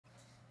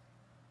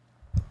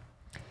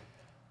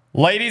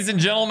Ladies and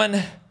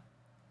gentlemen,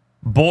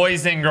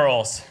 boys and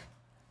girls,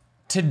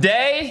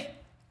 today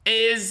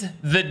is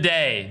the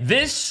day.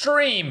 This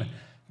stream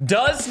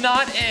does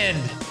not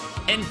end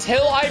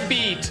until I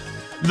beat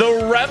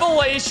the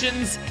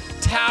Revelations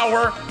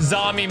Tower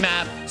zombie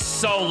map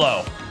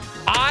solo.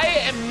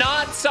 I am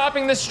not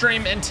stopping the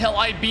stream until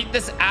I beat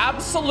this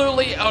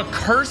absolutely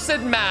accursed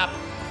map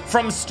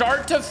from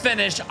start to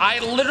finish. I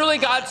literally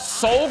got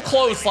so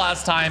close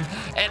last time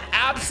and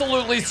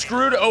absolutely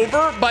screwed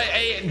over by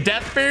a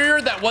death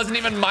barrier that wasn't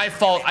even my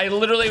fault. I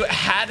literally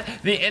had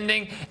the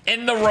ending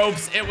in the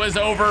ropes. It was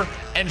over,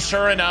 and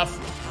sure enough,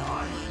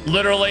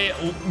 literally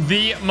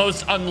the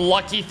most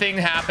unlucky thing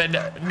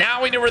happened.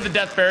 Now we know where the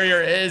death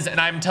barrier is,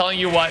 and I'm telling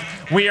you what,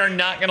 we are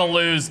not gonna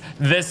lose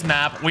this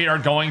map. We are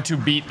going to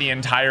beat the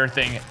entire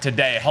thing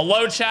today.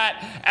 Hello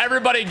chat,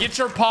 everybody get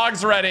your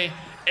pogs ready.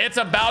 It's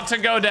about to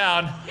go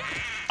down.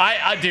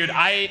 Dude,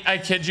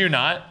 I kid you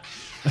not.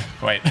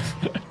 Wait,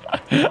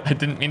 I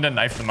didn't mean to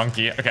knife the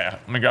monkey. Okay,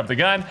 let me grab the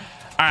gun. All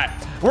right,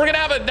 we're gonna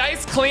have a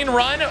nice clean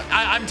run.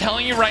 I'm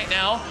telling you right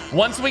now,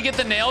 once we get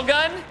the nail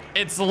gun,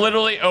 it's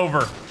literally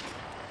over.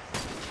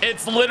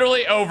 It's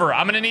literally over.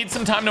 I'm gonna need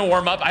some time to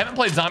warm up. I haven't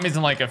played zombies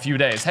in like a few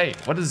days. Hey,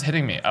 what is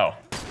hitting me? Oh,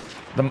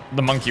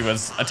 the monkey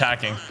was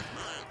attacking.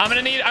 I'm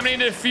gonna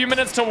need a few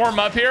minutes to warm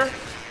up here.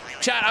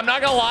 Chat, I'm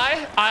not gonna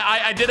lie,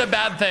 I did a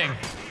bad thing.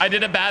 I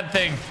did a bad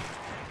thing,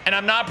 and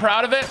I'm not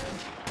proud of it,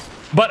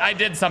 but I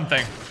did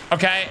something,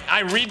 okay? I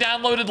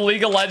re-downloaded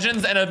League of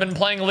Legends and I've been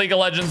playing League of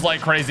Legends like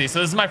crazy.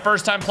 So this is my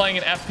first time playing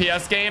an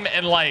FPS game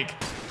in like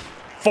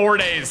 4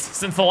 days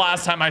since the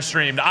last time I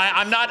streamed.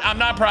 I'm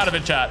not proud of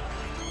it, chat.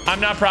 I'm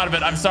not proud of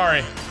it, I'm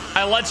sorry.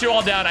 I let you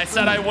all down. I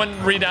said I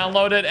wouldn't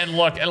re-download it, and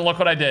look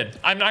what I did.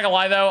 I'm not gonna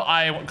lie though,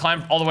 I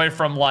climbed all the way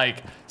from like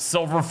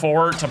silver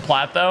 4 to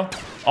plat though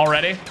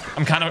already.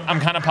 I'm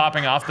kind of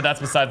popping off, but that's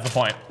besides the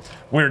point.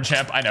 Weird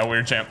champ, I know,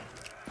 weird champ.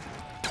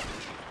 All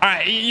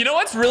right, you know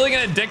what's really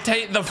gonna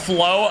dictate the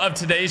flow of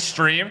today's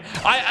stream?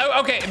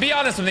 Okay, be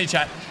honest with me,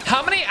 chat.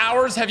 How many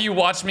hours have you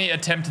watched me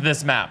attempt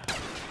this map?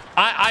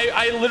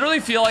 I literally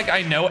feel like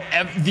I know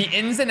the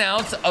ins and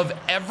outs of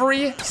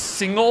every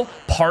single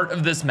part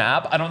of this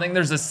map. I don't think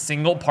there's a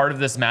single part of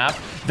this map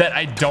that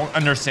I don't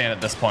understand at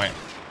this point.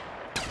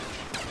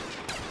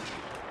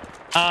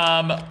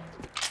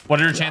 What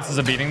are your chances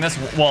of beating this?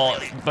 Well,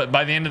 but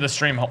by the end of the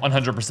stream,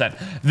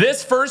 100%.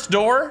 This first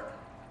door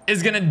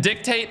is gonna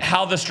dictate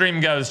how the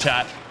stream goes,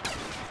 chat.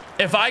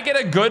 If I get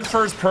a good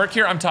first perk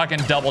here, I'm talking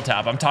double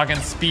tap. I'm talking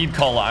speed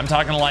cola. I'm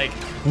talking like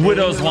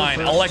Widow's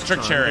Wine,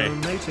 Electric Cherry.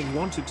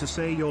 Wanted to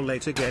say you're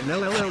late again.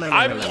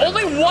 I'm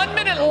only 1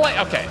 minute late.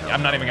 Okay,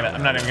 I'm not even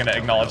gonna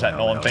acknowledge that,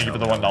 Nolan. Thank you for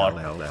the $1.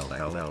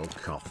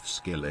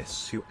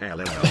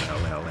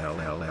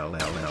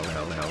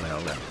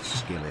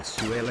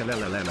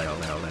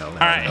 All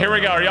right, here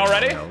we go. Are y'all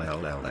ready?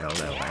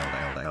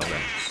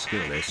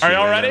 Are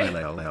y'all ready?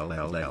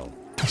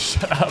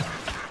 Shut up.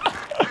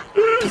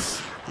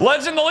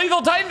 Legend the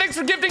Lethal Titan, thanks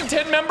for gifting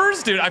 10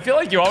 members. Dude, I feel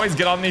like you always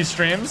get on these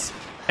streams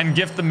and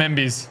gift the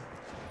membies.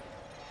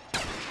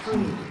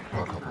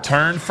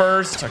 Turn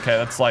first. Okay,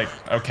 that's like,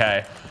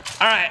 okay.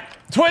 All right,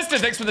 Twisted,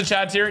 thanks for the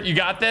chat tier. You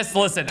got this.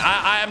 Listen,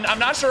 I'm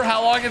not sure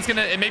how long it's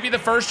gonna, it may be the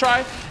first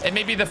try, it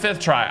may be the 5th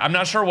try. I'm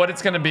not sure what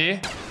it's gonna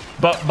be,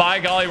 but by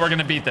golly, we're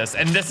gonna beat this.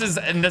 And this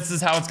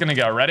is how it's gonna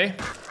go. Ready?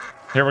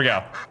 Here we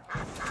go.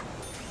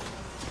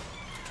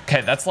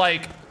 Okay, that's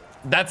like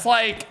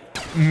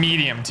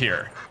medium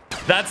tier.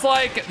 That's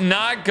like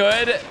not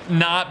good,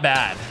 not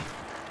bad.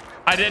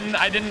 I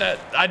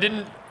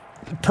didn't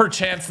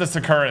perchance this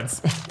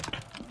occurrence.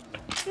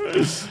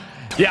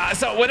 Yeah,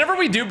 so whenever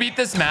we do beat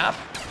this map,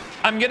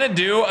 I'm gonna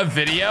do a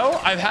video.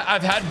 I've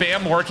had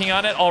Bam working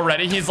on it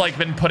already. He's like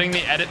been putting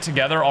the edit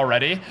together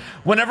already.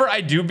 Whenever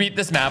I do beat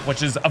this map,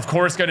 which is of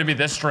course going to be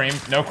this stream,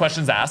 no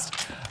questions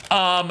asked.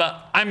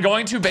 I'm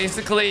going to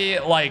basically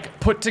like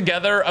put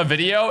together a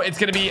video. It's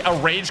going to be a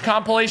rage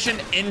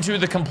compilation into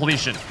the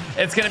completion.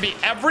 It's going to be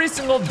every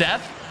single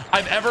death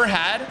I've ever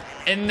had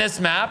in this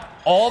map,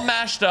 all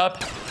mashed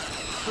up,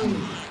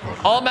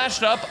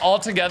 all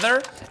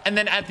together. And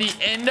then at the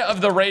end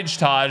of the rage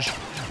Taj,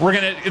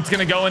 it's going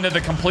to go into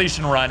the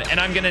completion run, and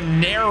I'm going to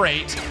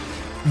narrate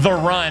the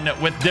run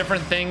with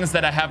different things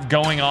that I have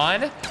going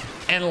on,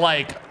 and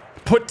like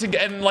put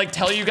together and like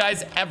tell you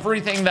guys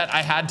everything that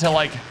I had to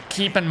like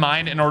keep in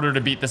mind in order to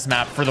beat this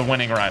map for the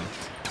winning run.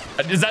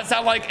 Does that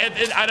sound like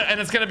it? And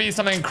it's gonna be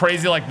something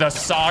crazy like the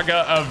saga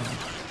of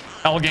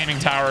L Gaming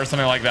Tower or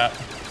something like that.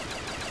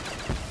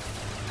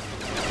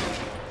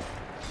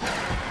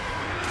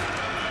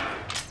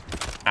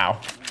 Ow.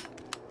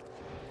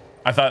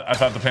 I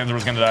thought the Panzer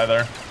was gonna die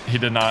there. He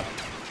did not.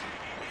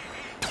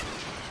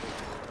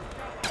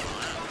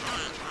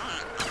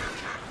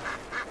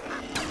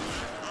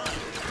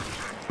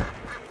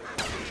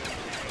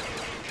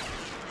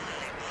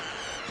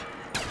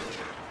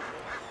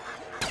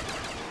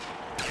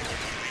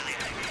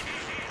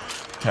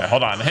 Okay,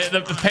 hold on. Hey,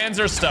 the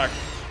Panzer's stuck.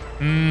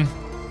 Let me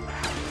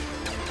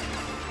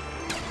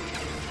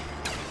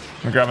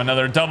grab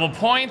another double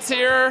points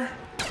here.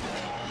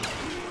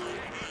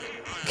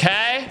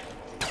 Okay.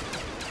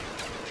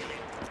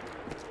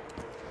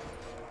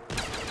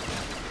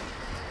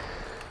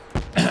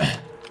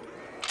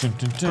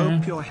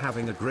 Hope you're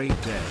having a great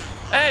day.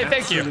 Hey,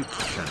 thank you.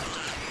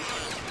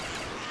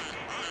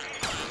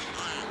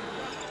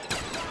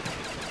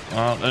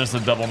 Well, there's the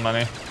double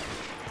money.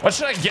 What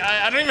should I get?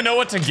 I don't even know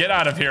what to get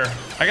out of here.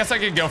 I guess I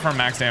could go for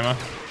max ammo,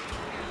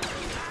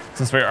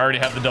 since we already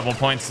have the double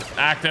points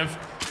active.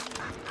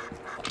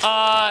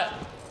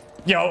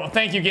 Yo,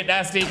 thank you, Get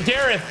Nasty.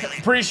 Gareth,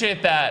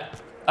 appreciate that.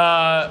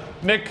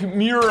 Mick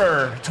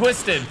Muir,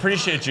 Twisted,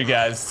 appreciate you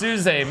guys.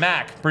 Suze,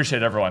 Mac,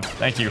 appreciate everyone.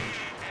 Thank you.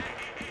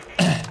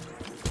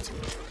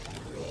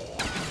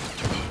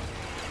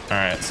 All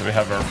right, so we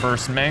have our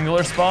first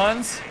Mangler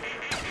spawns.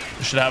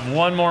 We should have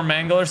one more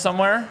Mangler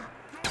somewhere.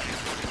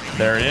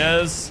 There he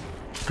is.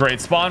 Great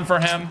spawn for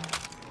him.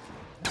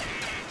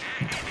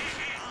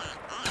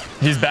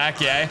 He's back,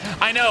 yay.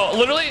 I know,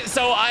 literally,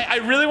 so I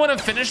really want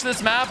to finish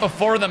this map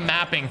before the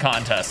mapping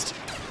contest.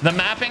 The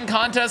mapping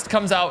contest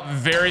comes out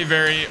very,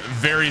 very,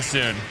 very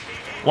soon.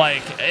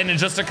 Like, in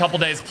just a couple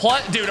days.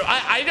 Plus, dude,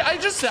 I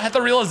just had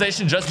the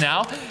realization just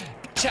now.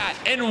 Chat,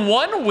 in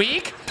 1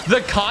 week, the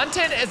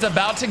content is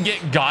about to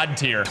get God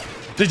tier.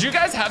 Did you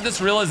guys have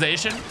this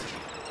realization?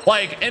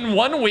 Like, in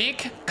 1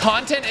 week,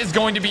 content is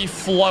going to be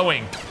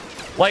flowing.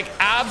 Like,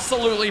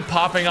 absolutely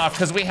popping off,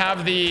 because we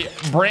have the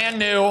brand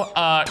new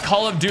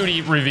Call of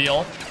Duty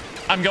reveal.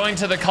 I'm going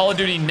to the Call of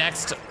Duty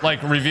Next,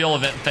 like, reveal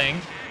event thing.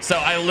 So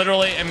I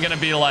literally am going to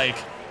be, like,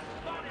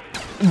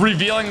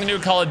 revealing the new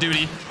Call of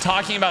Duty,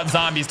 talking about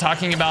zombies,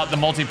 talking about the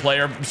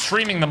multiplayer,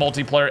 streaming the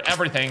multiplayer,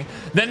 everything.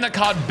 Then the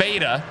COD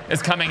beta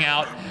is coming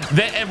out.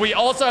 Then, and we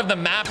also have the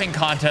mapping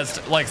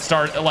contest, like,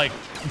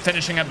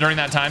 finishing up during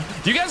that time.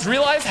 Do you guys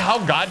realize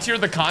how God tier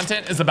the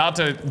content is about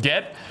to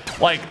get?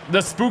 Like,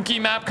 the spooky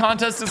map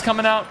contest is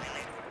coming out.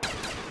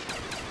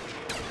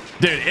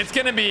 Dude, it's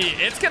gonna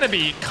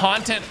be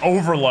content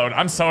overload.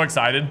 I'm so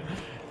excited.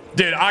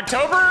 Dude,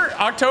 October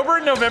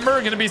and November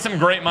are gonna be some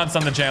great months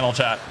on the channel,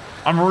 chat.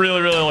 I'm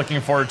really, really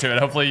looking forward to it.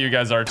 Hopefully you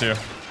guys are too.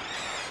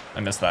 I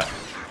missed that.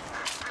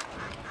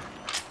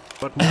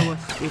 But Noah,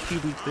 if you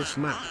beat this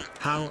map,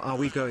 how are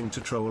we going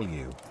to troll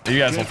you? You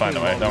guys will find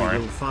a way, don't worry.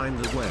 Will find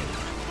a way.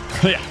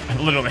 Yeah,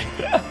 literally.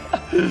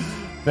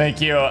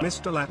 Thank you.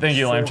 Mr. Laps, thank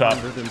you, Lamb Chop.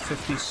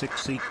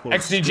 456 equals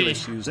XDG.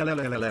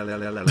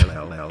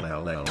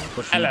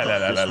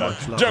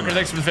 Joker,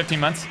 thanks for the 15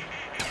 months.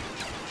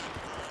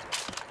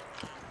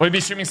 Will you be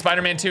streaming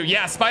Spider-Man 2?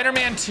 Yeah,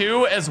 Spider-Man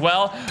 2 as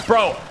well.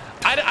 Bro,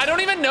 I don't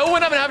even know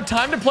when I'm gonna have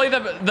time to play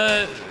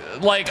the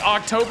like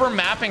October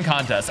mapping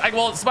contest.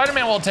 Well,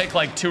 Spider-Man will take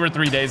like 2 or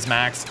 3 days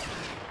max.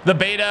 The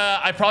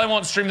beta, I probably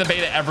won't stream the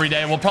beta every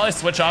day. We'll probably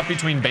switch off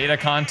between beta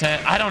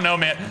content. I don't know,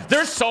 man.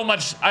 There's so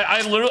much.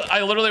 I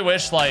literally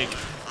wish like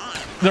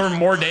there were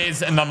more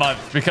days in the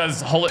month,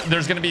 because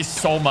there's gonna be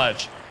so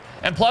much.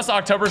 And plus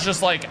October's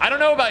just like, I don't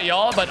know about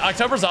y'all, but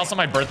October's also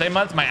my birthday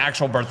month, my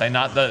actual birthday,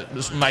 not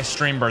my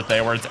stream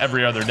birthday where it's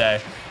every other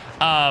day.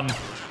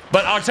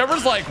 But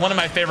October's like one of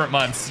my favorite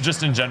months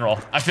just in general.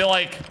 I feel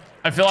like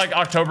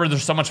October,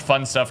 there's so much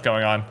fun stuff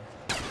going on.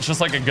 It's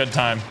just like a good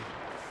time.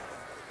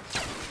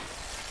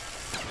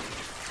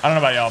 I don't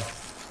know about y'all.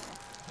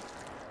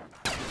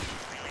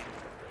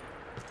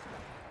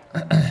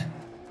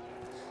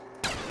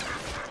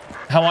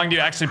 How long do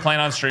you actually plan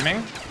on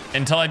streaming?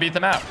 Until I beat the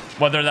map,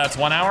 whether that's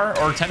 1 hour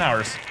or 10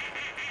 hours.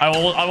 I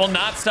will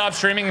not stop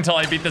streaming until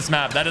I beat this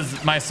map. That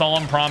is my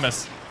solemn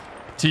promise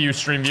to you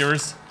stream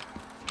viewers.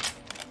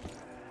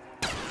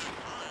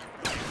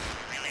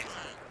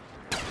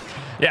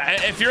 Yeah,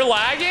 if you're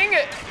lagging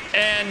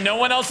and no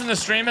one else in the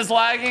stream is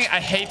lagging, I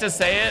hate to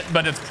say it,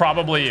 but it's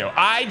probably you.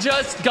 I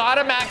just got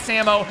a max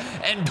ammo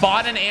and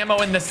bought an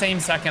ammo in the same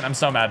second. I'm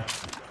so mad.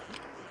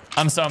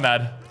 I'm so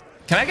mad.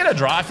 Can I get a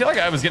drop? I feel like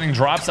I was getting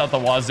drops out the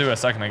wazoo a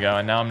second ago,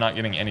 and now I'm not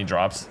getting any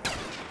drops.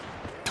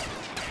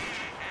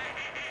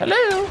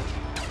 Hello. All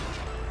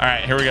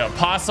right, here we go.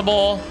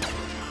 Possible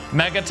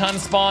Megaton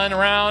spawn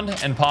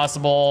round and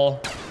possible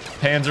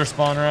Panzer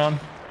spawn round.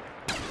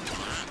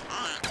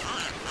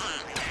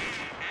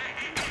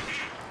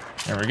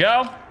 There we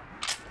go.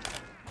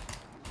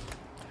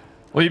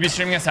 Will you be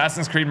streaming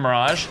Assassin's Creed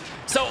Mirage?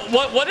 So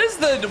what is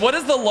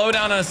the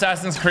lowdown on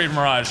Assassin's Creed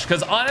Mirage?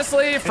 Because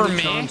honestly, for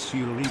me, chance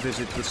you'll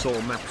revisit the Saw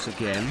maps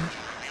again?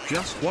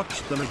 Just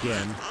watch them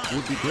again.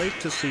 Would be great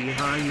to see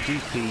how you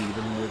DP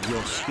them with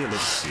your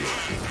skillets.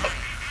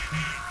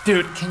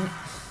 Dude, can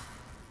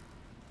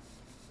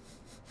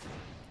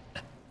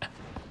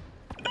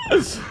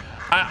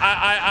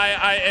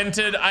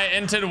I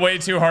entered way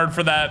too hard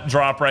for that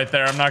drop right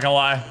there. I'm not gonna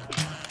lie.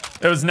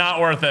 It was not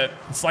worth it.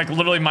 It's like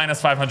literally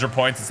minus 500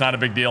 points. It's not a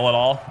big deal at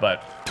all,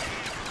 but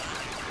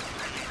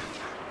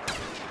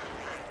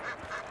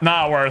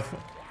not worth.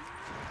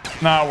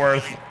 Not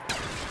worth.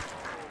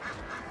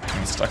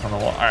 I'm stuck on the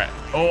wall. All right.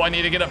 Oh, I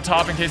need to get up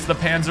top in case the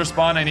Panzer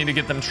spawn. I need to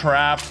get them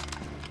trapped.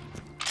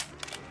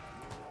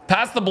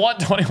 Pass the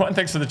blunt 21.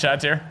 Thanks for the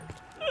chat here.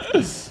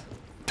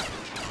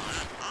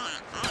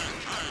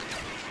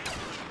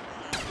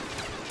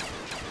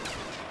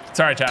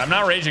 Sorry, chat. I'm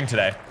not raging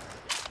today.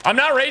 I'm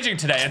not raging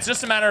today. It's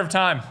just a matter of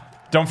time.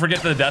 Don't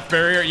forget the death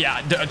barrier.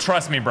 Yeah,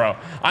 trust me, bro.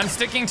 I'm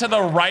sticking to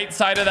the right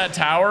side of that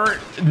tower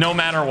no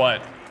matter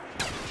what.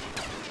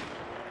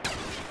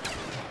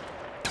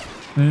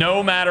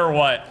 No matter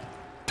what.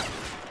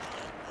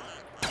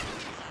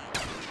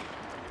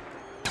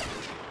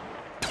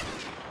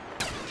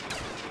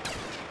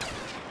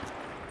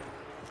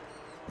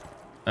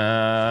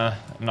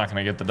 I'm not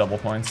gonna get the double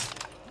points.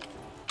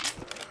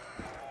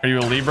 Are you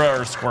a Libra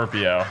or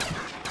Scorpio?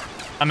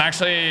 I'm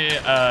actually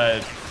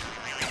a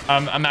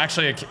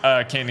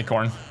candy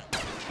corn.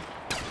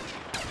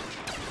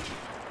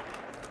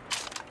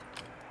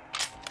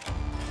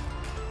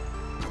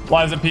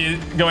 Why is it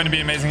going to be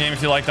an amazing game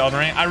if you like Elden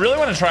Ring? I really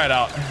want to try it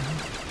out.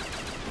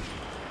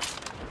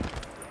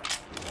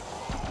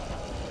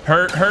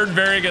 Heard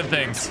very good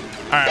things.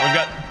 All right, we've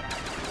got.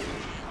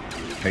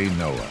 Hey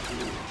Noah,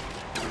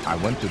 I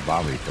went to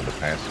Bali for the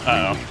past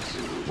 3 weeks.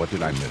 What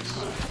did I miss?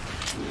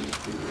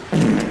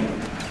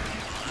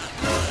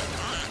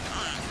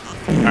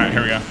 All right,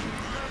 here we go.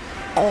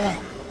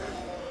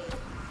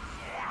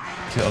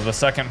 Kill the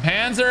second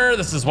Panzer.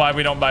 This is why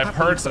we don't buy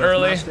perks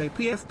early.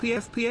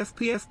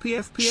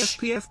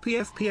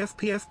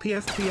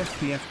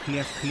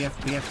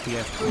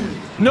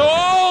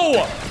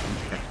 No!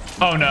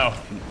 Oh no,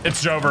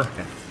 it's Jover.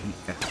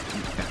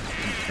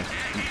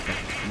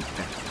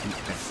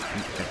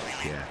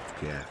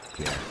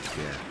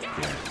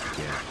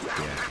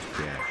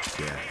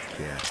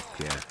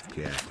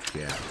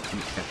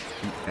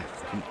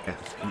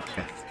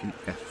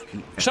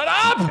 Shut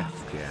up!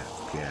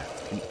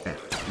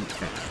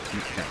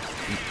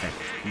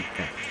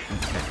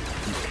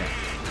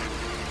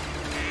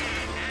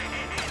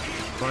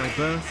 My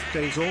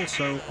birthday's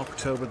also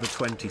October the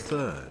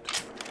 23rd.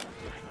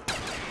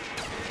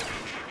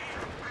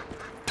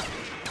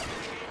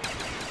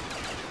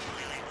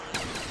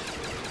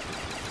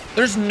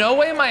 There's no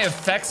way my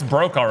effects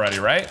broke already,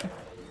 right?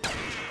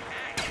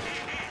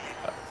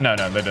 No,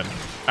 they didn't.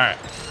 All right.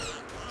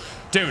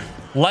 Dude,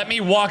 let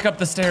me walk up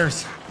the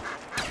stairs.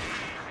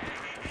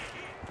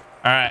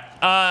 All right.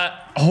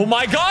 Oh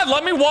my God,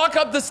 let me walk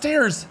up the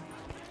stairs.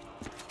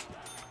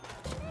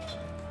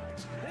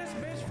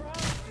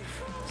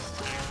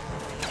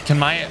 Can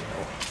my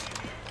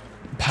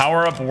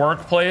power up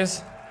work,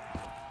 please?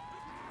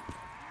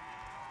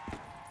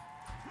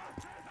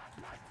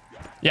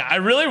 Yeah, I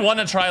really want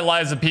to try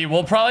Lies of P.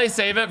 We'll probably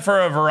save it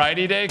for a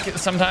variety day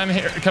sometime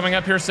here, coming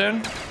up here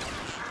soon.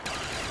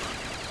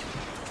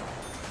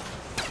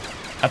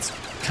 That's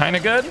kind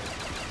of good.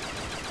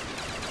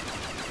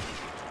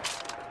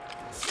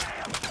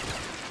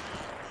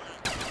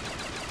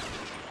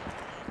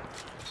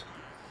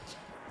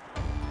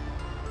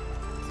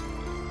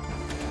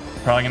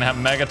 Probably gonna have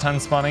Megaton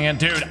spawning in.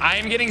 Dude, I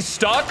am getting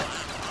stuck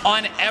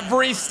on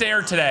every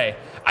stair today.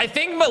 I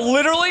think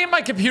literally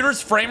my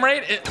computer's frame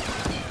rate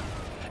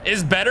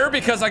is better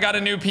because I got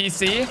a new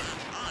PC.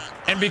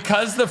 And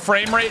because the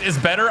frame rate is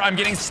better, I'm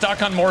getting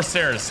stuck on more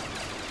stairs.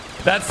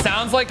 That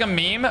sounds like a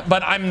meme,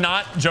 but I'm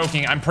not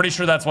joking. I'm pretty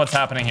sure that's what's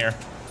happening here.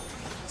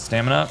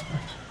 Stamina up.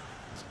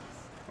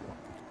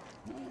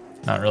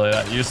 Not really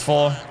that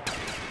useful,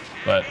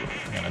 but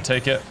I'm gonna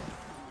take it.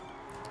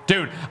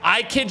 Dude,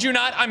 I kid you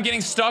not, I'm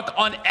getting stuck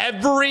on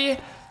every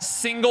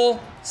single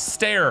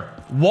stair.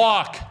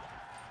 Walk.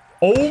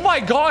 Oh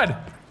my God.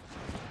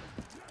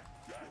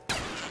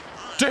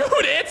 Dude,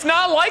 it's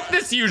not like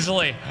this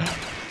usually.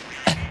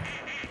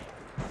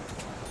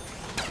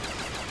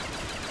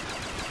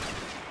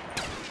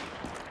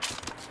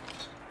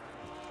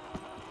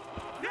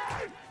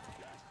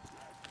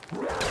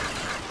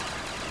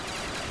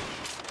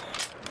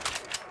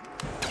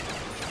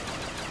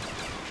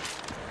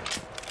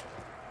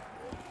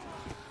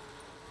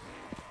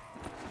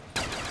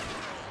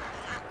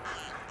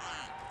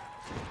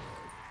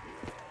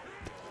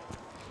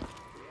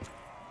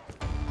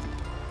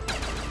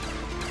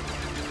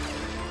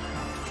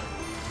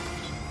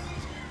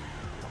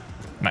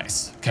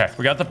 Nice. Okay,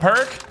 we got the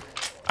perk.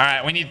 All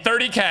right, we need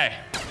 30K.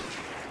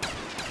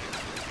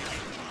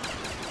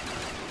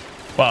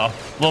 Well, a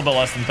little bit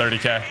less than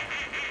 30K.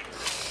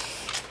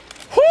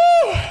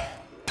 Whew!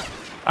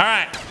 All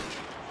right,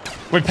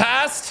 we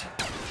passed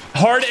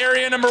hard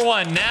area number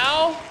 1.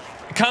 Now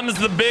comes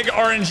the big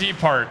RNG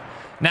part.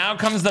 Now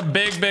comes the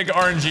big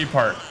RNG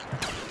part.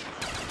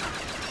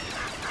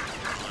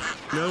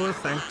 Noah,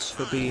 thanks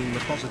for being the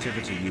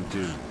positivity you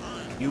do.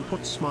 You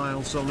put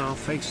smiles on our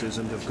faces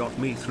and have got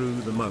me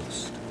through the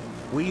most.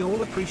 We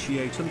all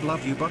appreciate and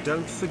love you, but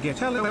don't forget.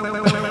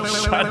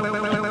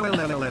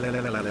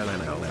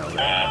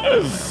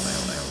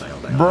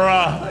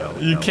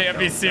 Bruh, you can't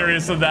be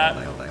serious with that.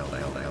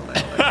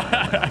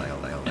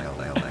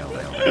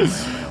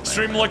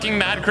 Stream looking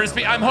mad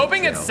crispy. I'm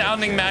hoping it's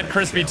sounding mad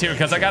crispy too,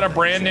 because I got a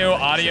brand new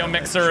audio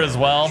mixer as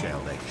well.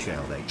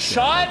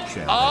 Shut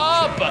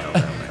up!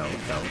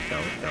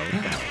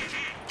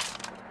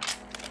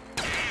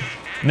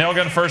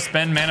 Nailgun first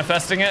spin,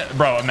 manifesting it.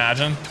 Bro,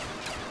 imagine.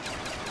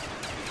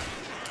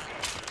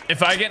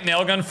 If I get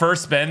Nailgun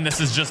first spin,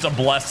 this is just a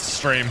blessed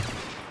stream.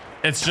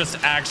 It's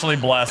just actually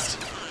blessed.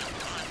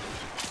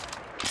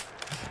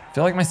 I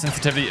feel like my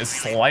sensitivity is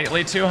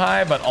slightly too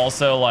high, but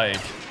also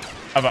like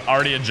I've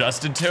already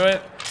adjusted to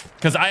it.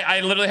 Because I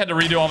literally had to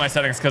redo all my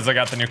settings because I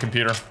got the new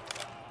computer.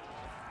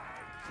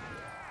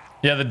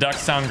 Yeah, the ducks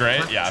sound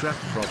great. Yeah. Trap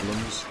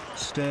problems,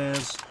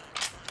 stairs.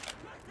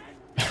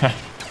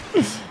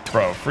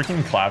 Bro,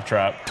 freaking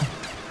Claptrap.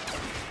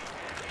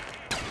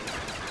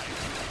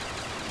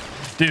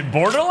 Dude,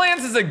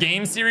 Borderlands is a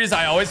game series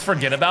I always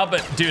forget about,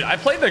 but dude, I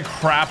played the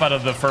crap out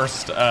of the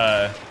first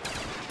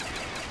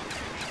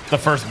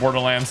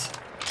Borderlands.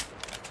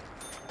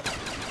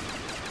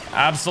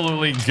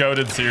 Absolutely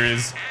goated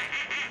series.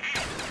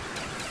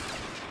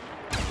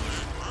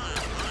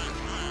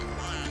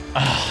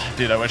 Ah,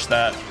 dude, I wish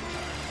that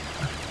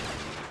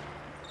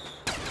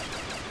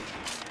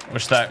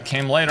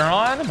came later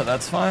on, but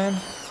that's fine.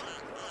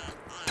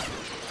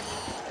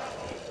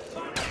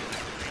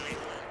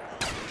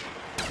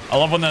 I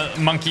love when the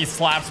monkey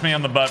slaps me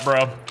on the butt,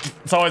 bro.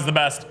 It's always the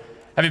best.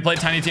 Have you played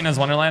Tiny Tina's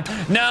Wonderland?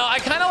 No, I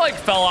kind of like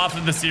fell off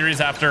of the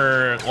series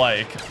after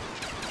like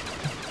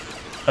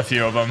a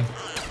few of them.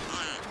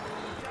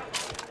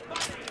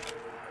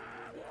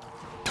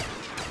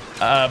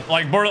 I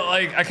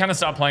kind of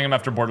stopped playing them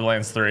after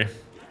Borderlands 3.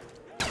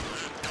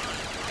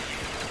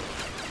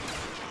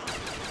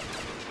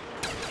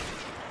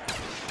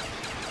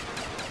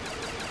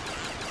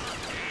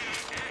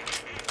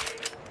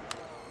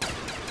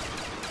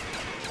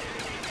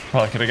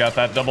 Probably could have got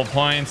that double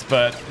points,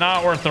 but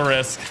not worth the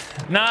risk.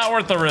 Not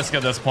worth the risk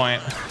at this point.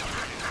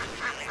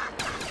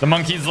 The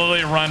monkeys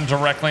literally run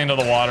directly into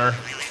the water.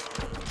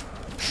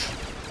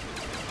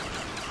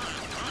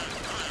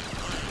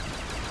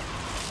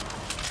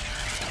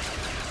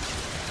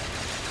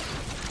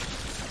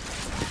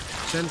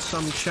 Send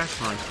some chat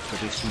hype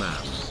for this man.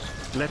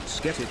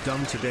 Let's get it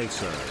done today,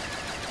 sir.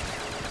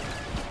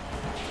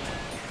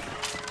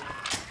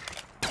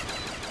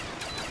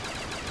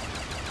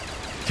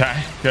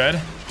 Okay,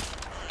 good.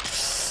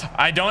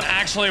 I don't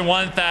actually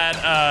want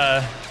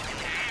that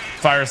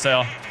fire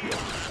sale.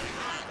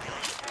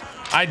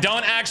 I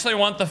don't actually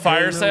want the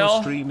fire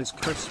sale. Stream is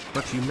crisp,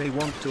 but you may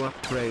want to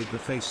upgrade the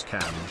face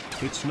cam.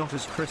 It's not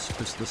as crisp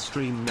as the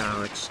stream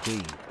now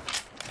XD.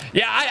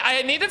 Yeah,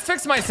 I need to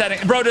fix my setting.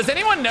 Bro, does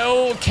anyone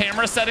know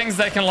camera settings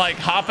that can like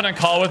hop in a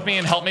call with me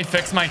and help me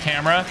fix my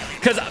camera?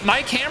 Because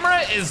my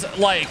camera is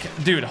like,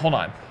 dude, hold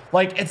on.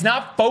 Like, it's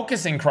not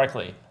focusing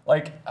correctly.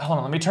 Like, hold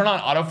on, let me turn on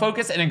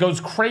autofocus and it goes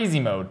crazy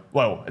mode.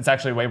 Whoa, it's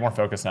actually way more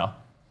focused now.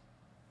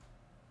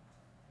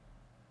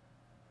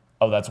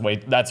 Oh, that's way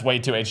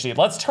too HD.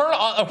 Let's turn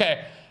on,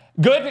 okay.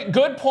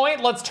 Good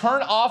point. Let's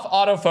turn off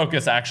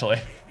autofocus actually.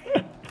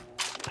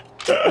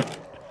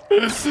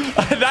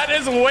 That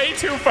is way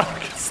too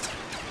focused.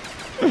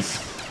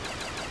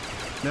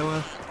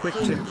 Noah, quick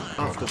tip,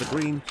 after the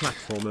green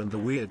platform and the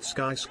weird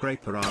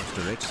skyscraper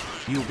after it,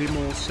 you'll be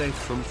more safe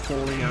from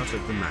falling out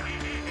of the map.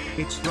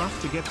 It's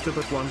rough to get to,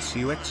 but once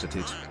you exit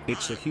it,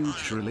 it's a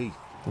huge relief.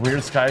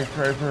 Weird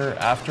skyscraper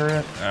after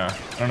it? I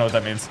don't know what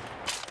that means.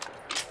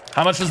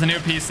 How much was the new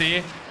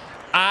PC?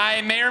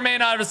 I may or may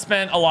not have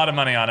spent a lot of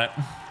money on it.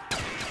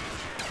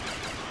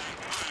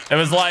 It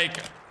was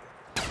like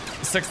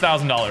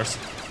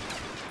 $6,000.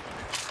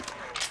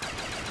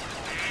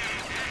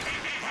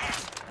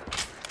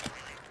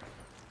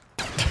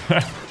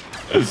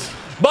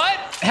 But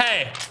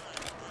hey,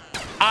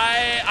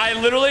 I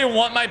literally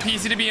want my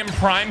PC to be in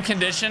prime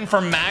condition for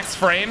max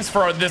frames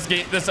for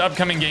this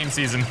upcoming game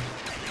season.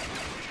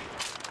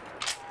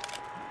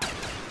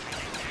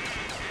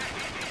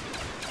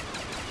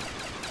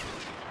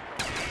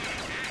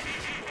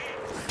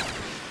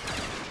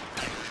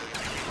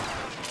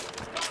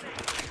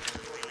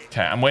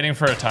 Okay, I'm waiting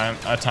for a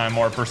time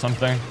warp or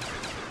something.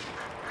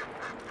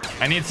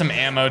 I need some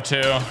ammo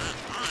too.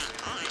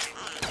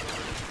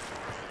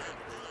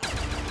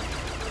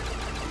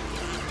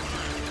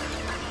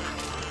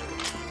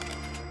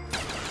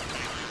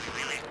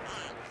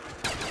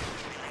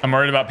 I'm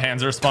worried about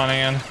Panzer spawning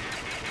in.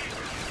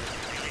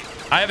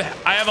 I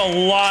have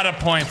a lot of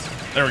points.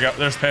 There we go.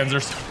 There's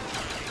Panzers.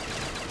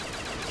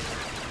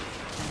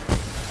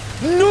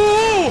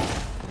 No!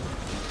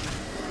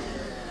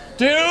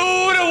 Dude,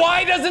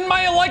 why doesn't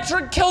my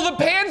electric kill the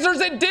Panzers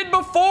it did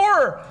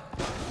before?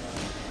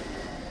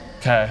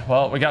 Okay,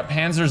 well, we got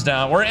Panzers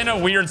down. We're in a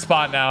weird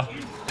spot now.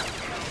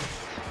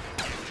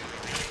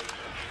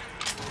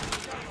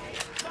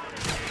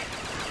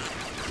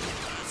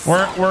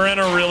 We're in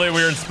a really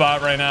weird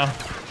spot right now.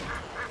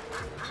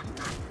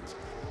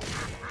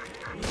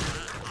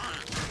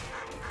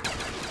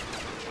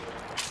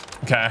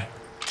 Okay.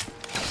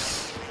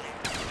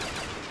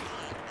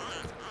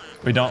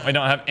 We don't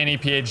have any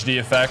PhD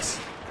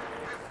effects.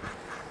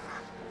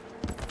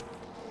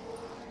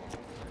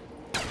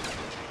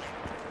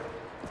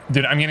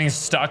 Dude, I'm getting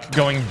stuck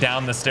going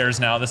down the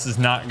stairs now. This is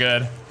not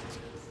good.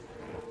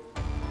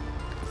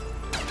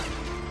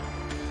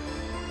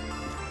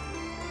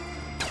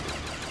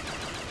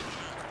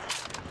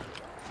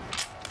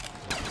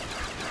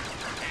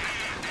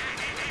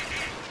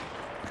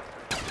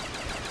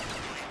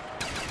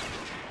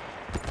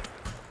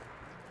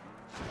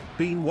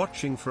 been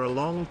watching for a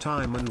long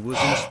time and was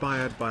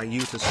inspired by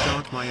you to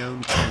start my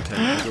own content.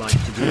 I'd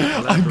like to do a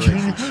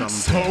collaboration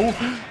someday.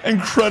 So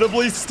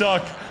incredibly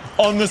stuck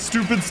on the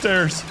stupid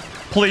stairs.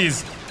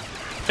 Please,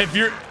 if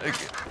you're,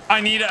 I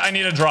need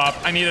a drop.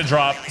 I need a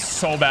drop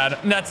so bad.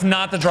 That's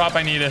not the drop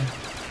I needed.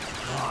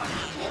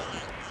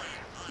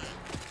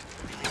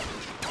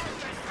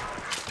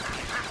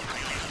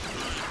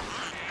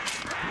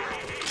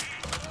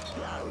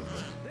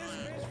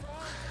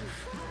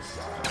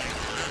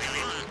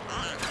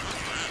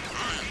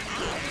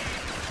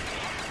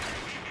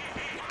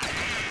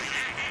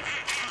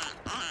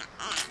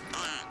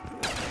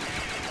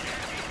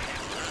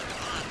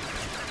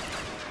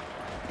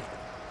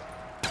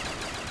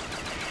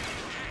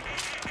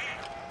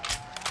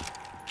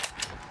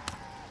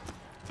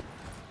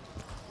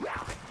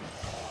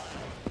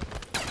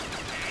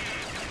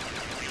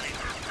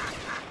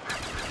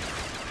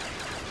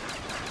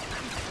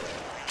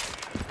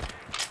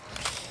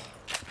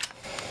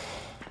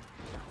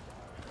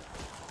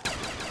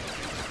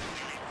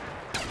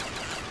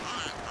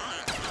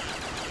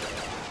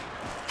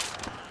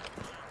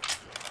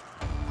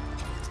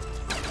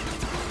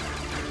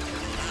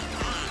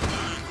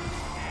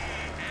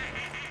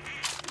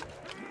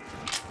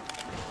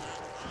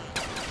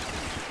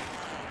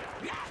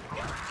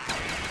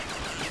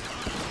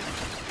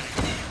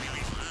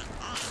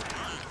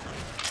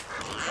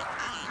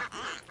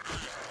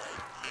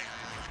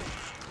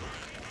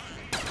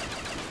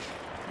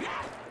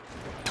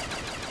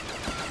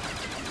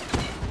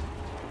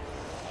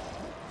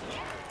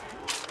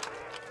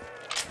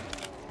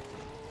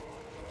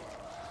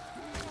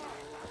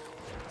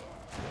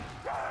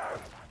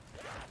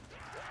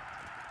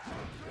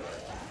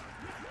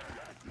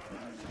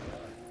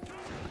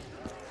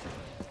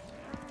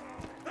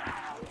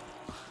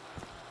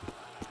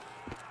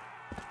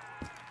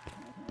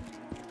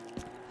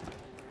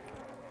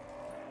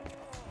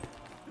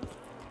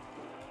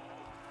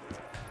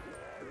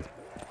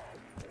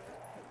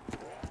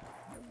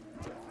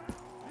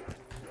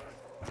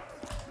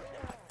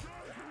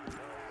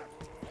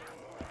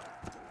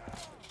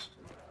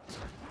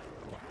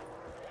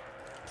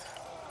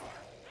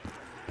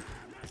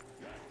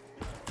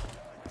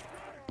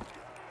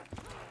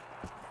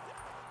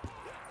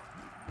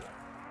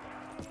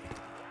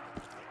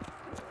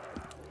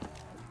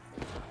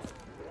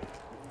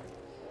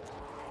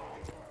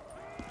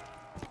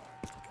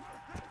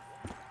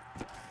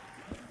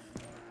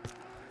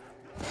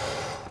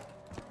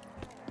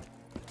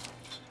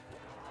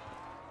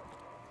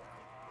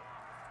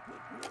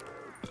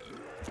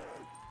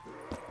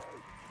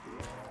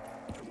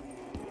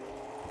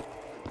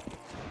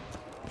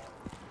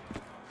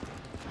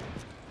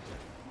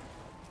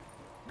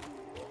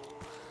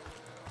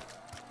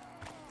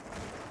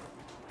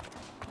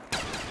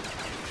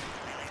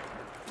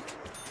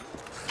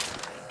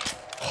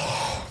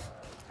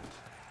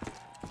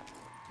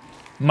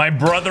 My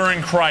brother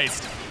in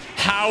Christ,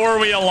 how are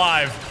we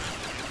alive?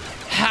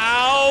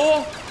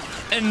 How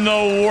in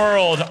the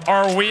world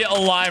are we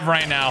alive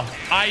right now?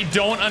 I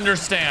don't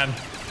understand.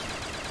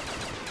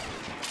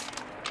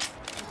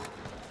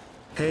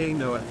 Hey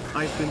Noah,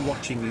 I've been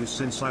watching you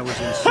since I was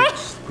in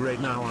 6th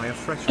grade. Now I am a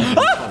freshman in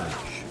college.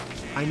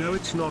 I know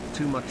it's not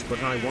too much,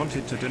 but I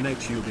wanted to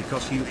donate you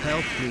because you've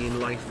helped me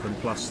in life, and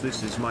plus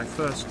this is my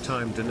first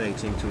time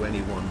donating to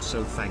anyone,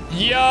 so thank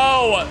you.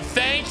 Yo,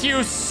 thank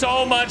you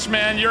so much,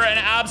 man. You're an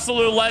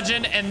absolute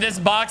legend, and this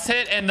box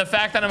hit and the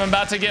fact that I'm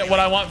about to get what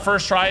I want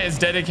first try is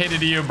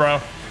dedicated to you,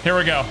 bro. Here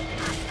we go.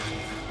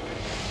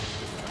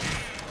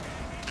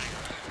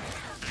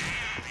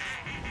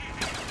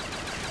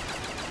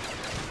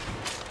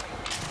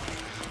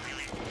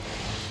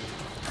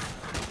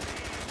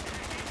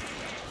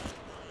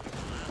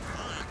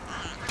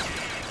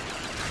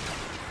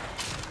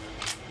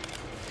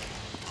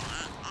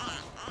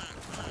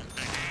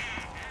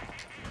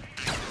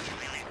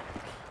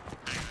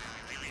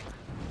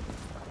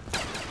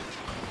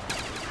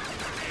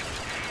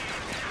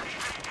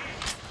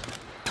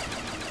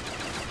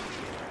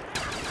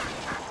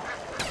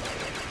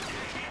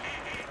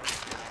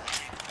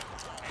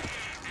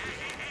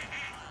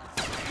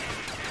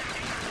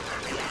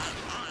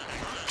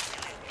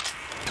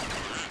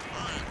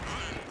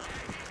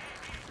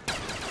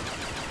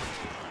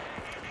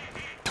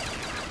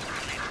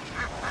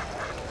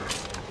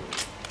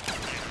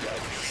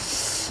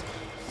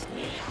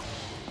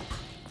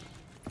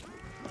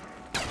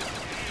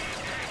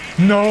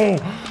 No.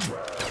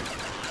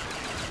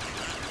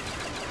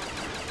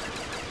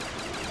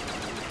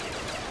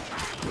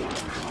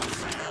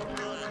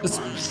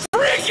 This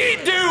freaky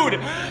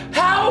dude.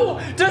 How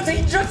does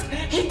he just?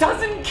 He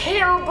doesn't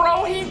care,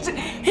 bro.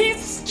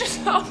 He's just.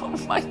 Oh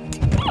my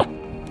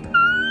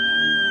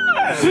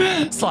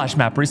God. Slash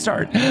map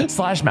restart.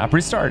 Slash map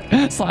restart.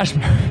 Slash.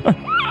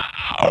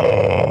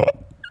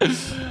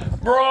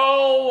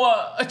 Bro,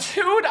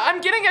 dude,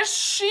 I'm getting a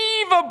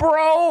Shiva,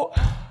 bro.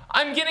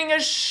 I'm getting a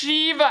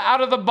Shiva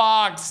out of the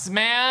box,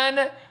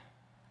 man.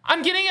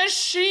 I'm getting a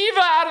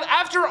Shiva out of,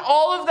 after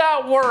all of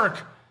that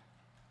work.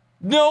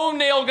 No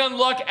nail gun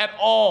luck at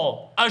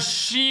all. A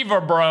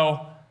Shiva,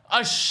 bro.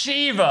 A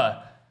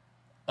Shiva.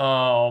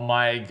 Oh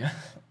my God.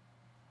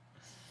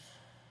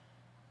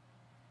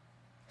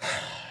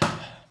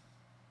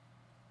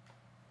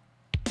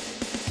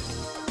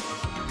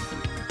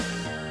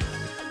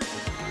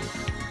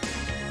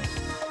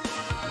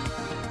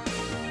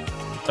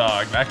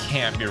 Dog, that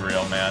can't be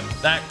real, man.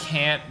 That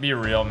can't be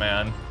real,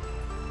 man.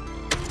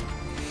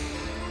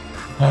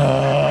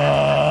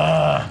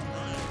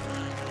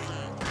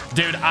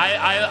 Dude,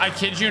 I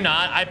kid you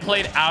not, I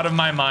played out of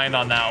my mind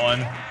on that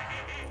one.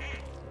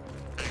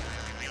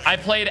 I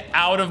played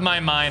out of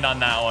my mind on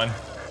that one.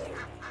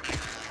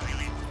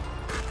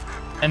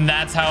 And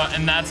that's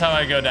how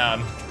I go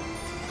down.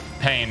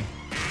 Pain.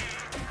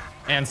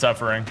 And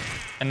suffering.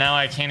 And now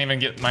I can't even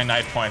get my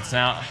knife points.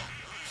 Now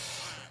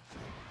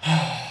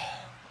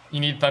you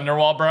need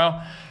Thunderwall,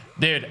 bro?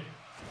 Dude,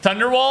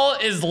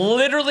 Thunderwall is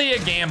literally a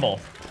gamble.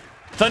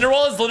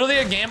 Thunderwall is literally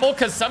a gamble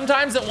because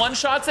sometimes it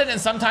one-shots it and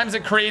sometimes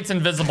it creates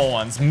invisible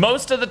ones.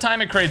 Most of the time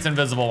it creates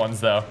invisible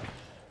ones, though.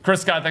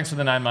 Chris Scott, thanks for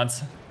the 9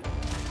 months.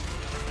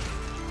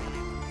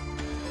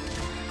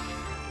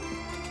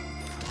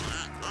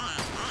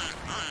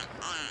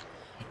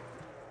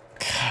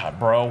 God,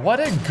 bro, what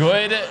a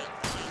good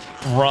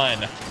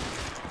run.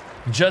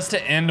 Just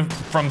to end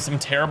from some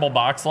terrible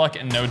box luck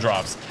and no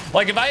drops.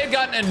 Like, if I had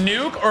gotten a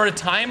nuke or a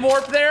time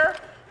warp there,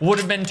 would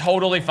have been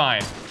totally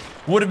fine.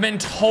 Would have been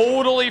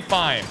totally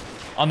fine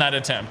on that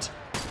attempt.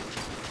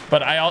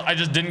 But I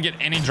just didn't get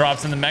any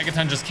drops, and the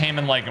Megaton just came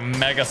and, like,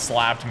 mega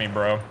slapped me,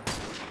 bro.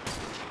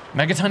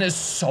 Megaton is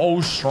so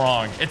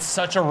strong. It's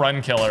such a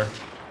run killer.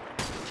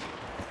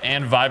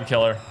 And vibe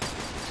killer.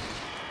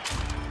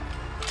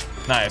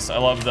 Nice. I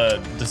love the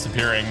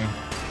disappearing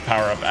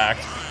power-up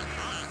act.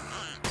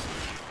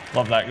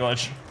 Love that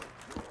glitch.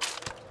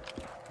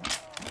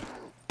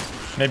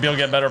 Maybe you'll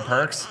get better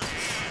perks.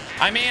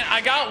 I mean, I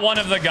got one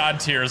of the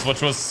god tiers,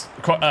 which was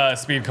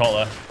Speed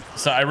Cola.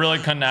 So I really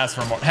couldn't ask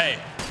for more. Hey,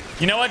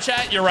 you know what,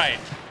 chat? You're right.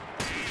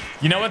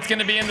 You know what's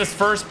gonna be in this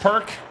first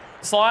perk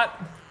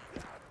slot?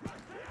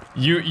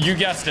 You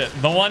guessed it.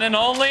 The one and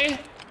only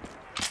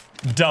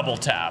double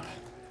tap.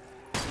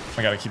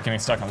 I gotta keep getting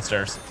stuck on the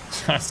stairs.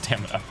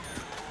 Stamina.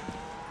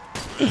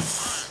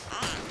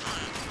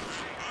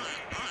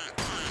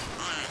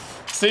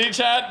 See,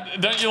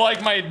 chat? Don't you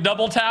like my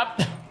double tap?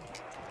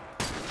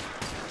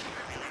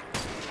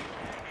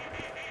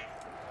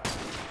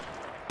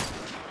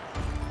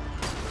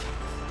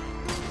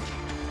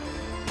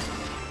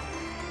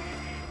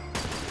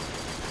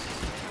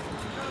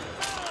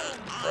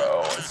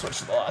 Bro, I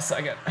switched at the last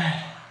second.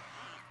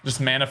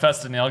 Just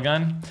manifest a nail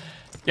gun.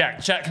 Yeah,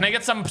 chat, can I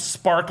get some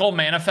sparkle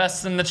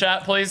manifests in the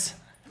chat, please?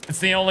 It's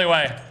the only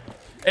way.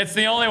 It's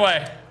the only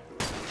way.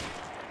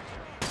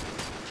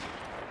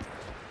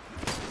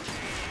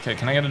 Okay,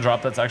 can I get a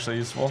drop that's actually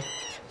useful?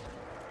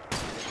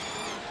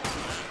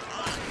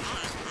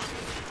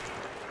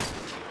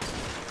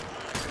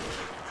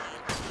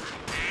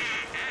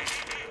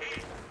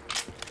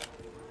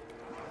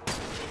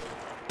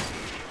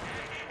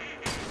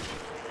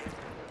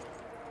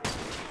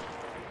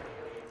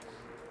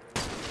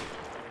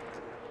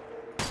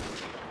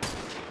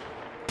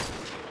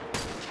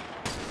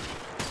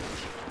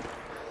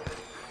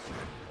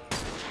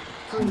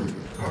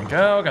 There we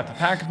go, got the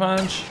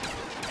Pack-a-Punch.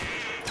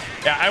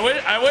 Yeah,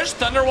 I wish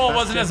Thunderwall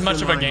wasn't as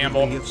much of a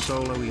gamble. Of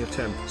solo-y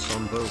attempts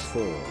on both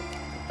 4.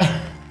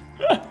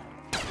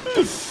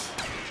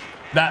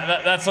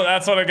 That's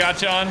what I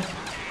got you on.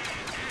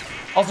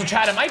 Also,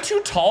 Chad, am I too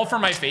tall for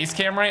my face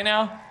cam right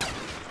now?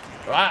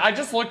 I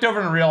just looked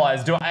over and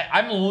realized,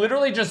 I'm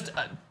literally just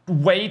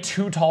way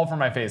too tall for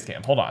my face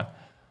cam. Hold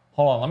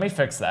on, let me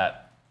fix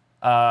that.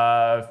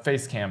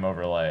 Face cam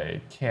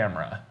overlay,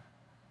 camera.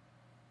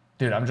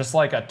 Dude, I'm just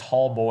like a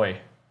tall boy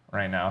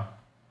right now.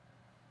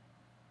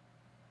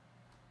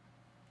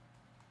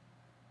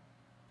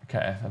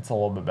 Okay, that's a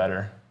little bit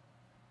better.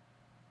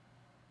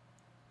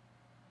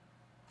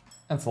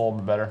 That's a little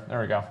bit better.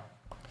 There we go.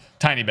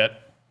 Tiny bit.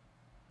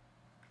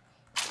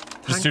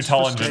 Just too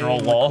tall in general,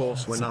 lol.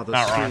 When other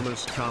Not wrong.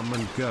 streamers come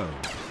and go.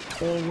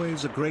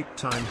 Always a great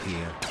time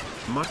here.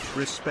 Much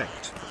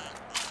respect.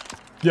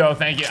 Yo,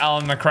 thank you,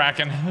 Alan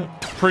McCracken.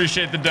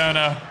 Appreciate the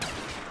dono.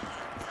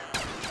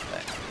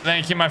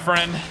 Thank you, my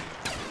friend.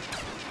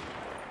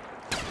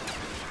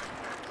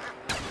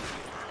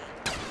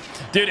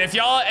 Dude, if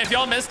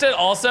y'all missed it,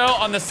 also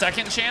on the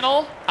second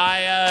channel,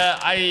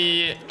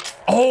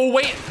 oh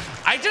wait,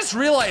 I just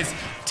realized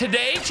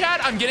today,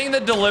 chat, I'm getting the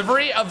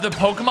delivery of the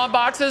Pokemon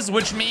boxes,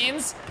 which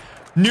means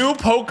new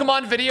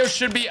Pokemon video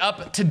should be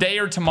up today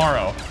or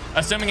tomorrow,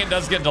 assuming it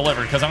does get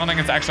delivered, because I don't think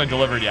it's actually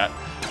delivered yet.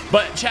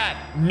 But chat,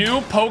 new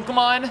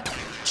Pokemon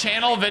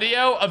channel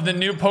video of the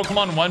new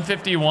Pokemon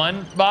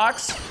 151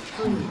 box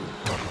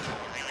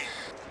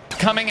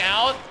coming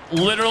out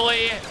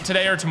literally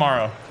today or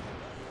tomorrow.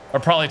 Or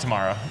probably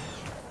tomorrow.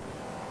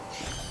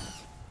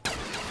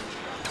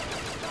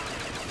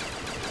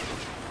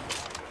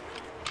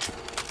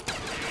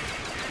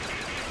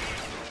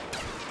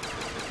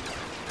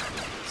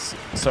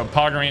 So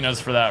Poggerinos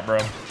for that, bro.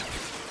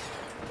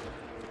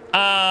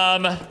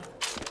 Do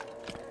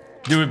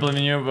we believe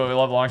in you? But we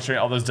love long stream.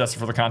 All those destined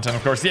for the content,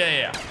 of course.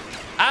 Yeah.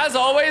 As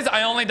always,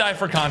 I only die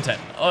for content.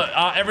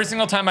 Every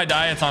single time I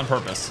die, it's on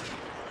purpose.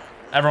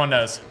 Everyone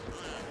knows.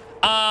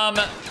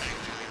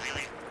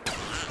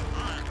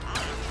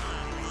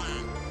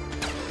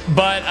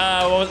 But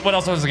what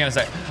else was I gonna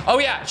say? Oh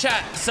yeah,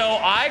 chat. So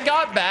I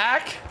got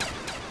back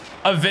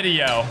a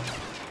video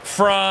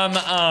from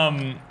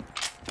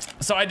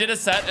so I did a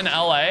set in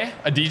LA,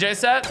 a DJ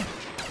set,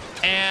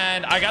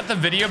 and I got the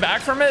video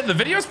back from it. The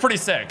video is pretty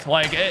sick.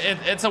 Like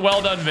it's a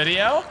well done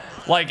video.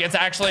 Like it's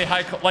actually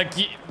high. Like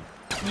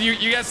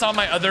you guys saw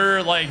my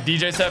other like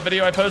DJ set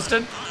video I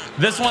posted.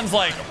 This one's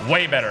like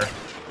way better.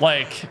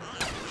 Like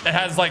it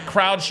has like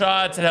crowd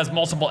shots. It has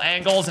multiple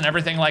angles and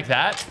everything like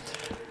that.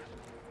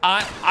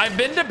 I've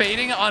been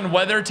debating on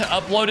whether to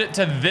upload it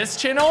to this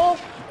channel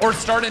or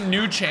start a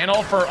new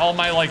channel for all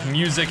my like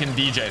music and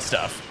DJ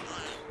stuff.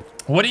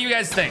 What do you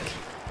guys think?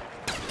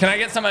 Can I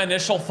get some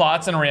initial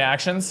thoughts and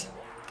reactions?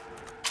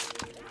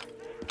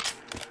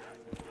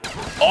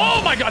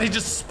 Oh my God, he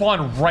just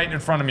spawned right in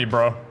front of me,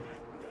 bro.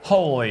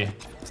 Holy.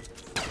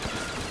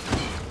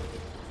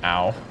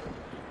 Ow.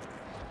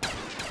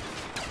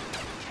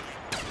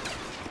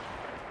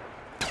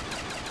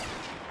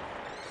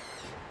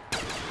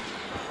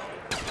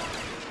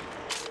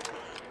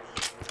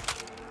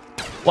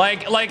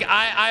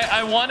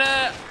 I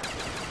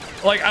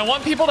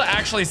want people to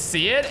actually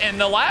see it. And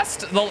my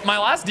last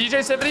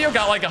DJ set video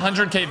got like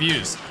 100K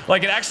views.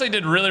 Like it actually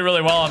did really,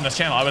 really well on this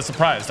channel. I was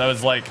surprised. I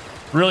was like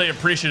really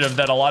appreciative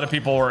that a lot of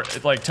people were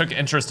like took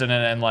interest in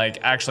it and like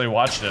actually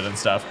watched it and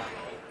stuff.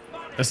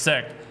 It's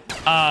sick.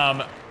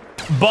 But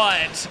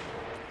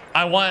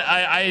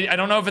I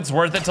don't know if it's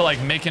worth it to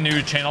like make a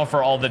new channel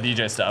for all the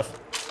DJ stuff.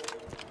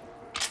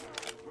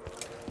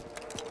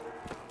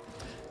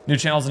 New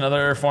channel's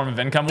another form of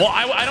income. Well,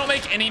 I don't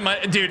make any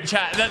money. Dude,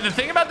 chat, the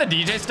thing about the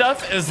DJ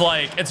stuff is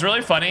like, it's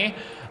really funny.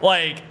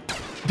 Like,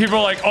 people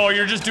are like, oh,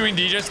 you're just doing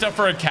DJ stuff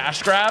for a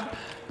cash grab.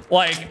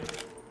 Like,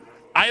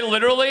 I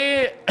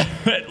literally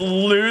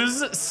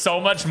lose so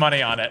much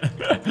money on it.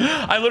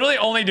 I literally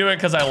only do it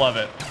because I love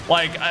it.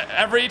 Like,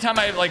 every time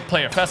I like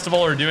play a festival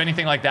or do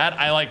anything like that,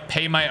 I like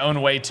pay my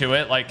own way to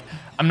it. Like,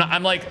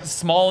 I'm like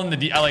small in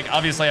the, like,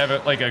 obviously I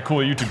have like a cool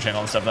YouTube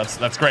channel and stuff.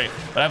 That's great.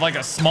 But I have like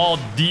a small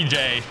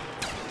DJ.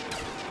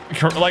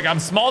 Like I'm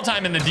small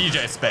time in the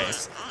DJ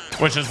space,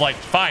 which is like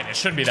fine. It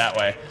should be that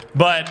way.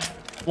 But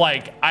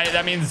like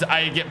that means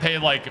I get paid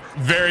like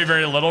very,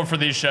 very little for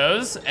these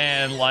shows.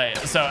 And like,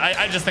 so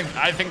I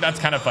think that's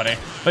kind of funny.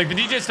 Like the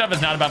DJ stuff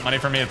is not about money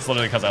for me. It's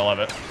literally because I love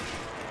it.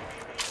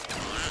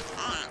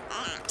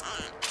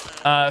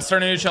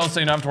 Start a new channel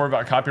so you don't have to worry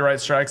about copyright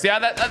strikes. Yeah,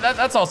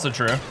 that's also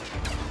true.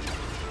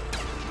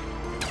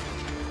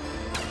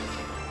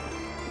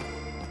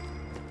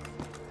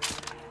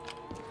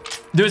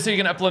 Do it so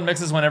you can upload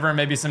mixes whenever, and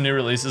maybe some new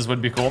releases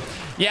would be cool.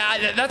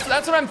 Yeah, that's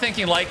what I'm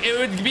thinking. Like, it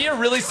would be a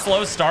really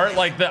slow start.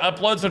 Like, the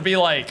uploads would be,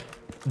 like,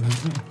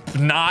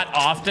 not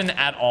often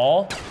at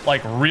all.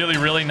 Like, really,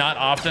 really not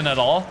often at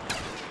all.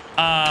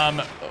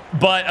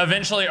 But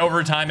eventually,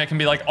 over time, it can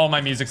be like all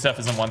my music stuff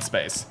is in one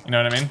space. You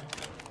know what I mean?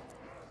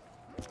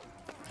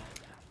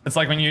 It's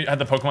like when you had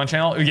the Pokemon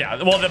channel.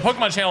 Yeah, well, the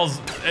Pokemon channel's,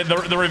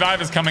 the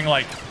revive is coming,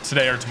 like,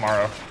 today or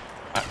tomorrow.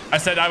 I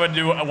said I would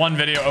do one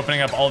video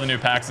opening up all the new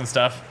packs and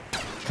stuff.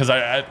 Because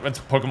it's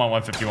Pokemon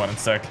 151 and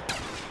sick.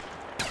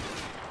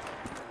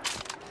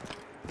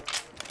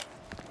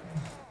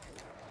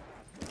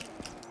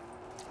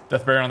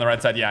 Deathberry on the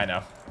right side. Yeah, I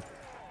know.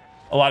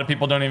 A lot of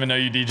people don't even know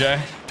you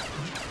DJ.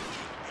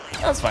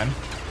 That's fine.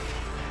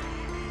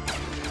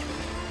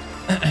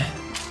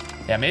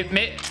 Yeah,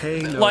 maybe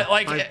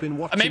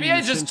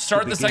I just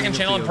start the second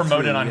channel and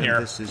promote it on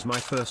here. This is my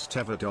first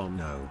ever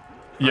Domino.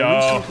 Yo.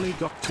 I recently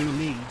got 2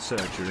 knee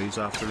surgeries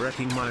after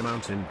wrecking my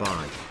mountain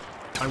bike.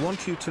 I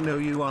want you to know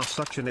you are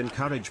such an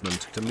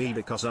encouragement to me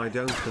because I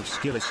don't have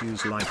skill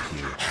issues like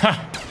you.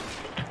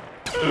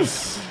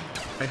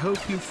 I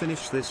hope you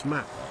finish this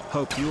map.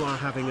 Hope you are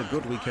having a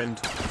good weekend,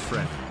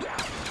 friend.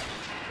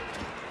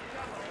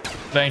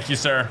 Thank you,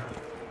 sir.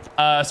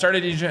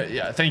 Started DJ.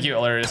 Yeah, thank you,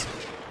 hilarious.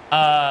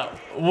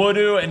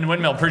 Voodoo and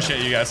Windmill,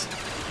 appreciate you guys.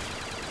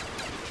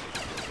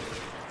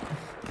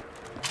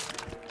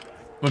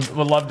 Would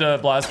love to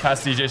blast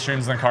past DJ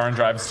streams in the car and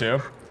drives too.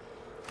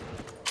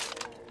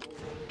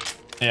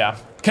 Yeah.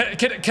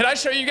 Could I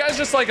show you guys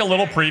just like a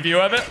little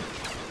preview of it?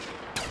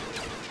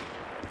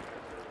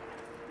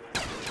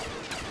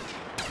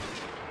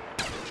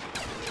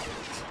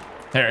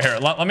 Here.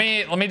 Let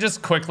me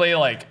just quickly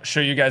like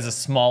show you guys a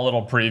small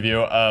little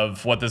preview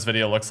of what this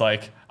video looks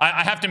like.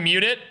 I have to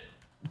mute it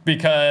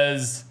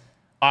because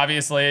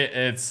obviously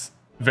it's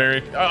very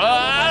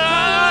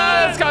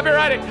it's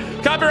copyrighted.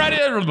 Copyrighted.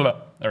 There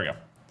we go.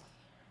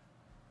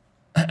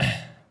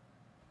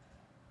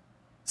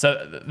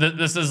 So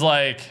this is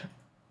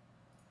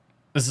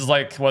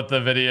like what the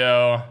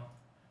video,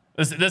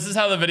 this is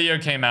how the video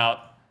came out.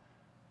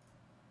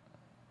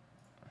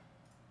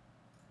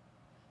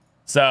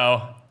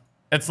 So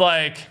it's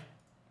like,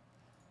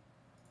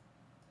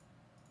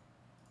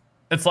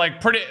 It's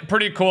like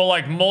pretty cool,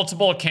 like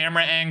multiple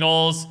camera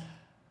angles.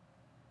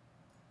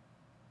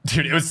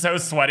 Dude, it was so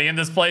sweaty in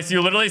this place.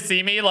 You literally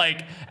see me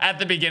like at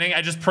the beginning,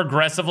 I just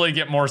progressively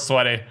get more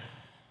sweaty.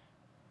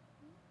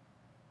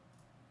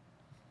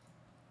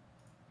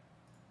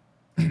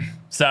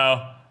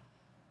 So,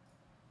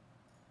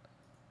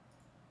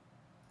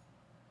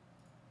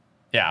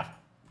 yeah,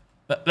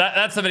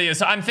 that's the video.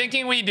 So I'm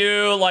thinking we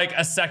do like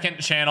a second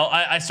channel.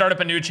 I start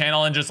up a new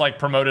channel and just like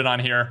promote it on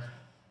here.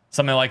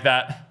 Something like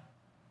that.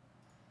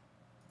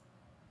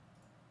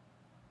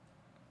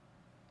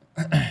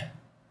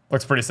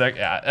 Looks pretty sick.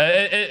 Yeah,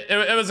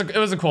 it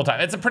was a cool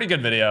time. It's a pretty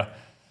good video.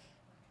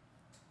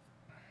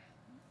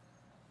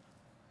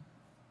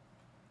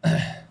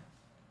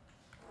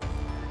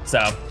 So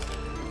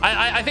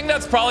I think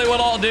that's probably what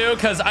I'll do,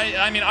 because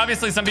I mean,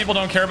 obviously some people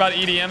don't care about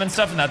EDM and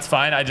stuff, and that's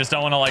fine. I just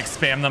don't want to like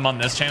spam them on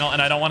this channel,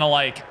 and I don't want to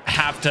like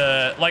have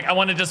to like, I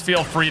want to just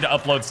feel free to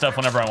upload stuff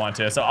whenever I want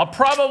to. So I'll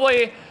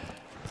probably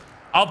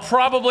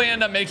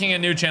end up making a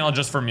new channel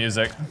just for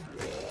music.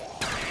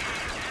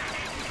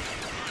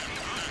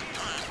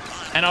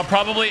 And I'll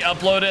probably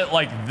upload it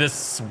like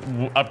this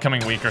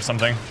upcoming week or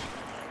something.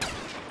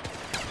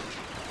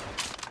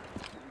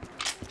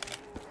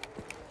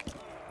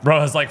 Bro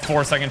has like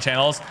 4-second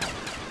channels.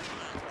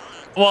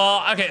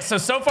 Well, okay, so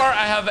far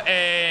I have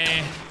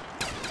a,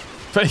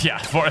 but yeah,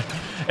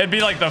 it'd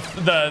be like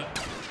the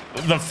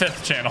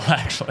 5th channel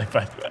actually,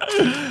 but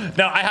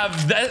no, I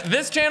have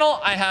this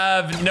channel. I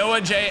have Noah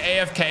J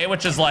AFK,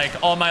 which is like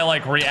all my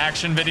like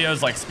reaction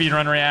videos, like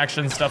speedrun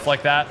reactions, stuff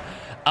like that.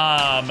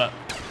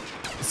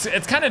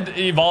 It's kind of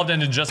evolved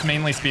into just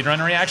mainly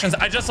speedrun reactions.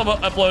 I just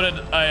uploaded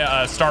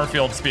a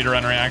Starfield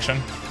speedrun reaction.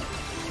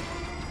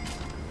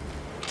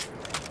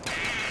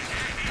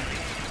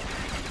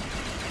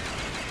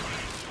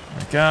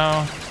 There we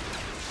go.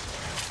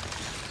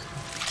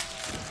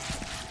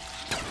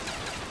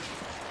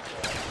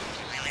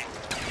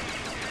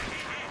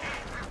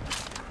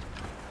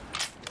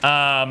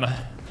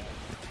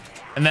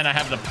 And then I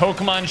have the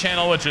Pokemon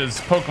channel, which is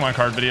Pokemon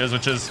card videos,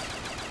 which is...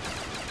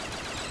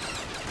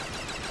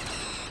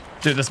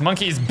 Dude, this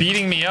monkey is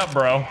beating me up,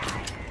 bro.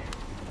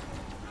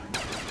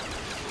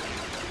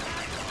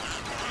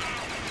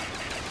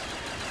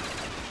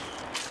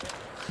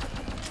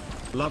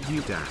 Love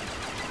you, Dad.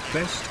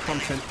 Best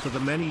content for the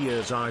many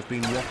years I've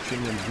been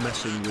watching and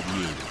messing with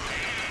you.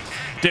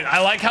 Dude,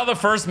 I like how the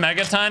first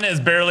Megaton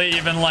is barely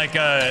even like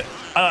a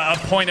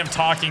point of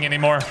talking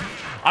anymore.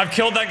 I've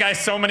killed that guy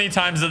so many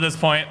times at this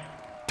point.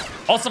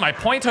 Also, my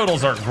point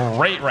totals are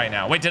great right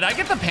now. Wait, did I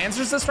get the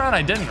Panzers this round?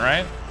 I didn't,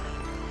 right?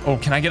 Oh,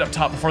 can I get up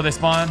top before they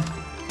spawn?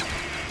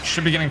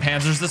 Should be getting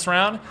Panzers this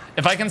round.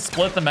 If I can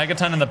split the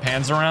Megaton and the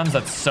Panzer rounds,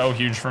 that's so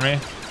huge for me.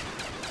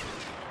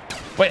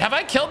 Wait, have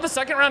I killed the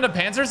second round of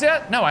Panzers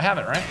yet? No, I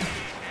haven't, right?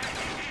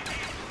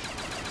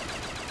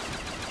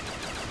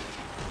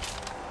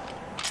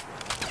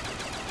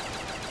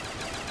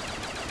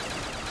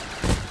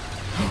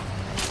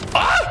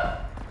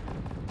 Ah!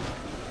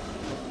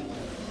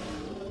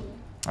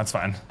 That's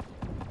fine.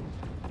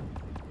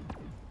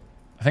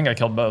 I think I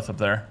killed both up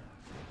there.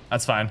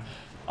 That's fine.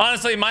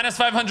 Honestly, minus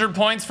 500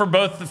 points for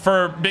both,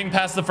 for being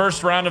past the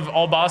first round of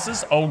all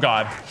bosses. Oh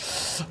God,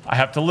 I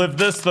have to live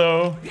this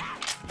though.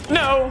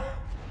 No.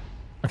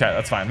 Okay,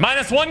 that's fine.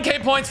 Minus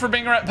 1K points for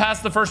being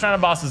past the first round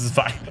of bosses is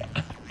fine.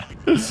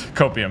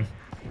 Copium.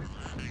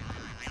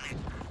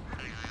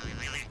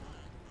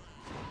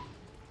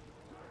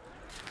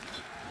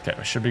 Okay,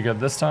 we should be good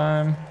this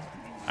time.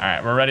 All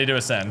right, we're ready to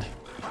ascend.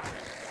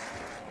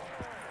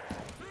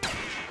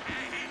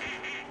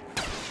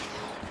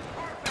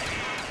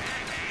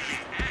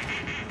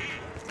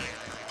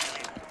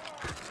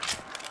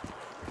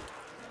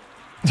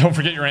 Don't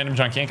forget your random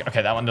junk ink.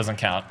 Okay, that one doesn't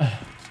count.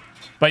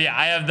 But yeah,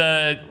 I have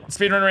the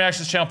Speedrun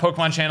Reactions channel,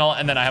 Pokemon channel,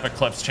 and then I have a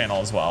Clips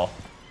channel as well.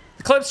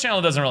 The Clips channel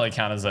doesn't really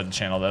count as a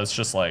channel though. It's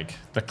just like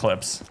the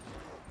clips,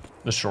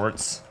 the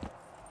shorts.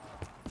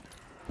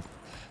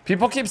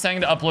 People keep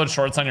saying to upload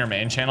shorts on your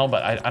main channel,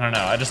 but I don't know.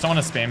 I just don't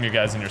want to spam you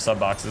guys in your sub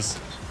boxes.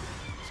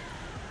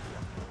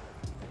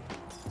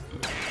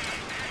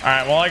 All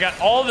right, well, I got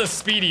all the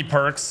speedy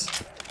perks.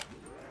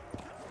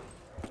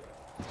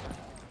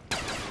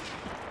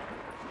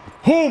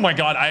 Oh my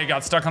God, I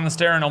got stuck on the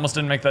stair and almost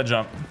didn't make that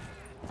jump.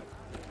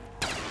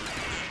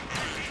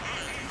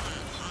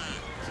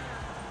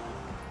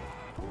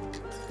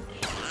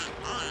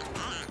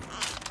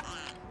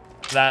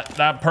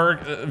 That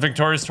perk,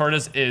 Victorious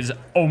Tortoise, is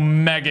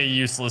omega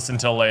useless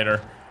until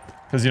later,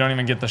 because you don't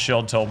even get the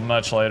shield till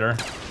much later.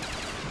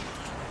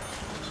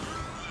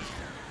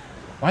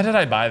 Why did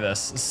I buy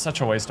this? It's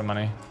such a waste of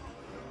money.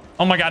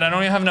 Oh my God, I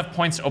don't even have enough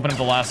points to open up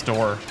the last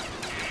door.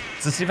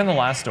 Is this even the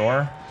last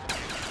door?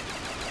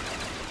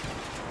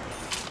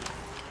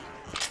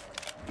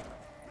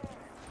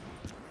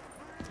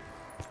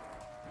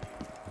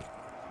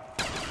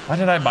 Why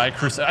did I buy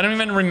Crusader? I don't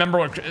even remember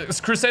what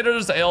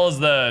Crusader's Ale is.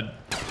 The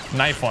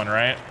knife one,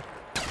 right?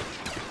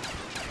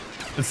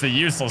 It's the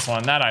useless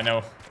one, that I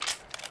know.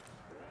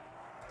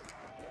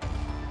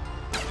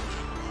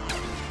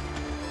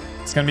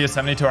 It's gonna be a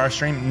 72-hour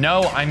stream.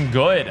 No, I'm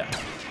good.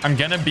 I'm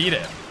gonna beat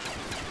it.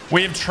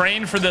 We have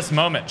trained for this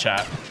moment,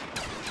 chat.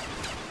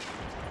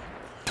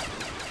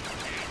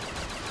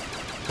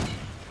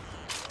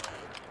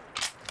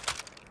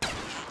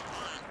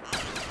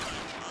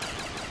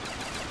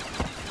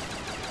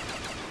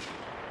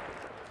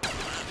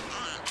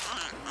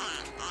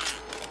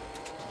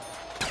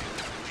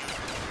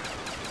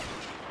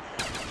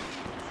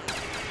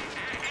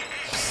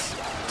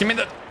 Give me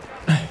the...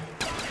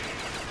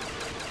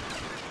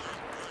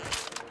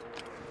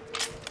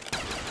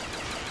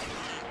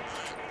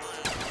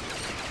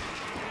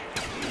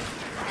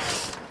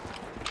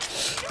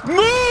 Move!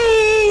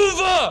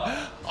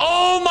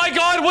 Oh my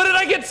god, what did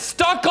I get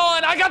stuck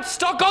on? I got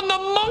stuck on the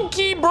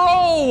monkey,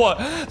 bro.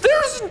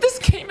 This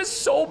game is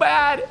so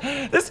bad.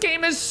 This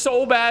game is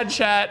so bad,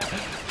 chat.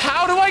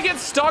 How do I get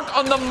stuck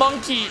on the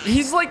monkey?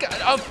 He's like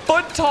a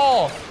foot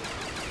tall.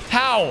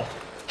 How?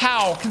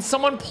 How? Can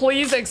someone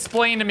please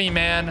explain to me,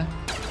 man?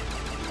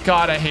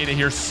 God, I hate it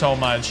here so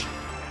much.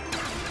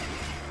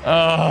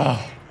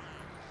 Ugh.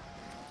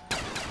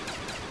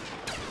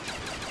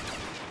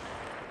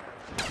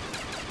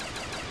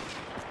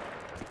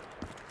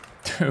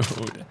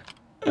 Dude.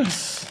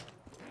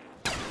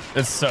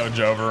 It's so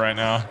Jover right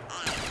now.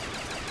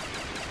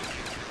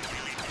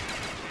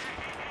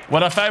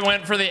 What if I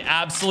went for the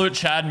absolute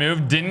Chad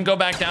move, didn't go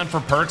back down for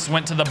perks,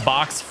 went to the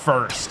box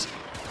first?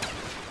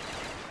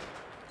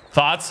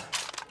 Thoughts?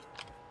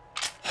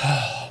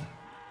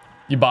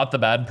 You bought the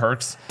bad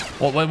perks?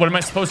 Well, what am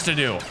I supposed to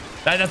do?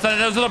 Those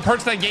are the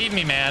perks they gave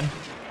me, man.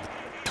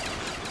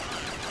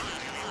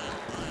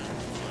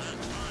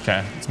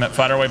 Okay, let's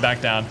fight our way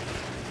back down.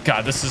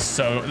 God, this is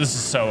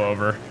so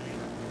over.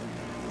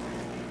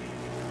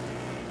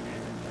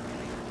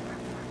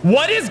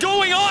 What is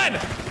going on?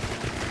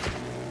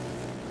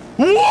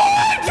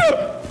 What?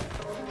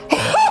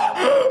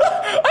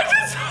 I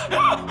just...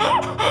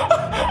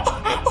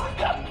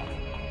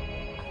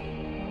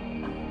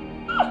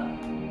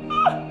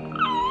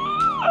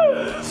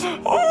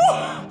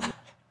 Oh.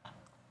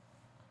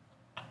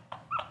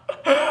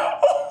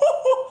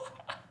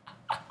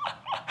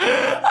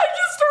 I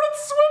just started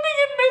swimming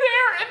in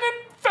midair and then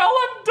fell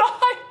and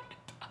died.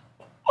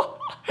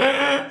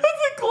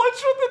 That's a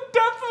glitch with the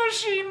death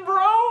machine,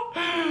 bro.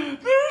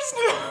 There's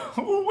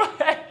no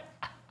way.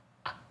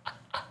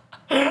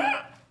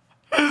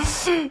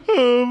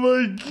 Oh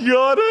my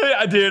god.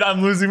 Dude,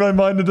 I'm losing my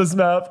mind to this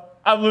map.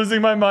 I'm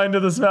losing my mind to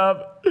this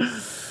map.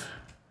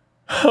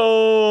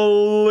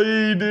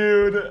 Holy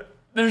dude.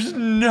 There's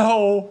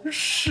no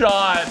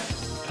shot.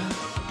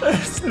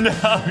 There's no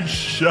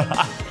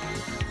shot.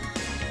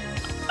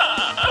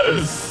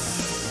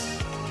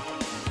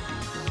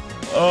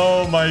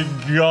 Oh my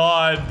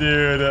god,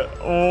 dude.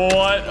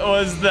 What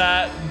was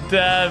that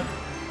death?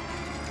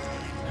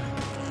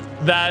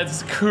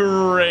 That's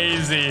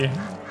crazy.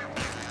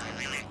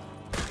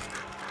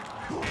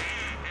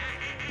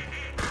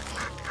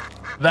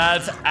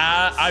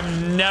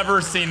 I've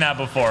never seen that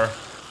before.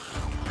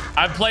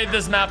 I've played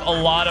this map a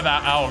lot of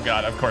oh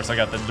god, of course I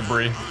got the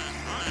debris.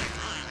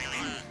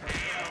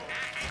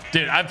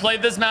 Dude, I've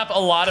played this map a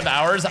lot of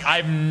hours.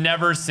 I've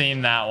never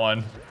seen that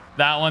one.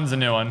 That one's a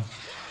new one.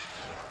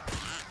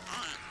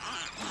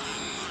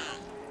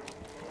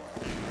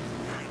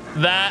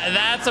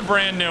 That's a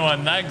brand new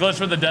one. That glitch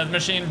with the death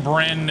machine,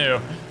 brand new.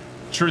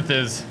 Truth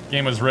is,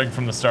 game was rigged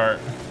from the start.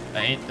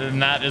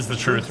 And that is the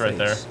truth right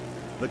there.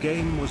 The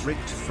game was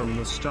rigged from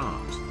the start.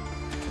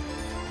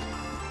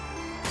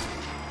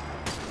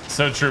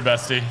 So true,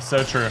 bestie.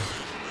 So true.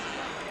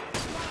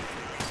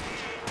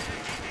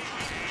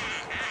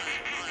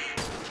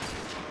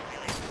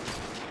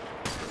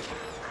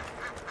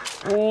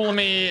 Oh, let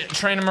me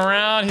train him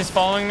around. He's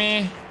following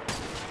me.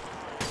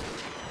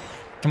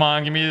 Come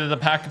on, give me the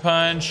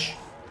Pack-a-Punch.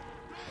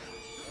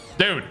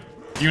 Dude,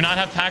 do you not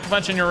have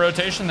Pack-a-Punch in your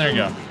rotation? There you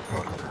go.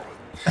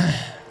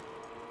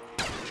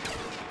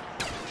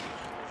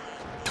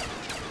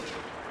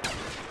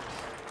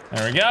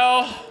 There we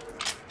go.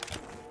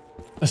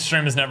 The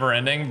stream is never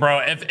ending.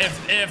 Bro,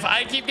 if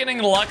I keep getting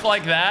luck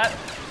like that,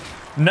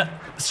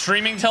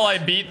 streaming till I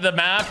beat the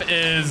map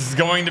is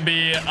going to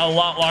be a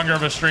lot longer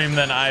of a stream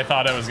than I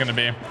thought it was going to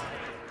be.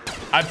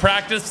 I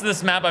practiced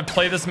this map. I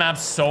played this map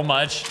so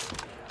much.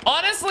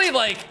 Honestly,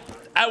 like,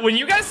 when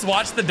you guys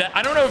watch the death,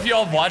 I don't know if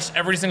y'all have watched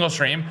every single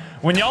stream.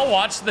 When y'all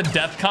watch the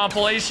death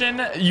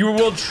compilation, you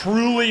will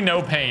truly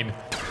know pain.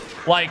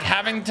 Like,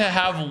 having to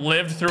have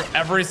lived through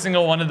every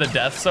single one of the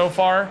deaths so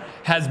far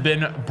has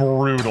been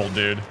brutal,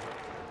 dude.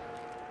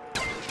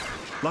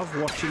 Love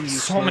watching you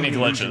so many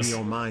glitches. Losing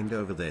your mind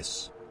over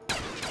this.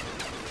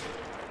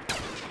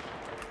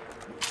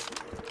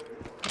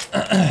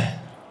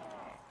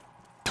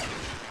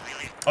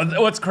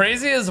 What's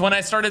crazy is when I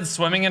started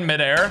swimming in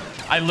midair,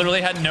 I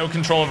literally had no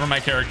control over my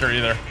character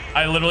either.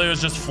 I literally was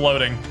just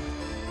floating.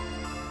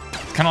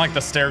 It's kind of like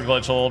the stair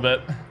glitch a little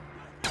bit.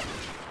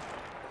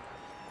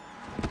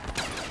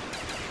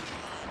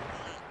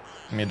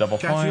 Give me double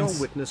Chat, points.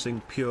 you're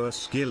witnessing pure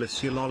skill.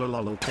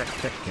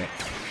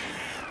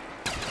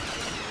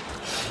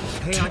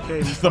 Hey, I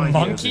came The 5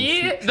 monkey?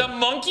 years in future. The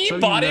monkey So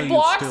you body know you've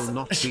blocks? still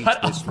not beat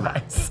Shut this up, map.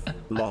 Bryce.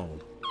 Lol.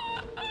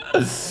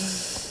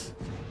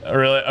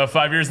 Really? Oh,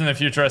 5 years in the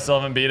future, I still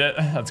haven't beat it?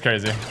 That's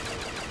crazy.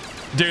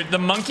 Dude, the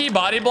monkey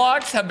body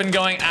blocks have been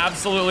going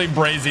absolutely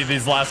brazy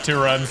these last 2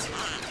 runs.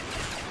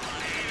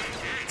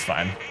 It's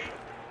fine.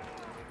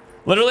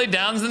 Literally,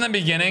 downs in the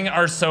beginning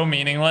are so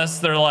meaningless.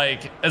 They're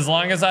like, as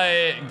long as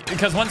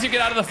because once you get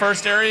out of the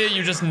first area,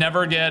 you just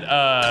never get,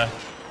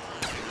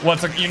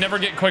 you never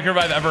get quick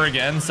revive ever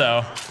again.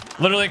 So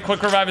literally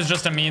quick revive is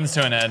just a means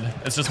to an end.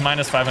 It's just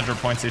minus 500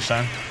 points each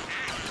time.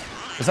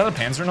 Is that a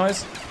Panzer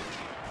noise?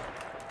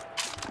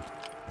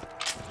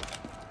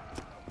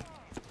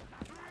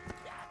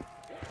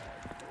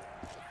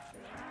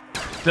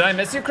 Did I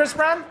miss you, Chris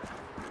Brown?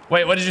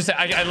 Wait, what did you say?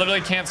 I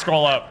literally can't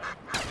scroll up.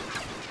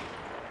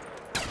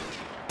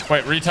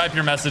 Wait, retype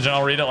your message and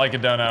I'll read it like a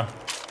dono.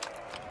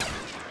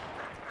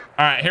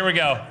 All right, here we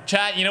go.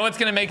 Chat, you know what's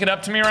gonna make it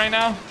up to me right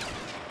now?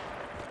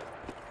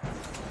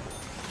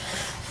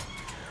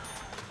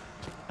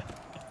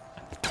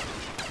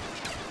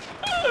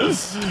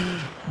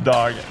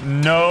 Dog,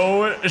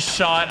 no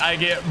shot. I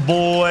get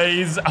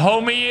Blaze.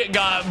 Homie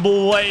got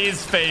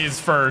Blaze phase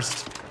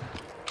first.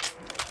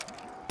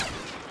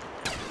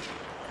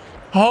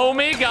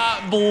 Homie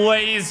got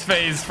Blaze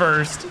phase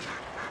first.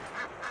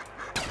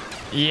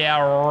 Yeah,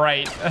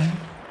 right.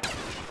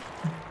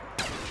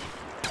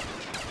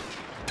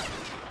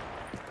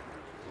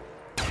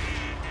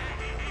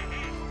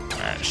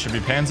 Alright, should be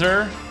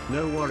Panzer.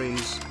 No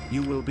worries,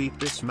 you will beat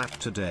this map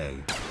today.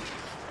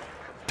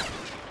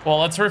 Well,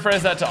 let's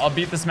rephrase that to I'll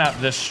beat this map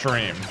this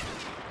stream.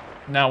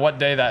 Now, what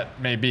day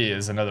that may be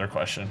is another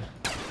question.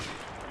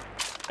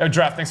 Oh,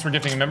 Draft, thanks for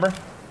gifting a member.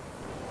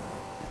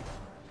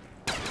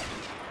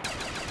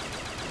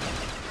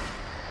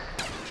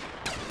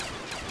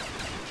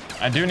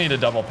 I do need a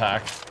double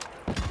pack.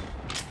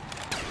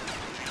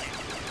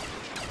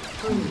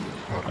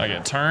 I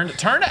get turned.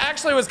 Turned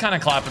actually was kind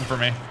of clapping for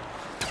me.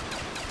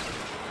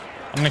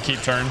 I'm gonna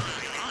keep turn.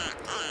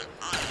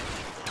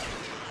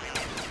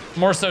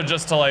 More so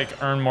just to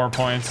like earn more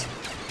points.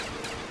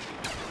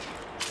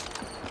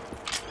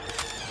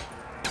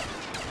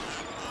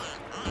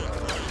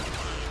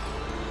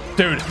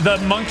 Dude, the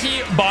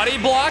monkey body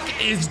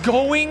block is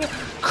going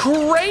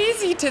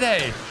crazy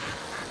today.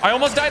 I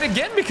almost died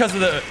again because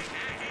of the...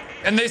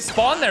 And they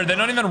spawn there. They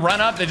don't even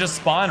run up. They just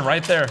spawn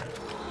right there.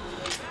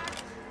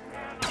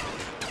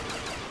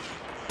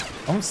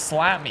 Don't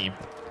slap me.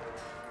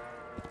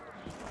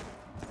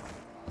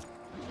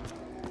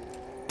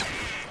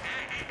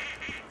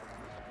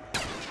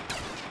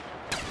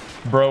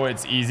 Bro,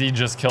 it's easy.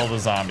 Just kill the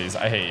zombies.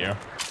 I hate you.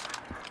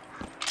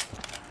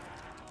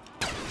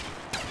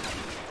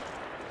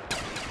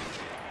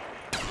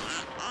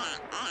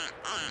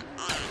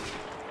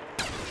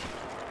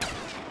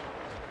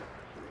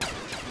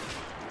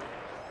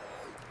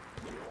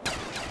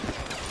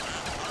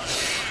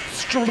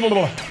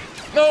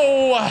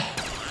 No!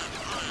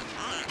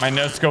 My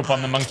no scope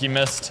on the monkey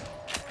missed.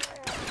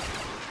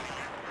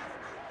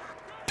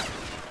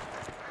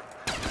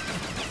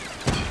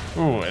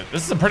 Ooh,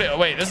 this is a pretty,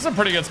 wait, this is a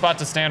pretty good spot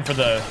to stand for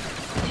the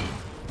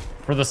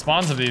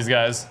spawns of these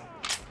guys.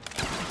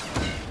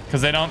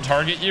 Because they don't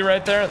target you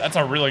right there. That's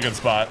a really good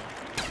spot.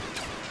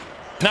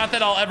 Not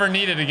that I'll ever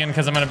need it again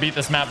because I'm going to beat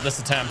this map this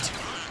attempt.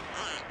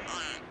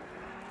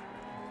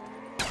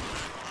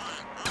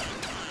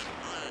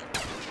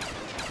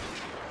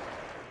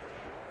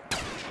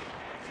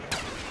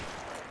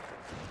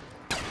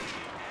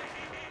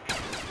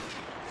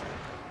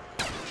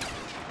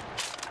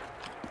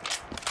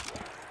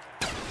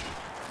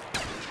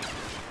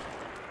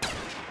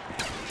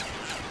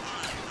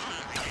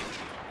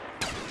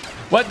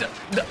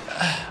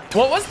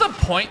 What was the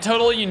point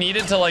total you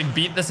needed to like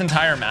beat this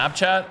entire map,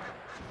 chat?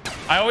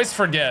 I always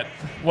forget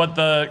what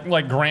the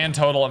like grand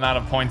total amount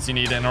of points you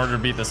need in order to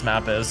beat this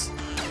map is.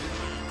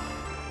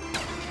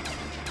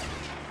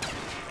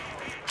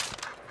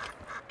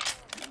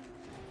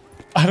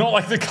 I don't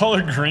like the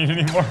color green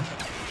anymore.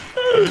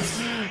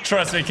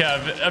 Trust me,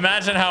 Kev.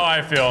 Imagine how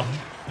I feel.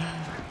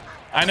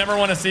 I never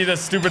want to see this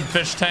stupid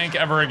fish tank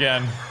ever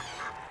again.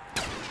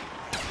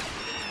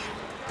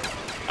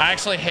 I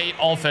actually hate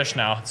all fish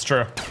now. It's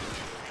true.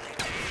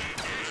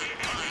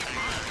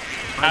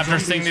 After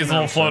seeing these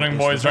little floating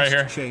boys right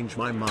here. Change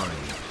my mind.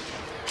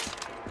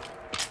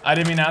 I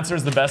didn't mean answer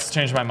is the best to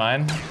change my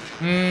mind.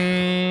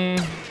 No,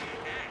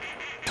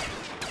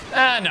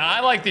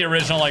 I like the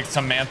original like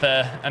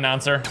Samantha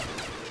announcer.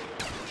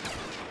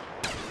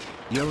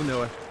 Yo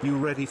Noah, you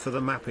ready for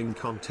the mapping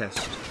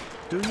contest?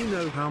 Do you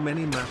know how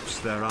many maps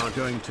there are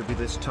going to be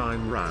this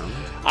time round?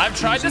 I've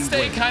tried to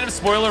stay kind of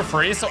spoiler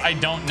free, so I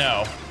don't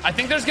know. I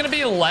think there's going to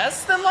be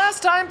less than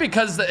last time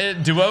because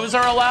duos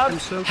are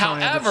allowed. So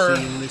however,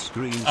 this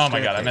green oh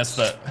my god, I missed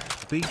it.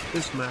 Beat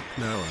this map,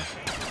 Noah.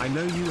 I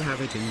know you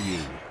have it in you.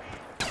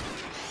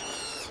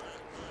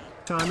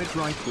 Time it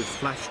right with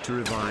flash to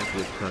revive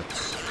with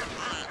perks.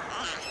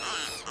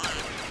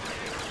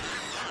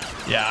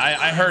 Yeah,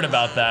 I heard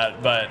about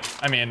that, but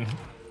I mean,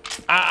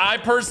 I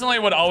personally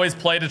would always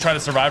play to try to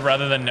survive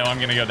rather than know I'm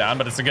gonna go down,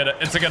 but it's a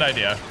good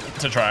idea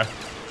to try.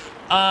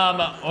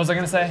 What was I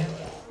gonna say?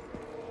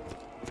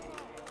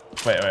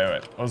 Wait.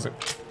 What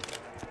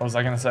was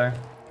I gonna say?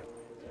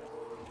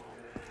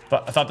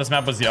 I thought this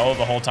map was yellow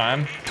the whole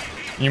time.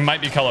 You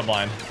might be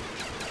colorblind,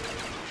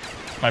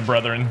 my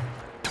brethren.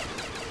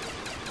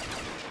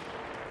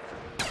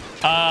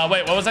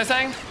 Wait, what was I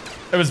saying?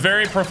 It was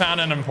very profound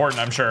and important,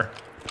 I'm sure.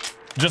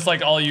 Just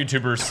like all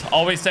YouTubers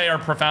always say are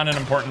profound and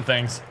important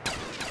things.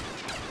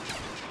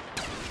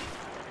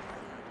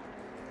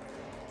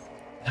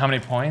 How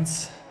many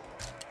points?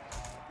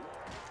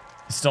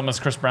 You still miss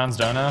Chris Brown's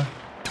dono?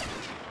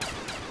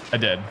 I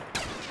did.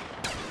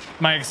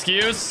 My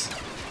excuse?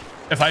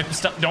 If I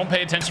don't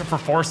pay attention for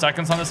 4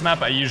 seconds on this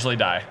map, I usually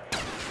die.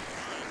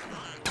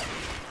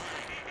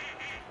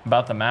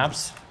 About the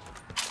maps?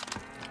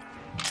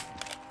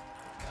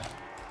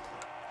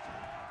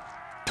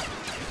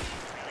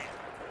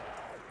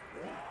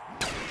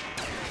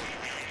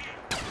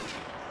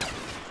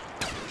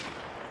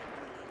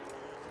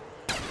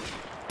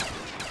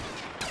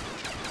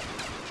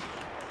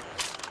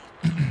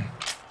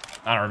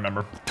 I don't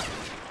remember.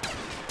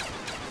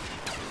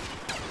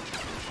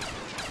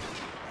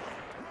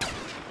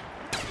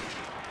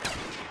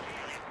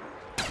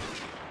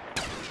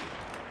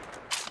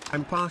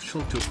 I'm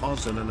partial to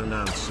Oz and an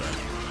announcer.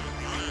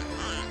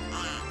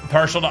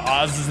 Partial to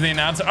Oz is the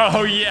announcer?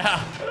 Oh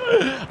yeah.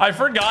 I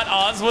forgot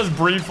Oz was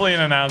briefly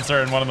an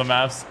announcer in one of the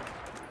maps.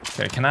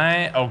 Okay, can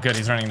I? Oh good,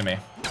 he's running to me.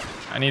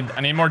 I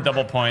need more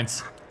double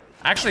points.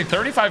 Actually,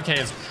 35k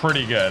is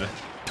pretty good.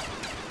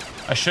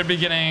 I should be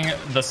getting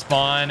the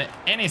spawn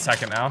any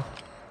second now.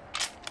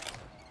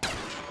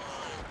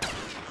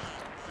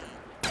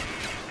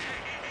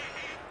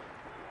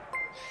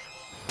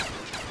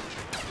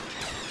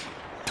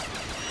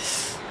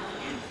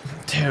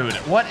 Dude,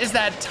 what is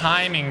that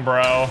timing,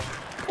 bro?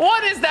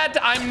 What is that?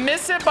 I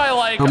miss it by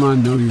like... Come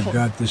on, no, you've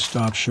got to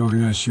stop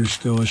showing us you're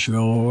still a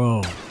LOL.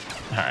 All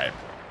right.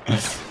 All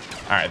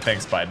right,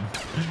 thanks, bud.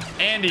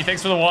 Andy,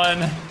 thanks for the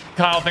 1.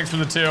 Kyle, thanks for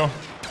the 2.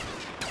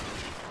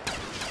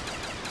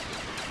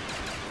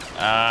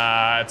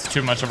 It's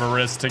too much of a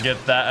risk to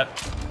get that.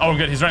 Oh,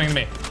 good. He's running to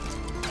me.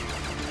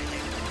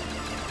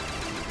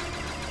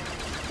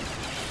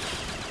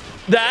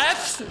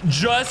 That's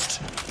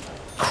just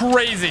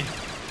crazy.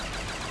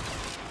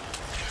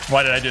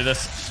 Why did I do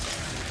this?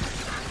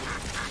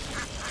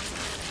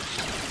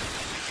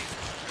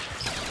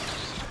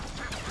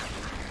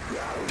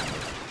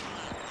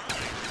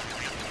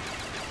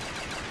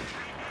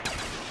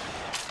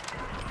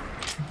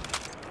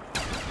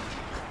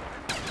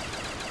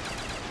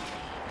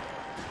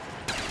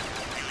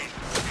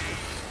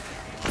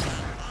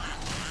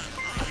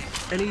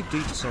 Any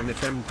deets on if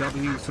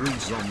MW3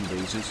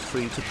 Zombies is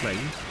free to play?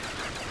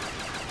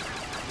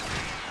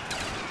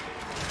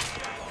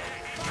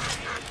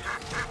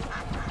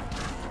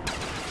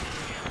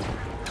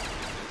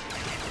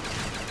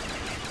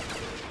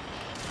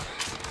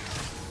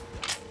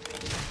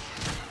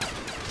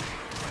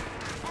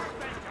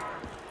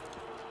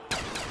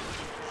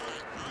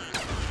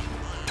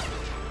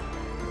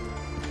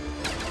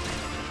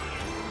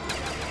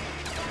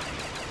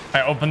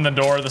 I opened the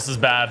door. This is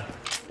bad.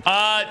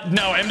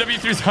 No,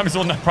 MW3 Zombies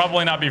will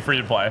probably not be free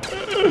to play.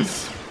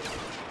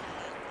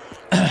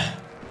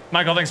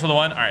 Michael, thanks for the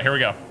 1. All right, here we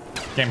go.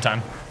 Game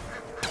time.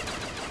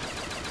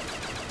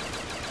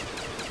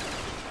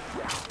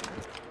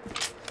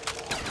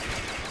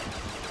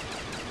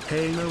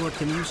 Hey Noah,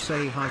 can you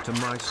say hi to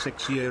my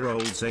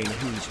 6-year-old Zane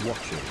who's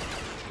watching?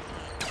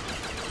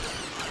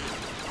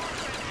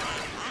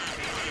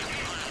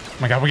 Oh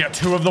my god, we got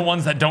 2 of the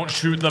ones that don't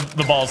shoot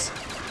the balls.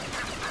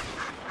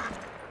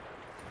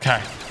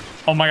 Okay.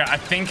 Oh my god, I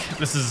think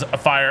this is a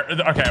fire.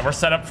 Okay, we're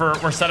set up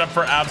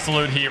for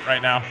absolute heat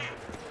right now.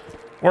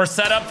 We're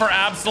set up for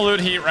absolute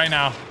heat right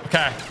now.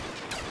 Okay.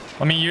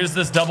 Let me use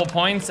this double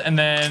points and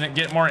then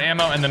get more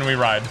ammo and then we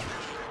ride.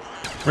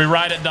 We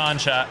ride at dawn,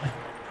 chat.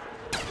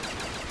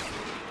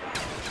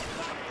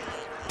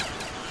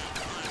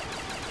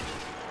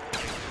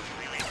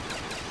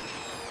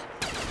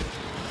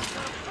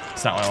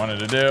 It's not what I wanted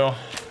to do.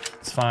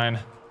 It's fine.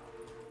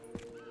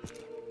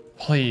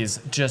 Please,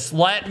 just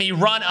let me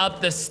run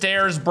up the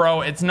stairs,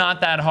 bro. It's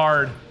not that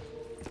hard.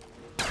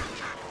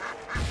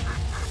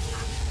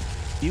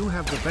 You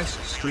have the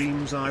best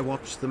streams. I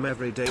watch them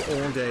every day,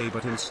 all day,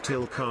 but I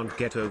still can't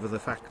get over the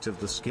fact of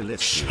the skill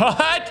issue.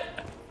 Shut!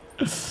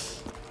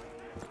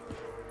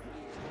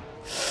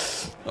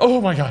 Oh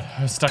my god,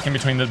 I was stuck in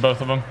between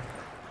both of them.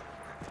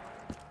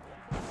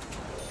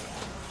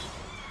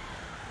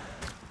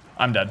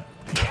 I'm dead.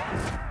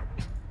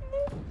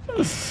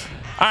 All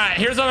right,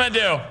 here's what I'm gonna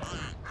do.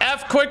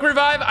 F quick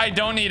revive, I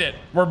don't need it.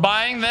 We're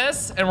buying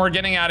this and we're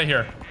getting out of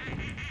here.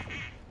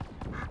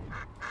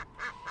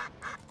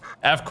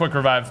 F quick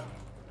revive.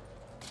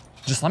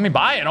 Just let me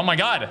buy it, oh my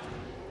god.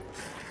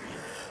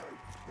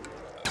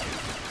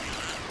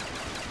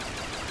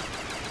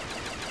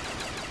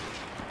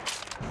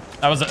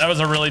 That was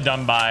a really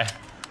dumb buy.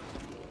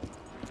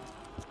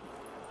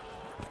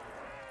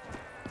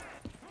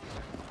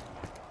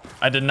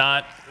 I did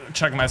not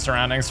check my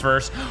surroundings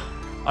first.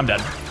 I'm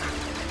dead.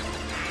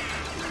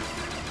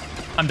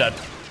 I'm dead.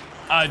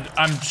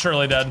 I'm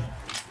surely dead.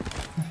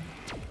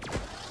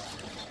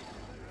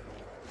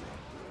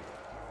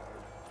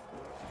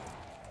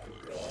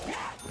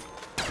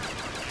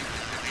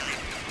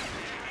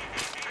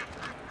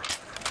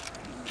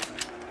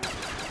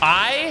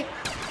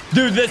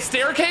 Dude, the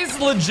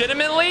staircase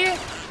legitimately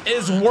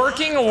is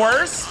working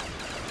worse.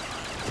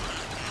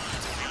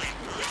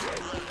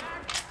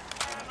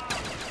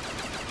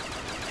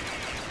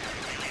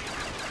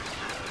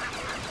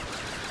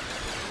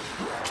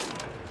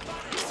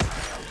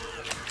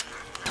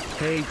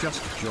 Hey,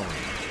 just joined.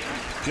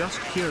 Just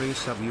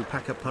curious, have you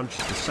pack-a-punched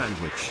the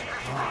sandwich?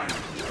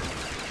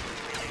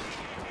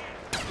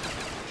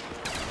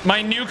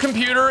 My new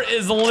computer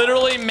is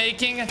literally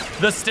making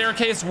the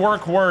staircase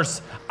work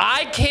worse.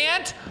 I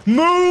can't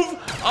move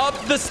up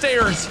the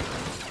stairs.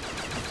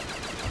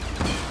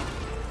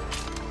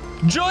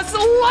 Just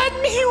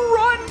let me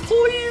run,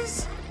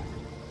 please.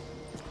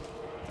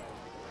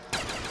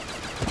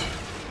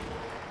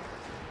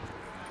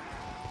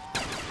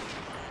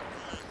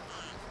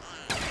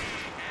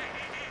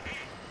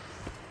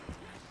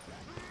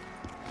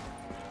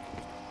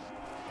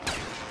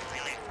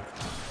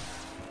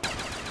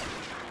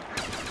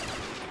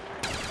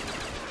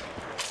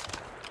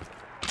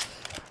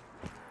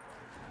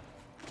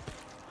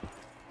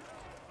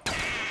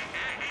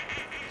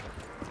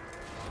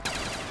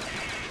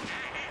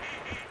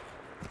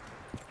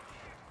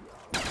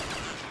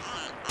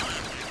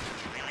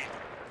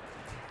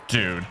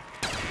 Dude.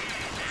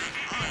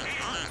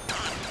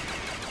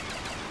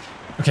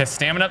 Okay,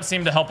 stamina up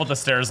seemed to help with the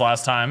stairs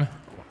last time.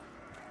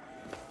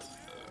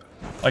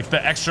 Like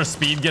the extra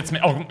speed gets me.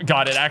 Oh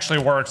god, it actually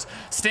works.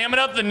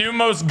 Stamina up, the new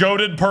most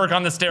goated perk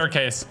on the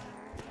staircase.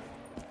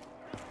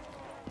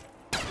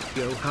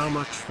 Yo, how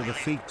much for the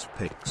feet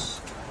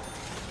pics?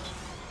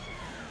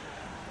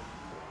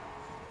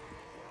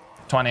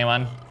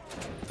 21.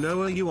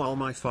 Noah, you are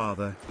my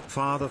father.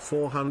 Father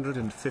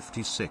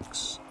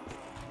 456.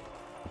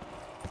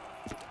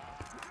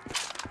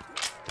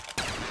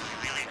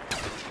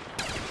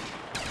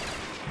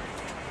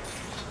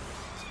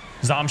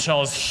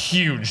 Zombshell is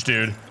huge,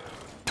 dude.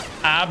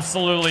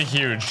 Absolutely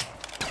huge.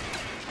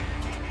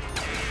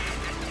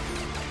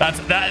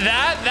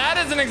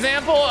 That is an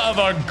example of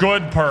a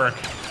good perk.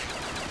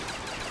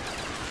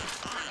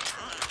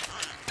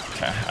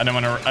 Okay, I don't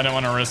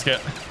want to risk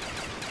it.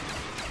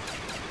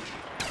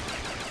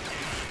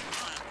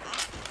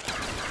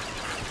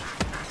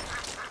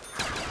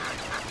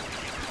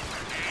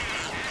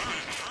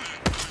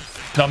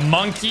 The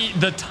monkey,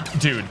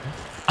 dude,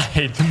 I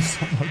hate them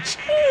so much.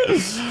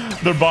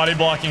 They're body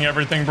blocking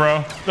everything,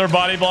 bro. They're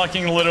body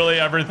blocking literally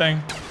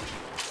everything.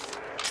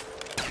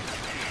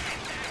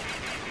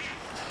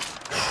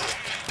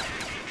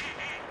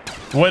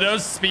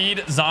 Widow's speed,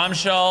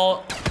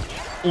 Zombshell,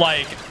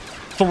 like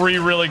 3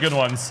 really good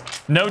ones.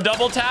 No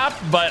double tap,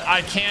 but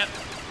I can't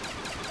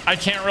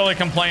really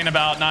complain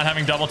about not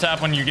having double tap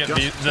when you get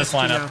this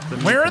lineup.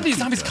 Where are these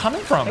zombies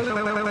coming from?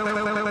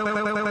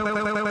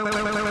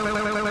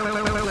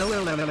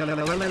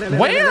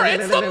 Where?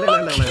 It's the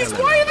monkeys!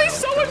 Why are they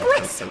so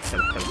aggressive?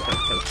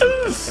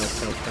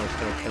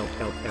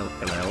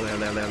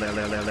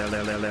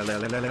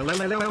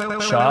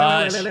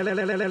 Shush.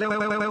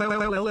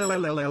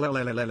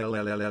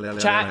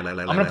 Chat,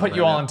 I'm gonna put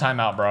you all in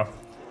timeout, bro.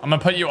 I'm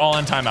gonna put you all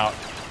in timeout.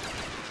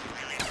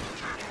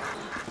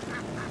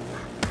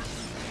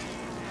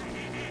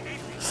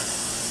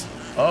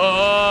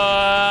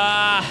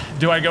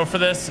 Do I go for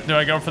this? Do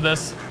I go for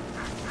this?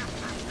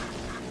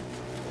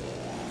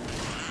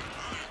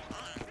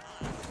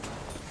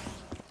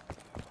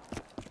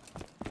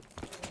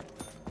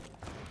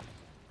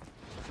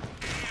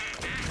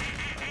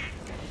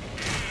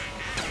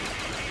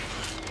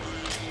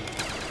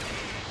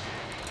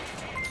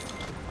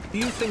 Do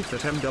you think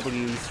that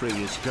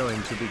MW3 is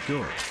going to be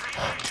good?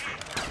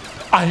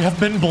 I have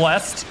been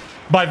blessed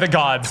by the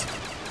gods.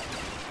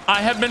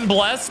 I have been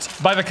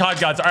blessed by the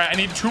COD gods. All right, I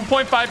need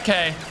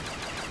 2.5K.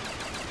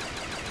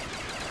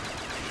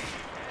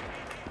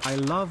 I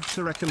love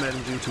to recommend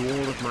you to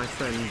all of my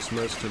friends,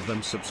 most of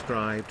them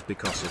subscribed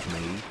because of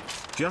me.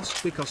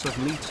 Just because of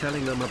me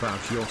telling them about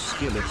your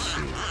skill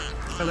issue.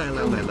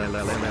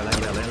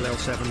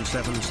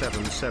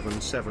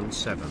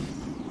 LLLLLLL7777777.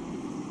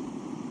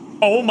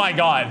 Oh my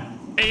god.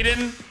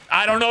 Aiden,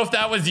 I don't know if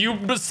that was you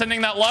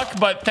sending that luck,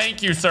 but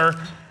thank you, sir.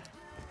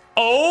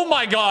 Oh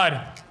my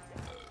god.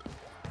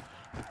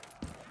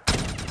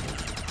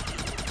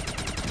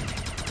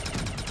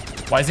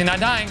 Why is he not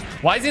dying?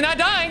 Why is he not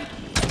dying?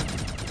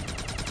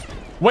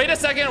 Wait a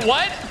second,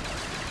 what?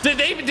 Did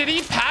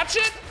he patch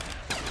it?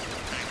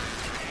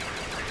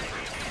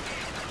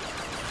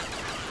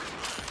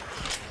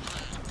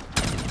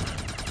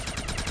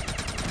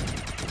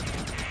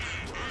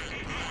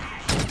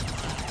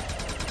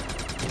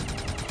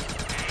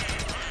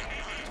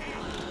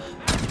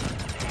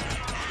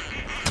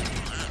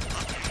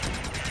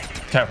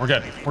 Okay, we're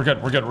good. We're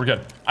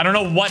good. I don't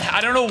know why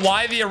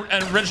the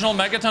original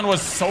Megaton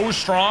was so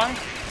strong.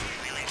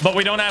 But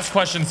we don't ask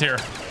questions here.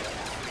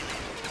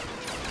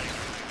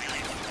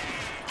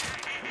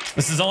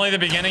 This is only the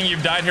beginning.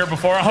 You've died here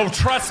before. Oh,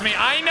 trust me.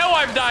 I know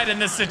I've died in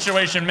this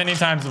situation many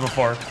times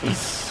before.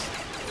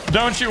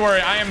 Don't you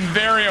worry. I am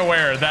very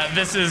aware that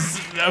this is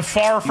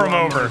far from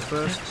over.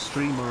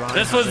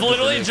 This was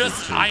literally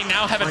just, I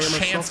now have a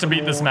chance to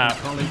beat this map.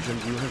 College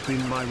and you have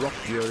been my rock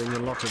during a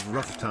lot of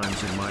rough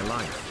times in my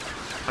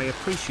life. I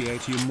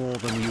appreciate you more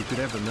than you could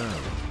ever know.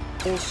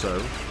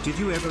 Also, did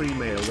you ever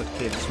email the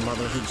kid's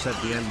mother who said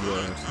the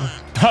N-word?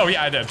 Oh,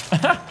 yeah, I did.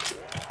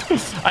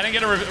 I didn't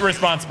get a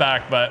response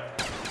back, but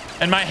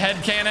in my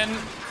head canon,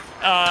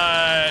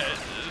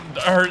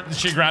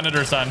 she grounded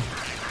her son.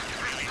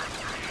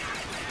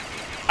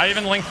 I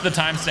even linked the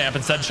timestamp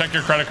and said, check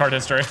your credit card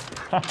history.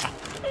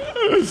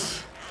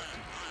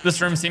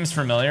 This room seems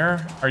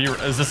familiar.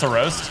 Is this a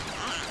roast?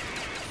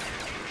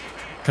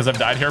 Because I've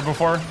died here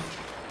before?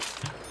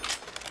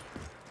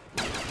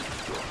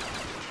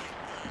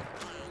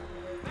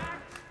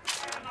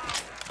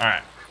 All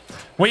right.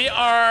 We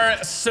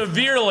are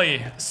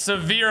severely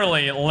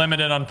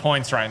limited on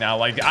points right now.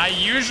 Like, I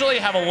usually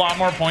have a lot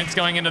more points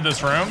going into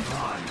this room.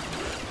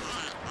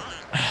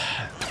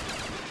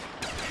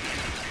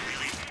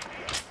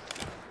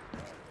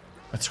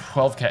 It's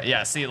 12K.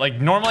 Yeah, see, like,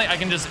 normally I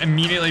can just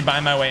immediately buy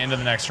my way into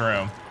the next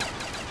room.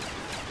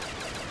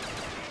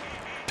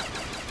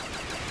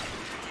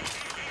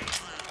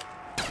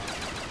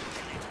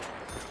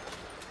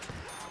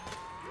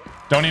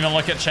 Don't even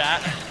look at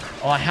chat.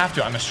 Well, I have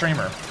to. I'm a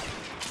streamer.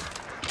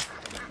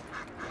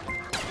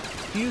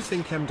 Do you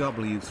think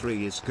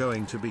MW3 is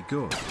going to be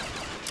good?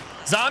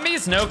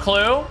 Zombies, no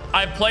clue.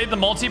 I've played the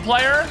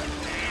multiplayer.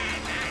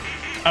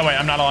 Oh, wait,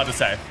 I'm not allowed to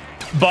say.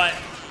 But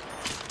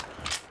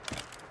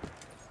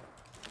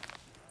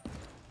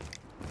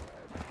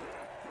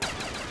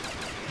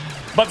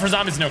for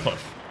zombies, no clue.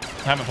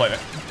 I haven't played it.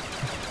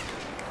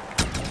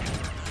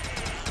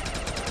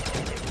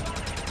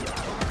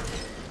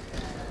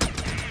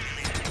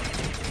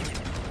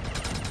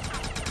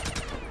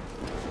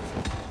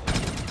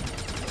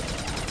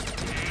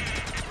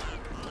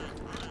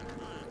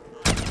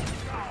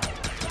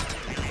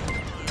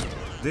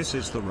 This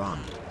is the run.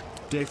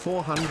 Day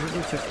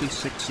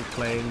 456 of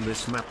playing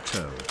this map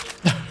Toad.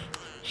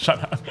 Shut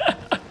up.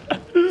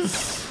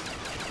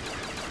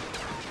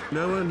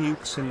 Noah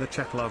Nukes in the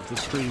chat, love the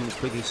stream's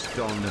biggest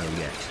don't know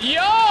yet.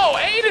 Yo,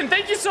 Aiden,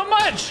 thank you so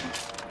much.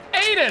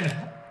 Aiden.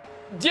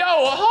 Yo,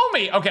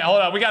 homie. Okay,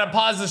 hold on. We got to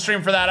pause the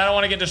stream for that. I don't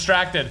want to get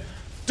distracted.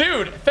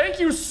 Dude, thank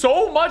you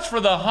so much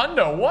for the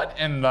hundo. What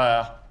in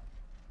the...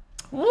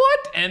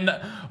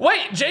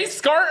 Wait, Jay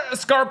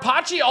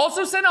Scarpacci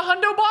also sent a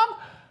hundo bomb?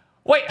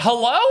 Wait,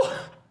 hello?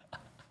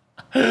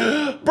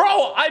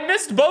 Bro, I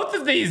missed both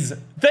of these.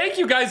 Thank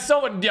you guys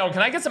so much. Yo,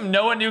 can I get some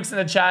Noah Nukes in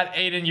the chat?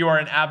 Aiden, you are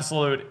an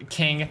absolute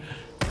king.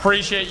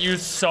 Appreciate you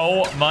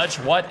so much.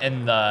 What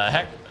in the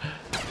heck?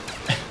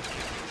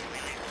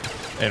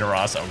 Aiden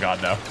Ross, oh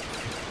god, no.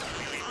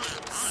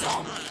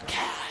 Zombie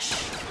cash.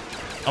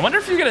 I wonder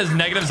if you get his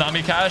negative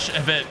zombie cash,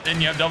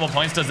 and you have double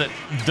points, does it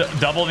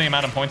double the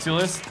amount of points you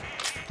lose?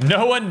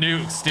 Noah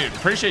Nukes, dude,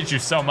 appreciate you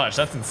so much.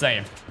 That's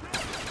insane.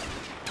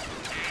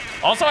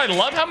 Also, I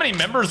love how many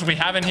members we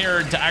have in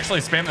here to actually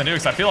spam the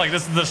nukes. I feel like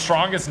this is the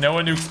strongest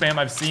Noah Nuke spam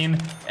I've seen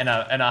in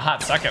a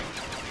hot second.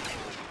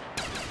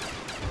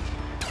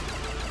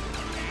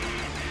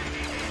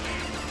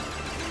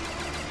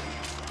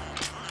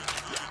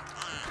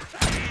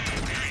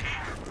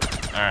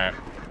 All right,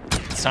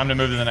 it's time to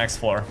move to the next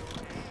floor.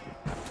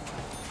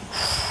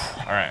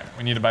 All right,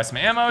 we need to buy some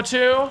ammo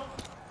too.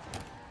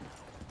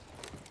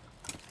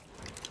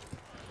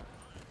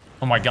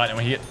 Oh my god, and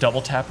we hit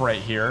double tap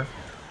right here.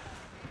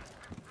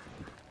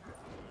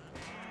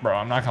 Bro,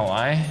 I'm not gonna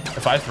lie.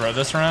 If I throw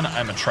this run,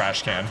 I'm a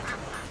trash can.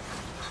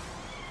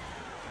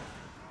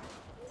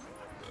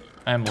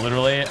 I'm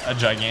literally a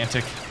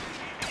gigantic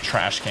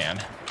trash can.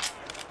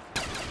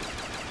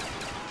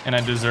 And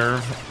I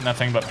deserve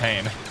nothing but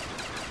pain.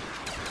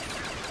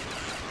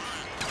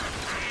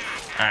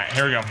 All right,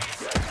 here we go.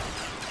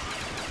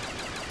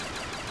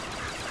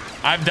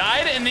 I've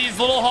died in these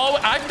little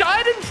hallways. I've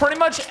died in pretty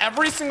much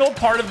every single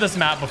part of this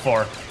map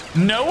before.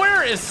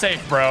 Nowhere is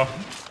safe, bro.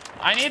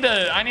 I need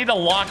to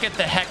lock it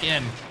the heck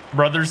in,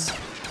 brothers.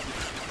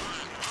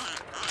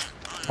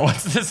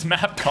 What's this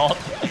map called?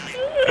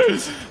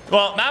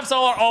 Well, maps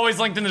are always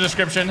linked in the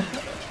description.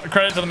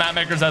 Credit to the map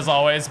makers as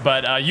always,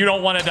 but you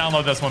don't want to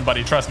download this one,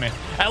 buddy. Trust me.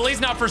 At least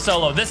not for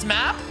solo. This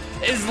map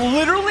is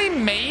literally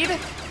made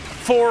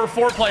for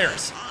 4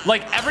 players.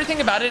 Like,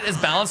 everything about it is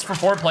balanced for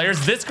 4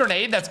 players. This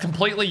grenade that's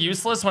completely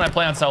useless when I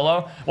play on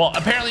solo. Well,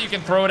 apparently you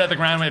can throw it at the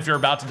ground if you're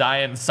about to die,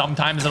 and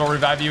sometimes it'll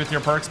revive you with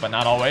your perks, but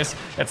not always.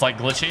 It's like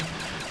glitchy.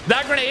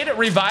 That grenade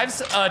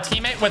revives a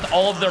teammate with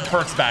all of their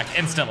perks back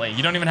instantly.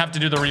 You don't even have to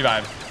do the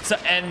revive. So,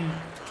 and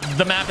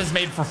the map is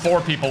made for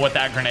 4 people with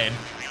that grenade.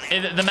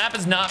 The map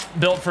is not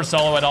built for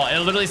solo at all. It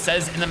literally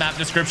says in the map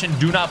description,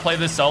 do not play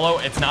this solo.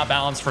 It's not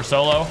balanced for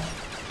solo.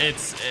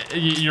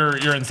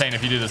 You're insane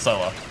if you do this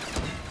solo.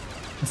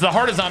 It's the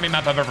hardest zombie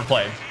map I've ever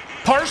played.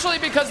 Partially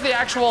because of the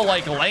actual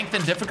like length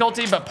and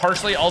difficulty, but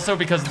partially also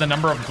because of the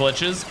number of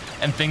glitches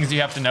and things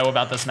you have to know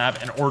about this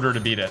map in order to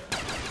beat it.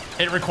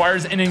 It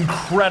requires an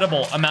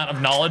incredible amount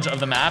of knowledge of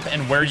the map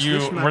and where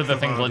the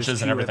thing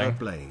glitches and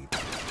everything.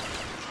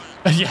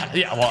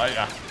 Yeah, well,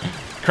 yeah.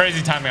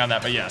 Crazy timing on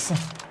that, but yes.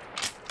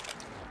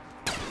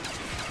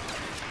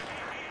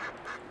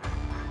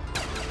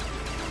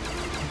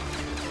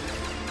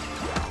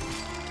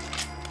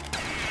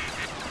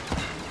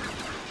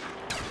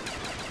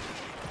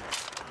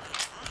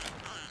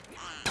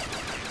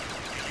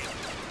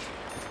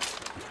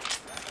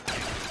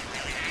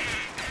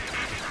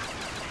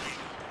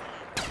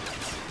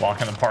 Walk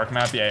in the park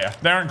map, yeah.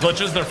 They aren't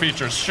glitches, they're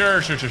features.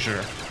 Sure.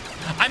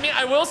 I mean,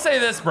 I will say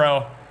this,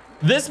 bro.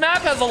 This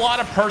map has a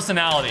lot of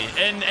personality,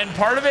 and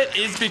part of it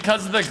is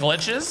because of the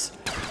glitches,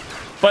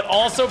 but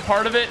also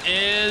part of it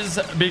is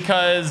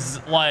because,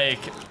 like,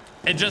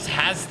 it just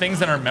has things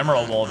that are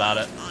memorable about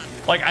it.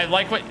 Like, I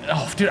like what,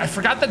 oh, dude, I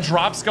forgot the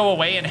drops go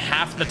away in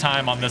half the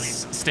time on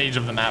this stage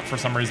of the map for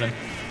some reason.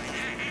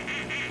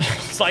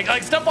 It's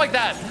like stuff like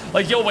that.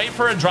 Like, you'll wait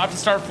for a drop to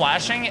start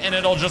flashing, and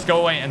it'll just go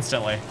away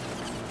instantly.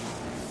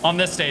 On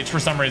this stage for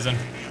some reason.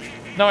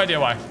 No idea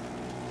why.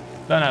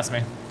 Don't ask me.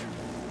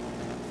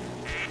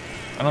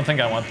 I don't think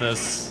I want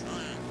this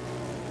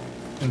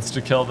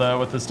insta-kill though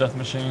with this death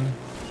machine.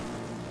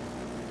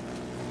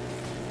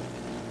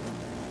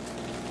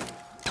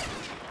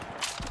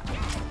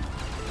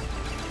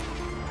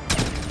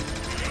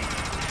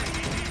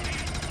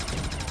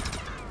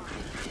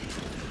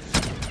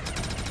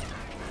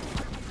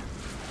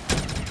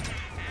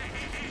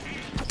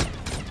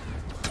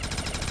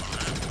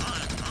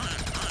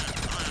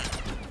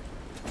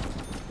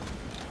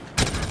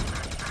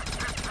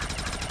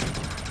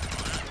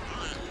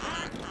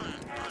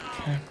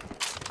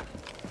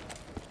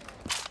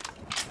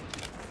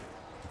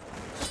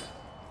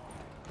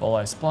 Full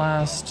ice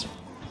blast.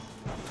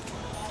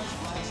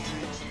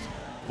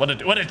 What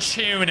a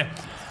tune.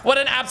 What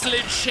an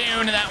absolute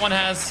tune that one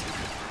has.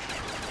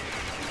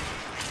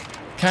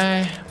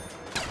 Okay.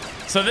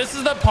 So this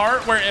is the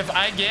part where if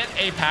I get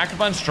a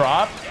pack-a-punch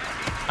drop,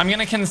 I'm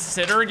gonna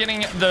consider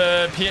getting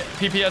the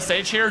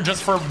PPSH here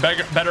just for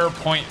better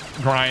point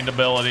grind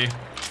ability.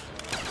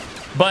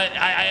 But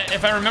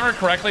if I remember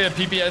correctly, the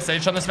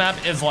PPSH on this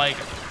map is like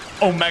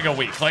Omega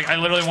weak. Like, I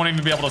literally won't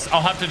even be able to,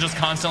 I'll have to just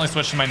constantly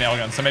switch to my nail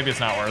gun, so maybe it's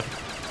not worth.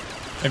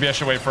 Maybe I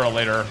should wait for a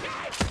later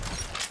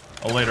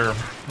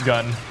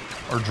gun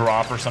or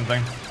drop or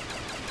something.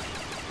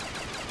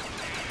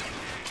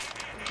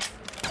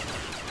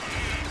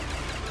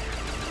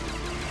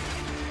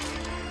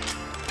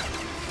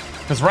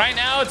 Because right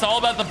now it's all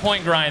about the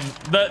point grind.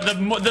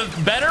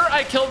 The better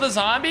I kill the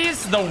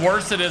zombies, the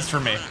worse it is for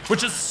me,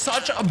 which is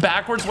such a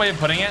backwards way of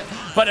putting it.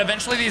 But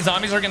eventually these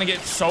zombies are gonna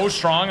get so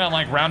strong on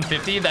like round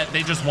 50 that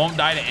they just won't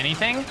die to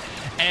anything.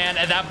 And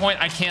at that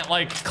point, I can't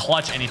like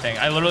clutch anything.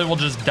 I literally will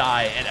just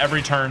die at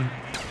every turn.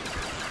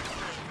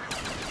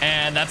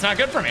 And that's not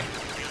good for me.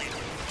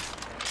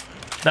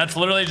 That's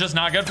literally just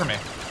not good for me.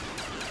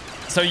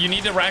 So you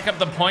need to rack up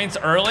the points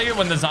early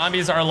when the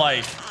zombies are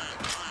like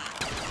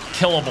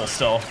killable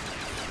still.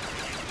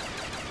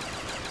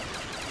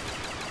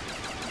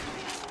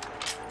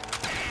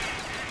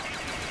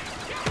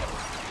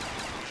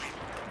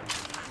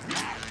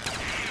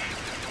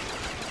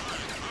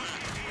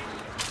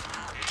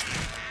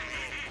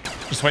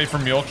 Just wait for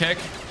Mule Kick.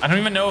 I don't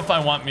even know if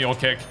I want Mule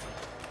Kick.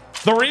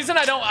 The reason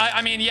I don't,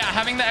 I mean, yeah,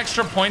 having the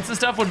extra points and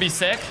stuff would be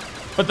sick.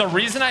 But the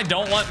reason I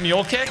don't want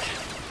Mule Kick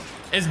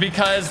is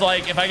because,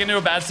 like, if I get into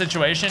a bad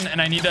situation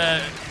and I need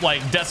to,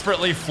 like,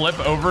 desperately flip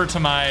over to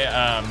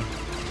my,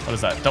 what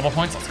is that? Double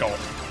points? Let's go.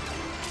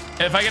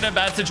 If I get in a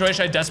bad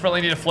situation, I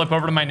desperately need to flip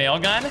over to my nail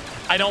gun.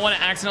 I don't want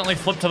to accidentally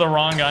flip to the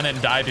wrong gun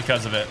and die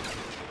because of it.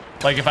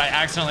 Like, if I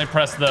accidentally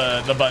press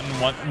the button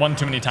one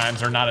too many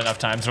times or not enough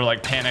times, or,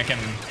 like, panic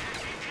and,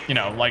 you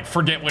know, like,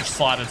 forget which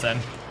slot it's in.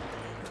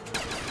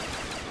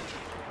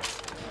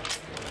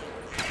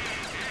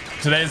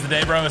 Today is the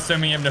day, bro,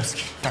 assuming you have no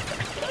skill.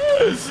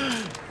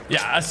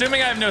 Yeah,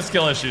 assuming I have no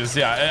skill issues.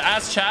 Yeah,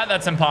 ask chat,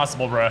 that's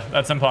impossible, bro.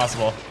 That's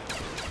impossible.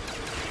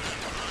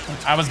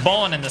 I was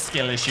born in the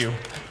skill issue,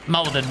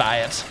 molded by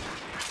it.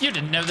 You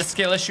didn't know the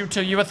skill issue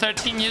till you were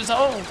 13 years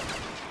old.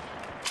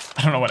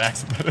 I don't know what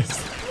accent that is.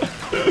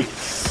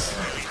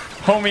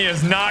 Homie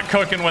is not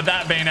cooking with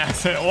that Bane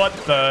accent. What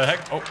the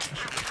heck? Oh.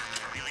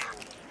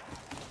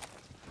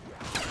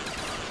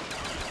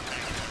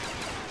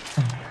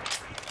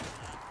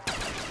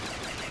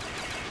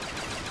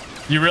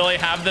 You really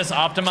have this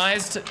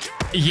optimized?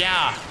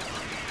 Yeah,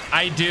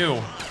 I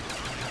do.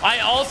 I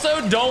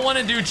also don't want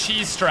to do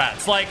cheese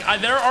strats. Like,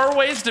 there are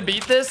ways to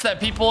beat this that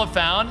people have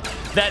found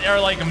that are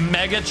like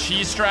mega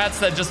cheese strats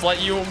that just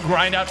let you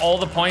grind out all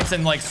the points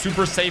in like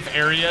super safe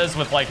areas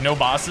with like no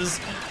bosses.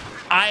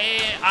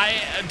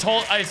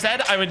 I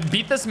said I would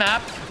beat this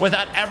map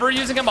without ever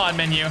using a mod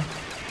menu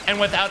and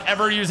without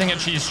ever using a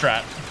cheese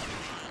strat.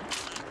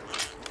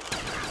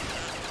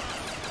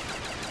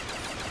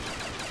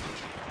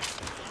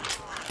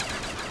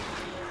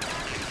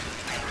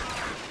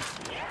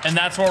 And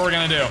that's what we're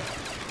gonna do.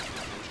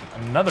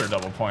 Another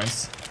double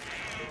points.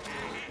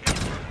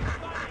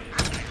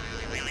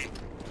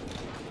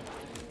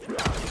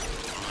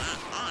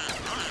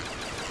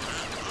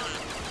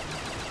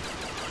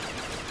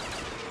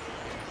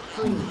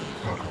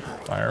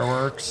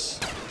 Fireworks.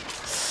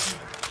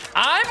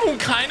 I'm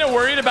kind of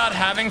worried about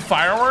having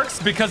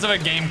fireworks because of a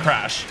game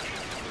crash.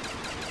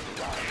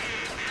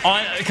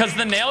 Because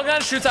the nail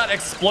gun shoots out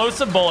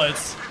explosive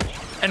bullets,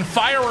 and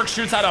fireworks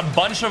shoots out a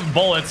bunch of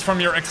bullets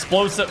from your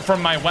explosive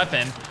from my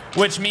weapon,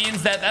 which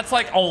means that that's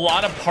like a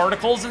lot of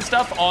particles and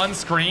stuff on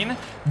screen.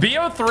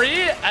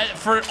 BO3,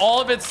 for all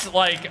of its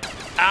like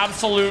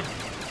absolute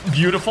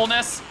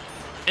beautifulness,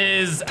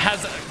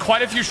 has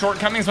quite a few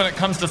shortcomings when it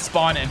comes to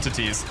spawn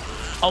entities.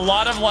 A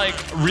lot of like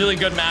really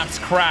good maps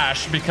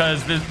crash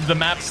because the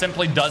map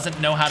simply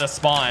doesn't know how to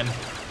spawn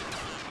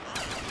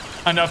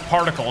enough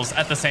particles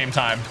at the same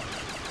time.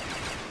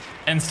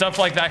 And stuff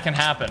like that can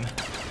happen.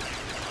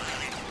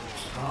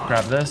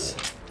 Grab this.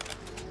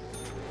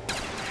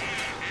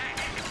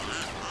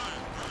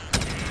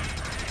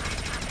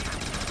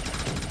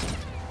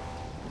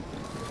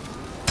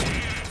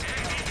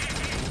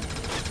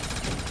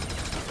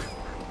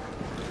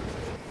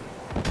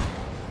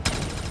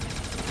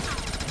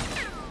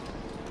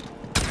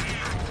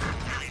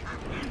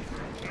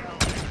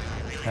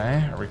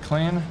 Okay, are we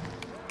clean?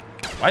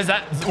 Why is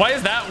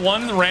that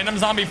one random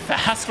zombie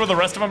fast where the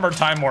rest of them are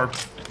time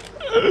warped?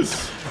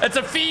 It's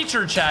a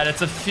feature, chat.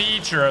 It's a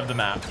feature of the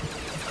map.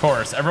 Of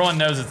course, everyone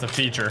knows it's a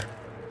feature.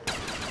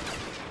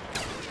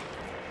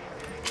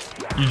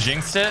 You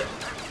jinxed it?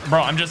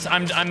 Bro,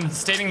 I'm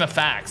stating the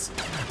facts.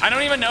 I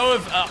don't even know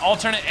if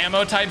alternate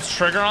ammo types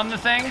trigger on the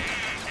thing,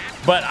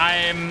 but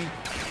I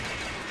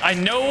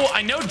know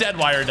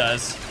Deadwire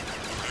does.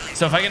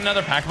 So if I get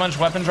another Pack-a-Punch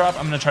weapon drop,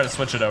 I'm gonna try to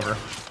switch it over.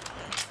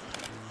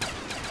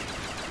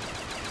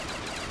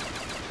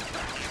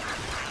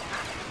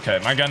 Okay,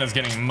 my gun is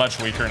getting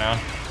much weaker now.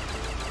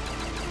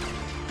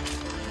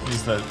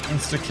 Use the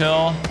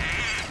insta-kill.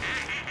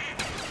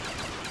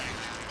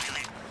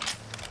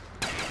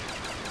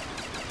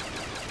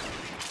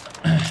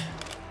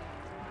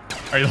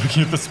 Are you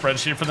looking at the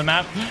spreadsheet for the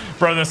map?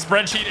 Bro, the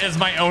spreadsheet is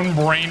my own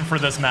brain for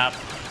this map.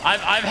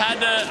 I've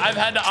had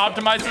to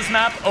optimize this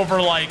map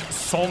over like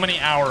so many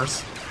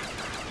hours.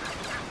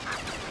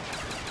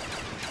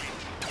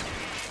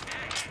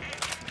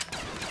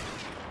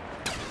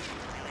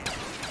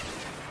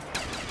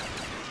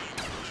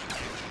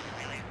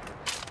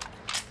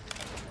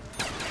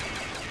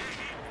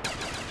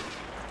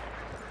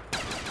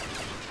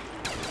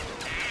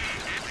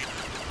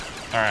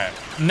 All right,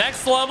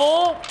 next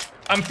level.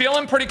 I'm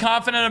feeling pretty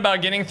confident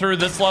about getting through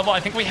this level. I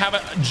think we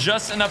have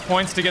just enough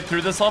points to get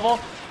through this level.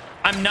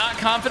 I'm not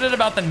confident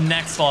about the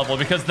next level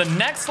because the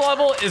next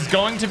level is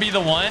going to be the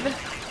one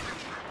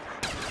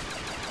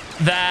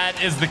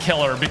that is the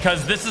killer,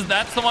 because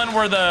that's the one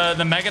where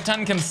the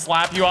Megaton can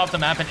slap you off the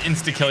map and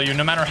insta-kill you.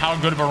 No matter how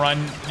good of a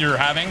run you're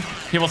having,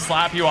 he will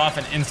slap you off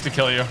and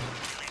insta-kill you.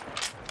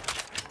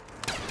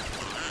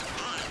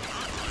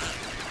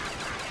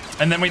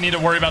 And then we need to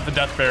worry about the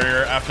death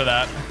barrier after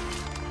that.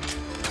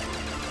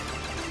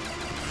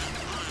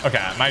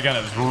 Okay, my gun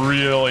is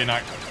really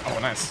not... Oh,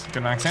 nice.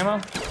 Good max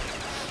ammo.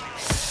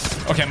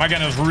 Okay, my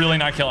gun is really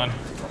not killing.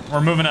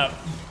 We're moving up.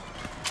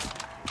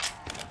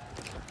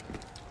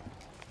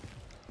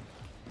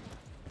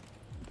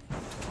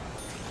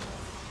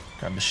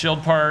 Grab the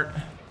shield part.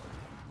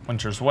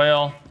 Winter's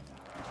Wail.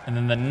 And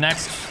then the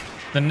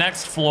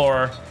next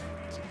floor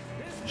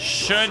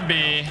should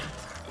be...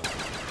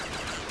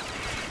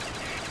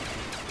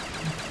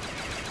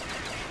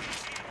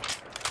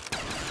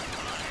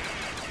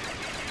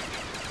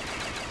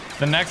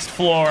 The next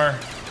floor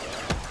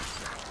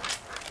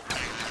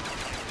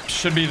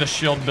should be the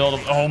shield build.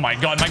 Oh my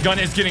god, my gun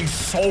is getting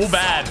so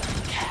bad.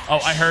 Oh,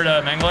 I heard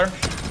a Mangler.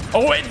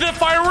 Oh wait, the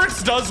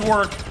fireworks does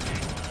work.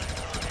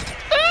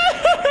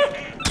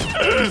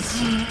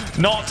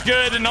 Not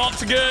good,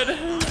 not good.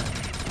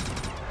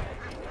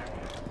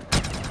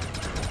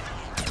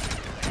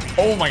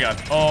 Oh my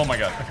god, oh my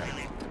god.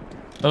 Okay.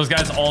 Those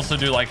guys also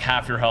do like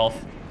half your health.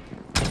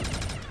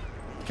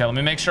 Okay, let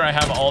me make sure I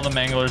have all the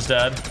Manglers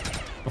dead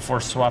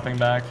before swapping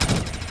back.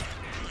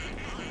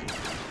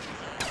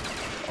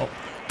 Oh.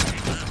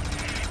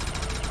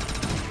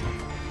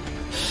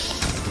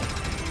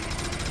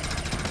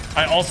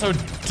 I also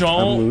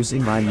don't... I'm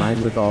losing my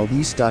mind with all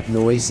these duck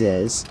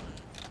noises.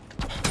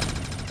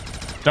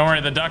 Don't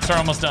worry, the ducks are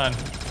almost done.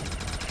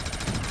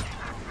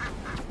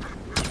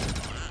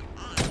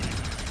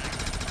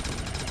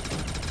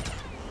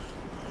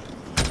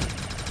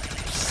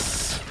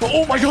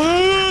 Oh my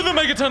god, the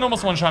Megaton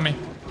almost one-shot me.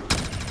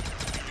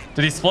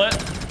 Did he split?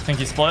 I think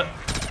he split.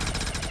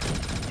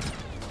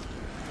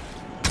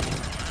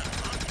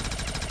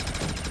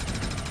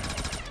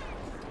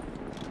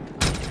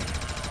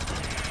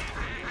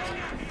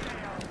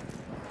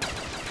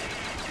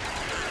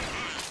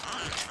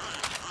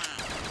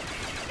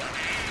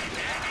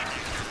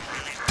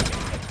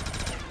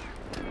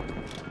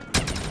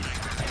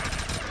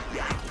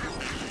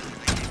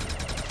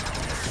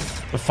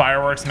 The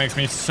fireworks makes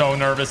me so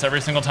nervous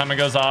every single time it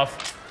goes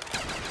off.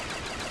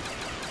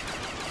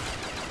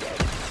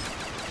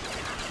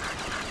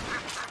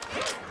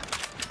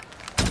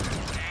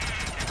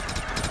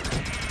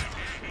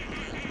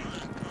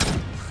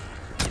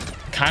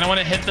 Kind of want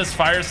to hit this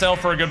fire sale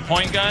for a good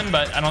point gun,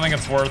 but I don't think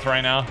it's worth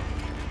right now.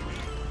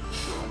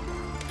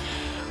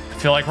 I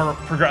feel like we're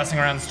progressing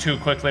rounds too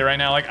quickly right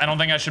now. Like, I don't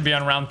think I should be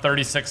on round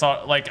 36.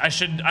 Like, I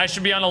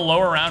should be on a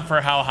lower round for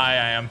how high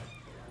I am.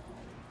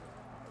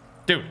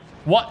 Dude,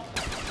 what?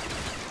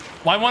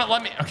 Why won't it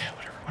let me? Okay,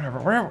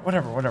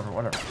 whatever.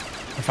 We're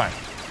fine.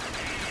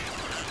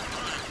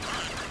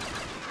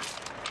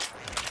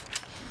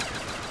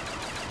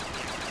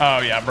 Oh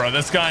yeah, bro,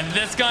 this gun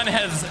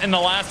has, in the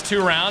last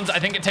 2 rounds, I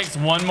think it takes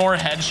 1 more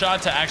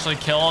headshot to actually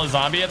kill a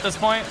zombie at this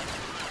point,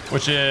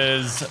 which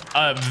is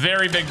a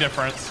very big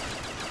difference.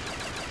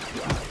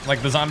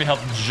 Like, the zombie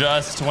health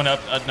just went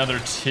up another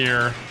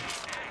tier.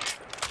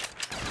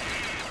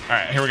 All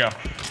right, here we go.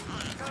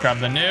 Let's grab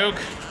the nuke.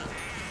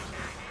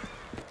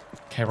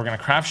 Okay, we're gonna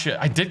craft shit.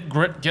 I did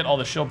get all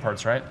the shield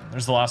parts, right?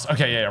 There's the last.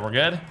 Okay, yeah, we're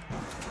good.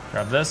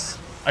 Grab this.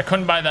 I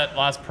couldn't buy that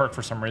last perk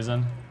for some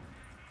reason.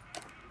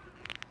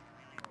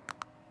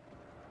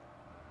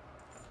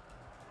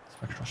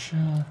 Spectral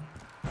shield.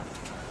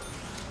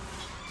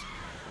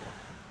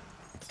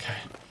 Okay.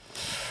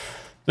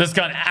 This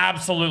gun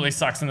absolutely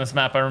sucks in this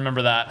map. I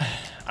remember that.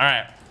 All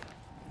right.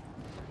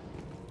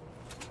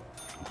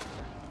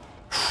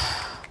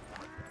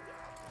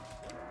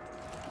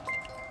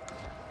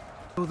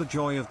 Oh, the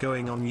joy of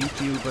going on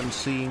YouTube and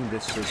seeing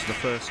this as the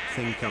first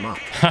thing come up.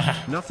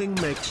 Nothing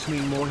makes me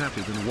more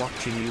happy than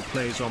watching you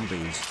play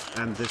zombies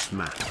and this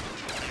map.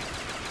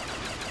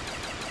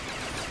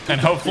 And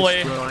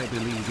hopefully, Bro, I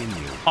believe in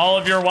you. all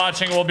of your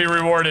watching will be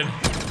rewarded.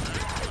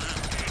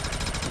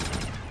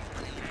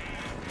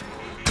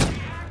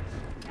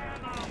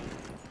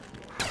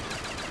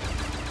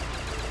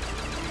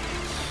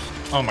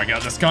 Oh my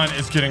god, this gun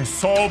is getting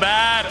so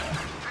bad.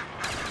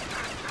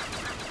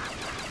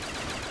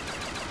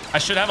 I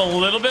should have a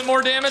little bit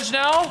more damage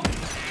now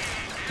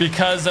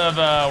because of,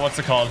 what's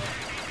it called?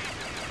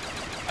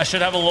 I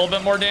should have a little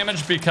bit more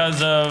damage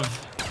because of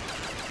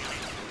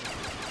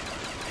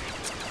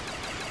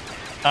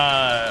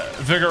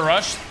Vigor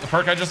Rush, the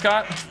perk I just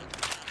got.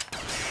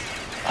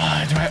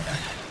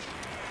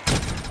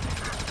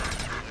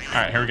 All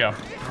right, here we go.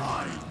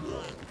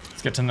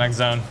 Let's get to the next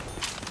zone.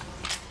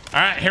 All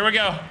right, here we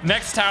go.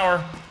 Next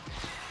tower.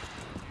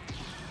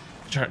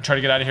 Try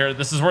to get out of here.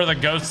 This is where the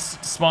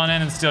ghosts spawn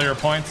in and steal your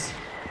points.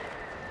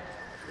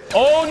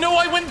 Oh no,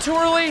 I went too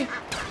early.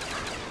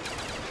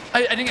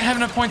 I didn't have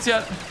enough points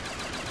yet.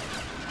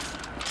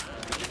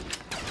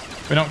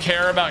 We don't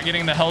care about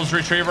getting the Hell's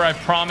Retriever, I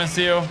promise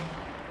you.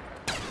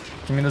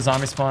 Give me the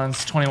zombie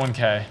spawns,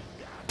 21k.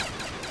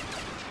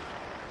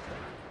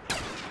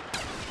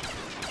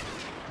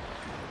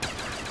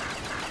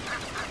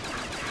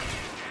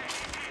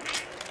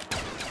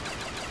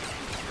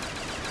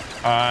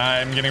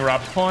 I'm getting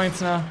robbed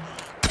points now.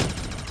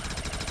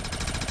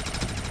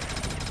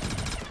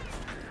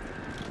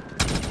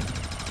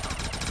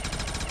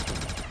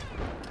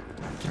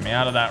 Get me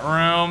out of that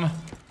room.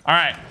 All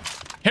right,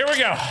 here we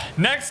go.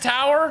 Next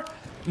tower.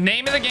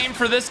 Name of the game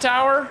for this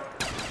tower.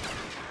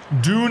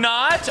 Do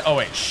not. Oh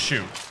wait,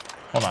 shoot.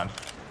 Hold on.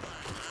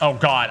 Oh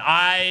god,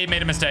 I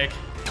made a mistake.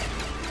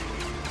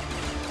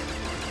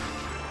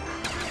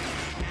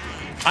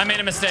 I made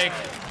a mistake.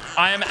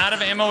 I am out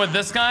of ammo with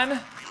this gun.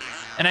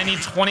 And I need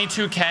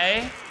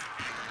 22k.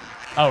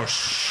 Oh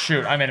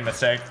shoot, I made a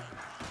mistake.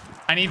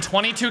 I need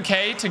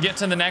 22k to get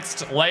to the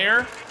next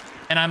layer,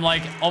 and I'm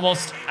like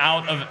almost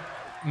out of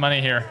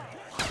money here.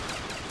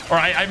 Or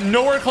I'm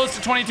nowhere close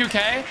to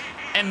 22k,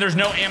 and there's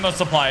no ammo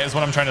supply is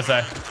what I'm trying to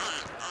say.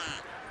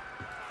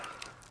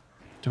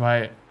 Do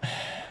I?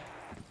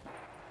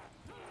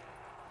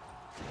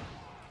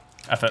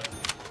 F it.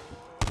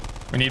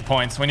 We need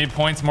points. We need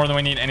points more than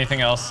we need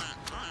anything else.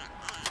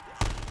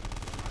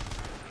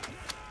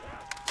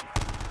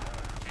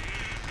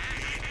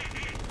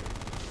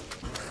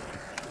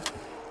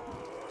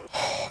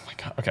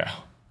 Okay.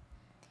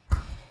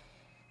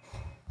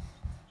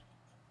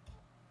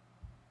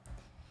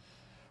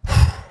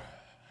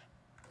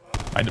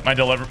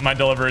 My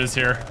deliver is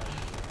here.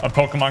 Of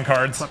Pokemon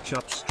cards. Clutch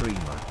up streamer.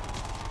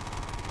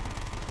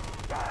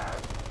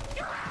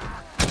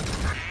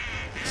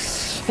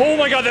 Oh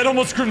my god, that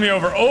almost screwed me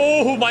over.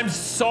 Oh, I'm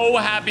so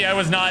happy I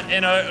was not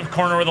in a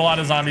corner with a lot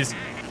of zombies.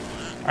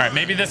 All right,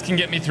 maybe this can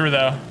get me through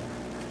though.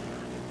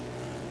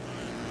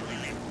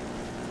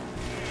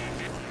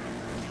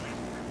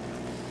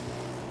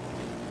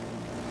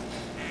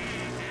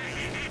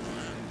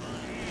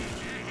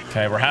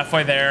 Okay, we're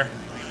halfway there.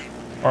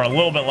 Or a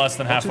little bit less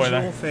than halfway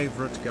there. What is your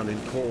favorite gun in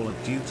Call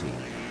of Duty?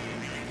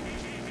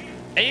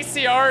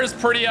 ACR is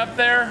pretty up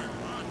there.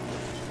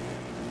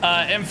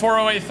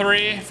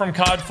 M4A3 from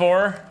COD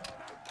 4.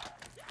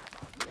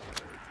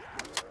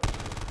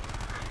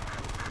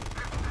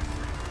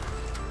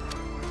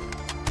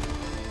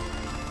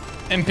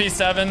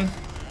 MP7.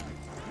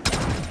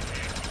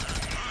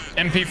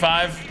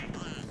 MP5.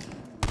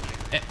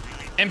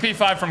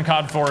 MP5 from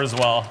COD 4 as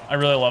well. I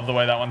really love the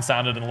way that one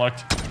sounded and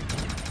looked.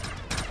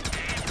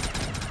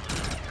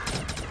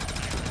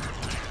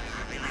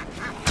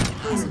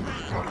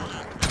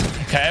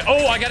 Okay.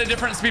 Oh, I got a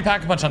different speed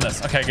pack punch on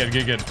this. Okay, good,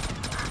 good, good.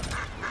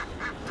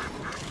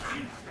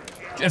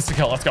 Insta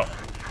kill. Let's go.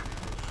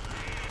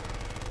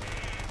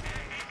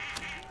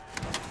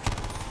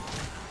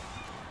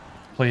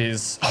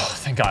 Please. Oh,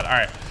 thank God. All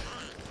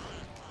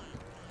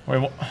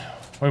right.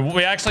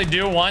 We actually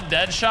do want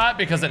dead shot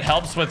because it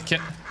helps with a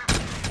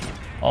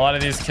lot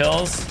of these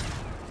kills.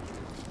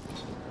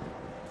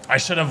 I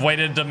should have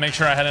waited to make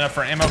sure I had enough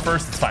for ammo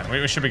first. It's fine.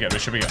 We should be good. We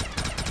should be good.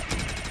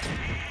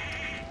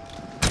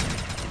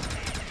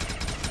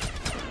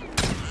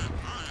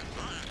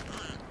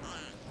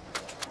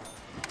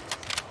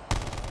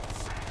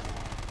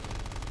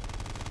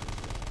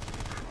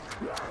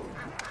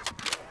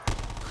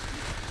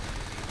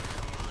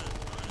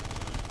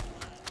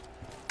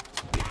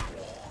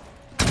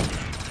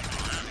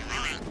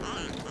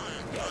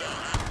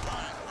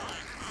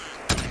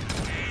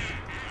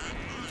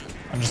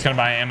 I'm just gonna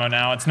buy ammo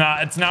now. It's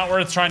not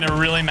worth trying to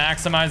really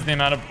maximize the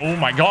amount of. Oh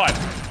my God.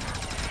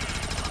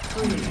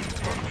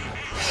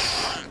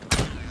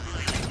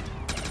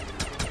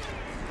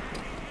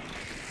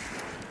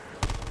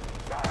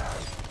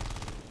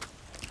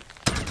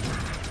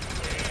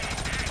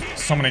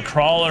 So many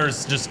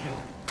crawlers just.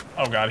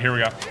 Oh God, here we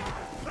go.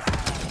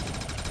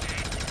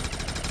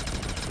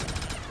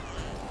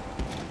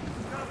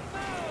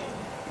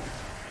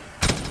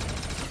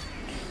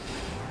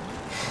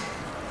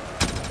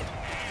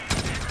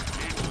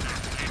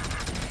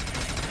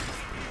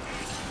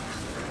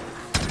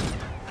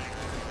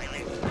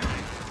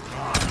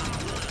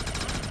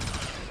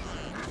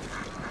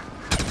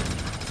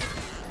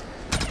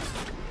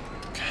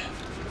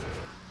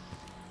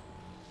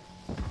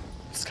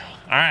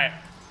 All right.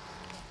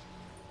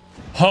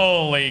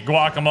 Holy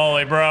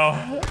guacamole,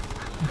 bro.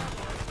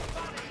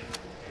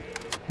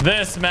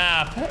 This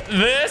map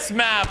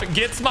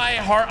gets my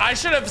heart. I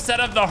should have set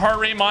up the heart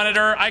rate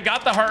monitor. I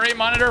got the heart rate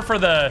monitor for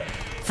the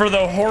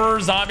horror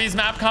zombies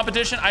map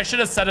competition. I should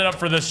have set it up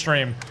for this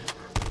stream.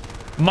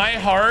 My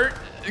heart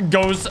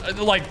goes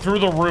like through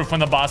the roof when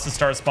the bosses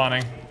start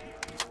spawning.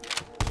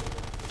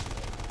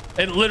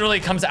 It literally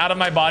comes out of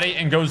my body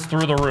and goes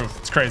through the roof.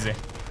 It's crazy.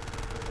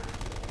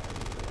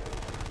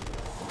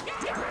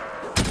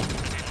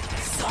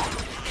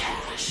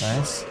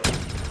 Nice.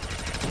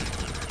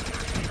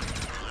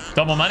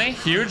 Double money,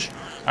 huge.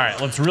 All right,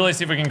 let's really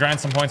see if we can grind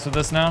some points with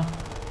this now.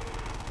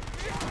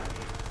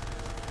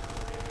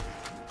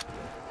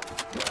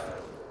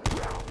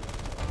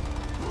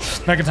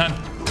 Megaton.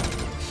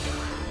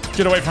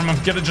 Get away from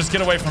him. Just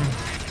get away from him.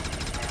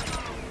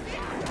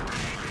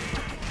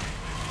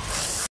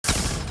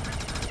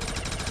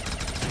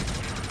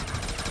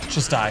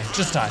 Just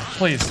die,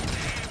 please.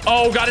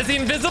 Oh God, is he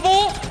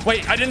invisible?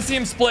 Wait, I didn't see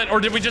him split,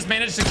 or did we just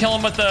manage to kill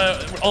him with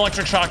the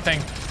electric shock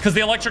thing? Because the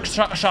electric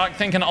shock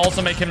thing can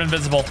also make him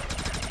invisible.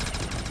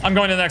 I'm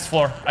going to the next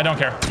floor. I don't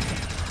care.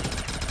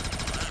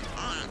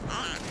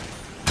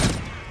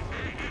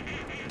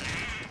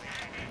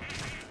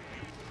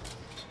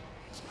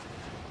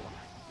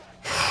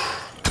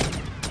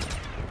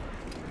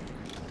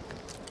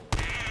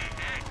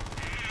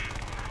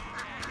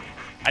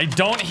 I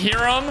don't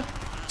hear him.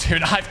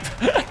 Dude, I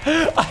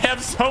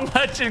have so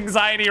much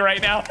anxiety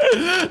right now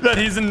that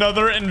he's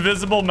another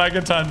invisible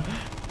megaton.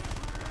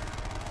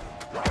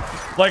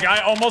 Like,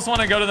 I almost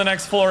want to go to the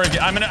next floor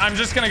again. I'm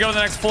just gonna go to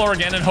the next floor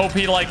again and hope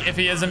he, like, if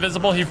he is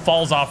invisible, he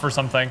falls off or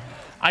something.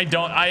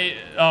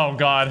 Oh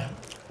God.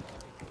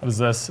 What is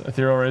this?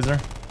 Ethereal Razor?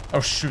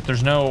 Oh shoot,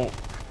 there's no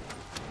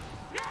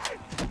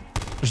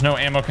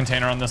ammo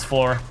container on this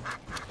floor.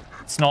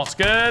 It's not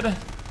good.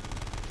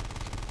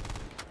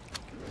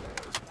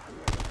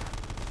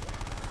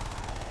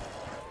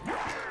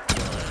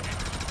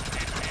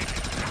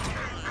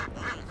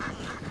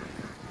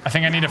 I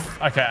think I need to.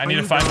 Okay, I need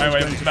to find my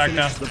way back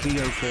down. The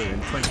BO4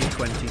 in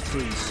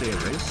 2023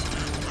 series.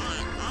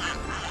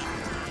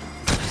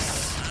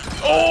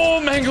 Oh,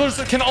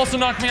 Manglers can also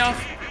knock me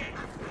off.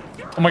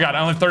 Oh my God, I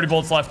only have 30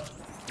 bullets left.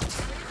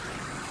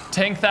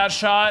 Tank that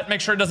shot.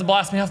 Make sure it doesn't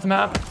blast me off the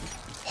map.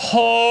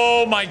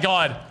 Oh my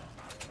God.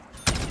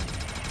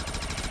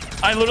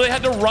 I literally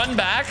had to run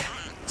back.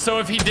 So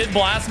if he did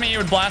blast me, it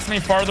would blast me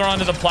farther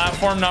onto the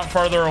platform, not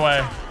farther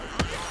away.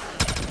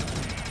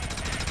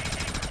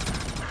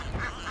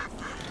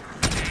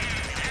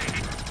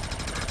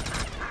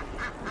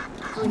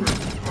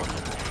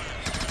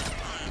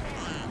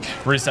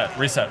 Reset,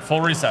 reset, full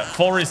reset,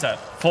 full reset,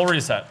 full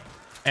reset.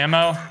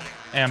 Ammo,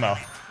 ammo.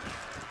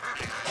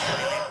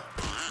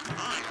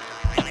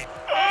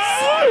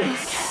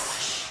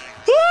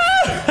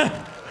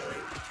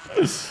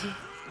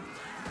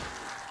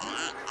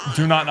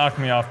 Do not knock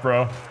me off,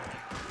 bro.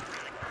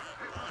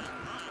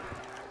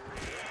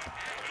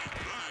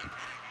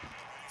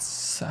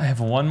 So I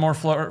have one more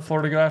floor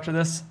to go after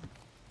this.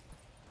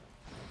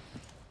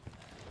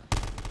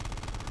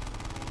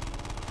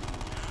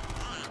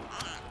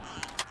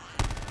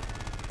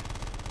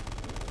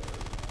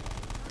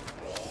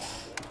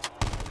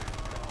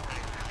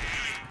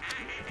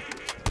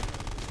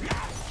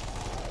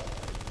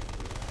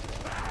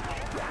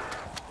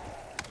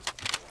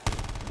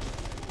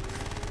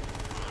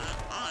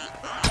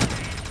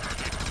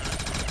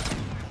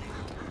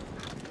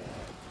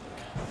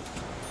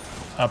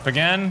 Up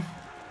again.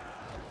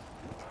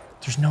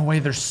 There's no way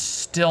they're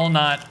still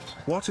not.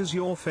 What is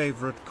your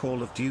favorite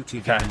Call of Duty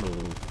Okay.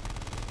 game?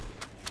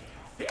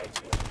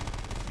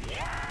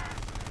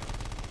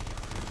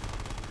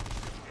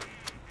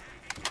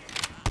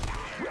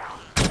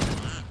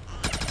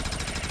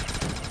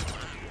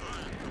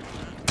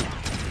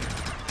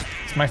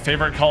 It's my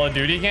favorite Call of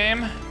Duty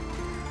game.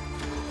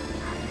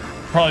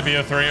 Probably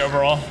BO3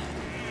 overall.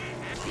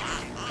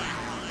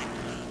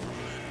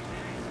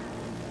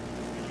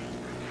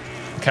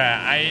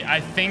 Okay,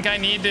 I think I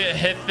need to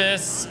hit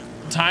this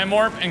time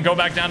warp and go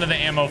back down to the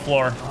ammo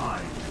floor.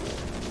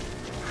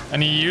 I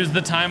need to use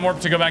the time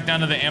warp to go back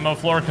down to the ammo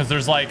floor because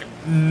there's like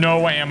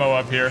no ammo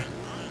up here.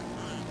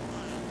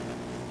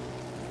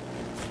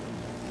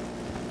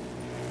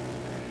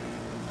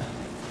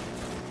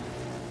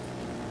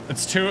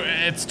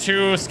 It's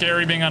too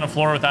scary being on a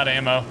floor without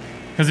ammo.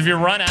 Because if you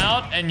run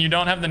out and you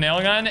don't have the nail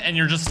gun and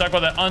you're just stuck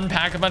with an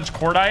unpack a bunch of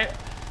cordite,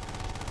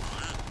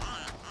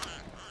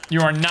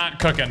 you are not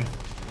cooking.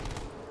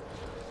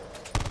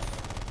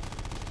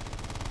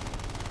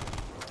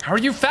 How are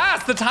you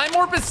fast? The time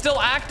warp is still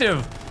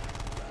active.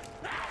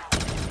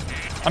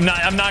 I'm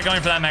not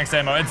going for that max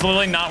ammo. It's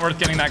literally not worth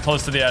getting that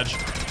close to the edge.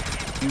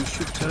 You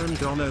should turn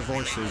Dono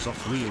voices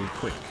off real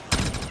quick.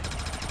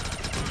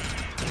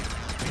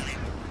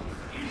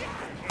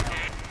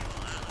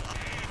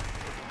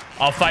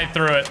 I'll fight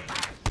through it.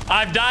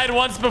 I've died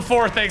once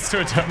before thanks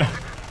to a Dono.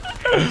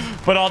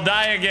 But I'll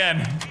die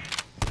again.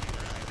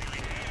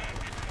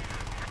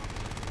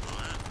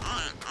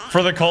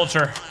 For the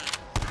culture.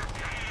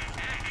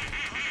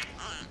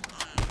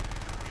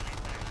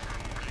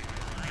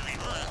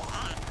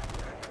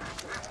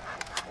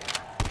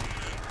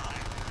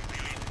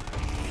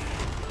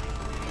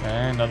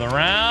 Okay, another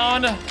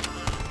round.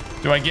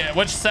 Do I get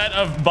which set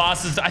of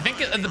bosses? I think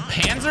the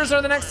Panzers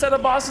are the next set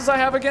of bosses I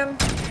have again.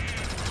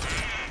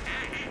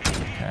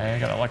 Okay, I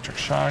got electric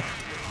shock.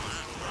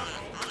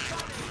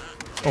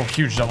 Oh,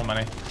 huge double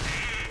money.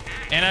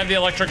 And I have the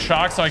electric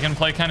shock so I can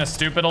play kind of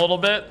stupid a little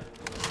bit.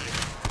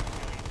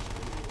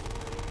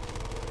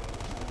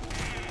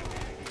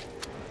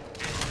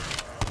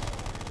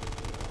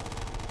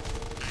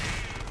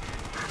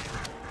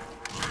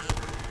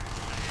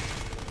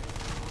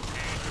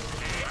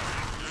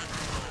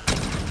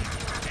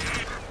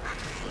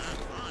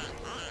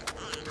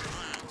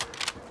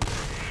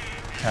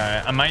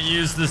 Okay, I might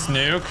use this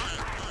nuke.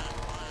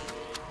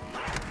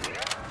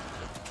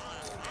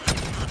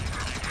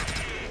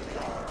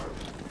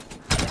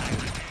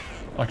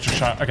 Electric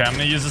shock. Okay, I'm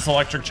gonna use this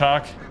electric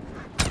shock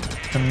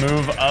to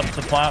move up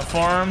the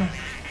platform.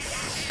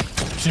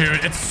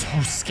 Dude, it's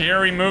so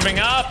scary moving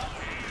up.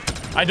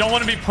 I don't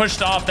want to be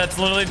pushed off. That's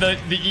literally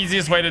the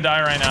easiest way to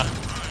die right now.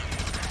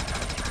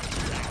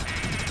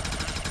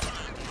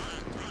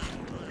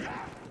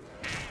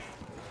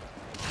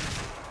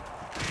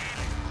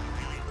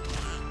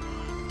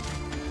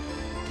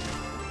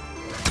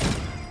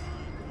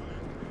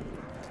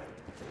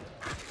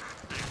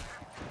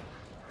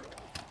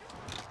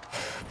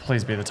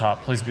 Please be the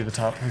top. Please be the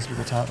top. Please be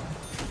the top.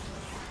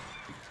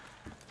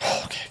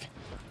 Oh, okay.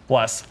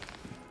 Bless.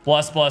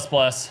 Bless, bless,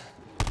 bless.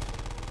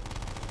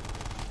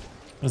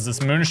 What is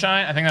this,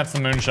 moonshine? I think that's the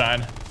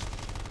moonshine.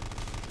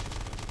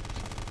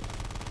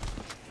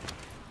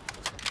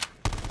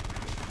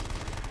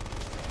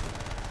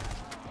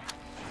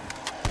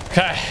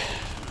 Okay.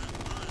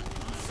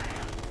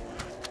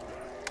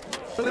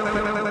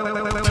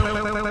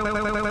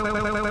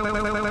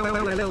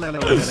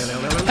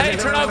 Hey,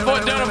 turn off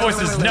Dono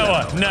voices.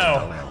 Noah,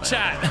 no.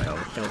 Chat.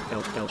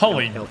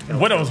 Holy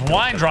Widow's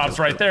wine drops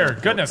right there.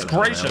 Goodness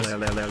gracious.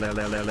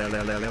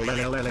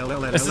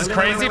 This is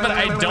crazy, but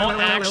I don't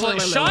actually...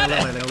 Shut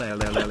it!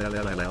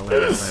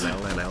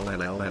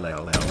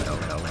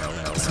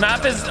 This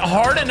map is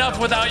hard enough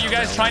without you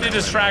guys trying to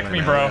distract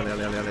me, bro.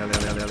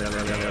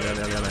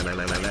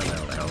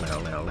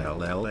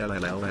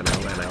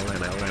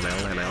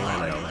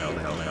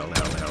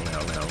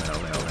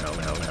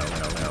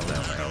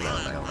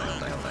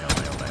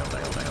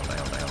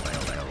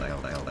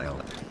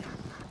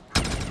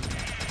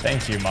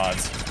 Thank you,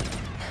 mods.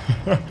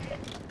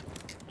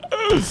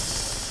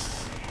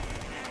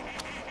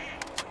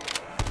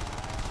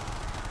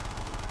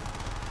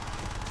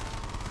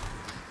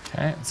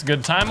 Okay, it's a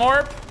good time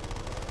warp.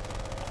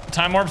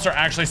 Time warps are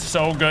actually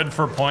so good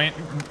for point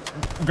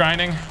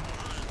grinding.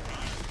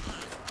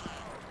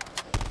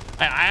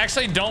 I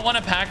actually don't want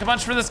to pack a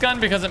bunch for this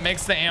gun because it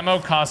makes the ammo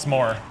cost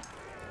more.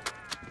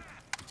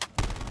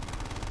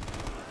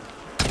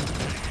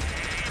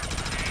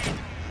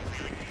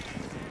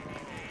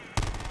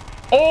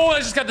 Oh, I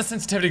just got the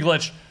sensitivity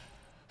glitch.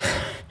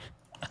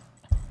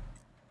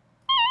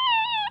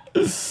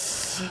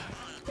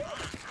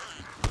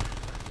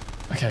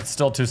 Okay, it's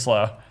still too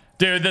slow.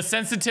 Dude, the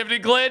sensitivity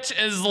glitch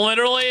is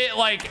literally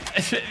like,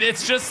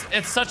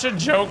 it's such a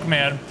joke,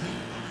 man.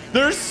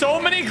 There's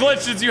so many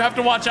glitches you have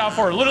to watch out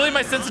for. Literally,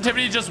 my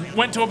sensitivity just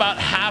went to about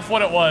half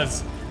what it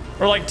was.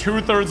 Or like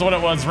 2/3 what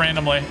it was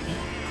randomly.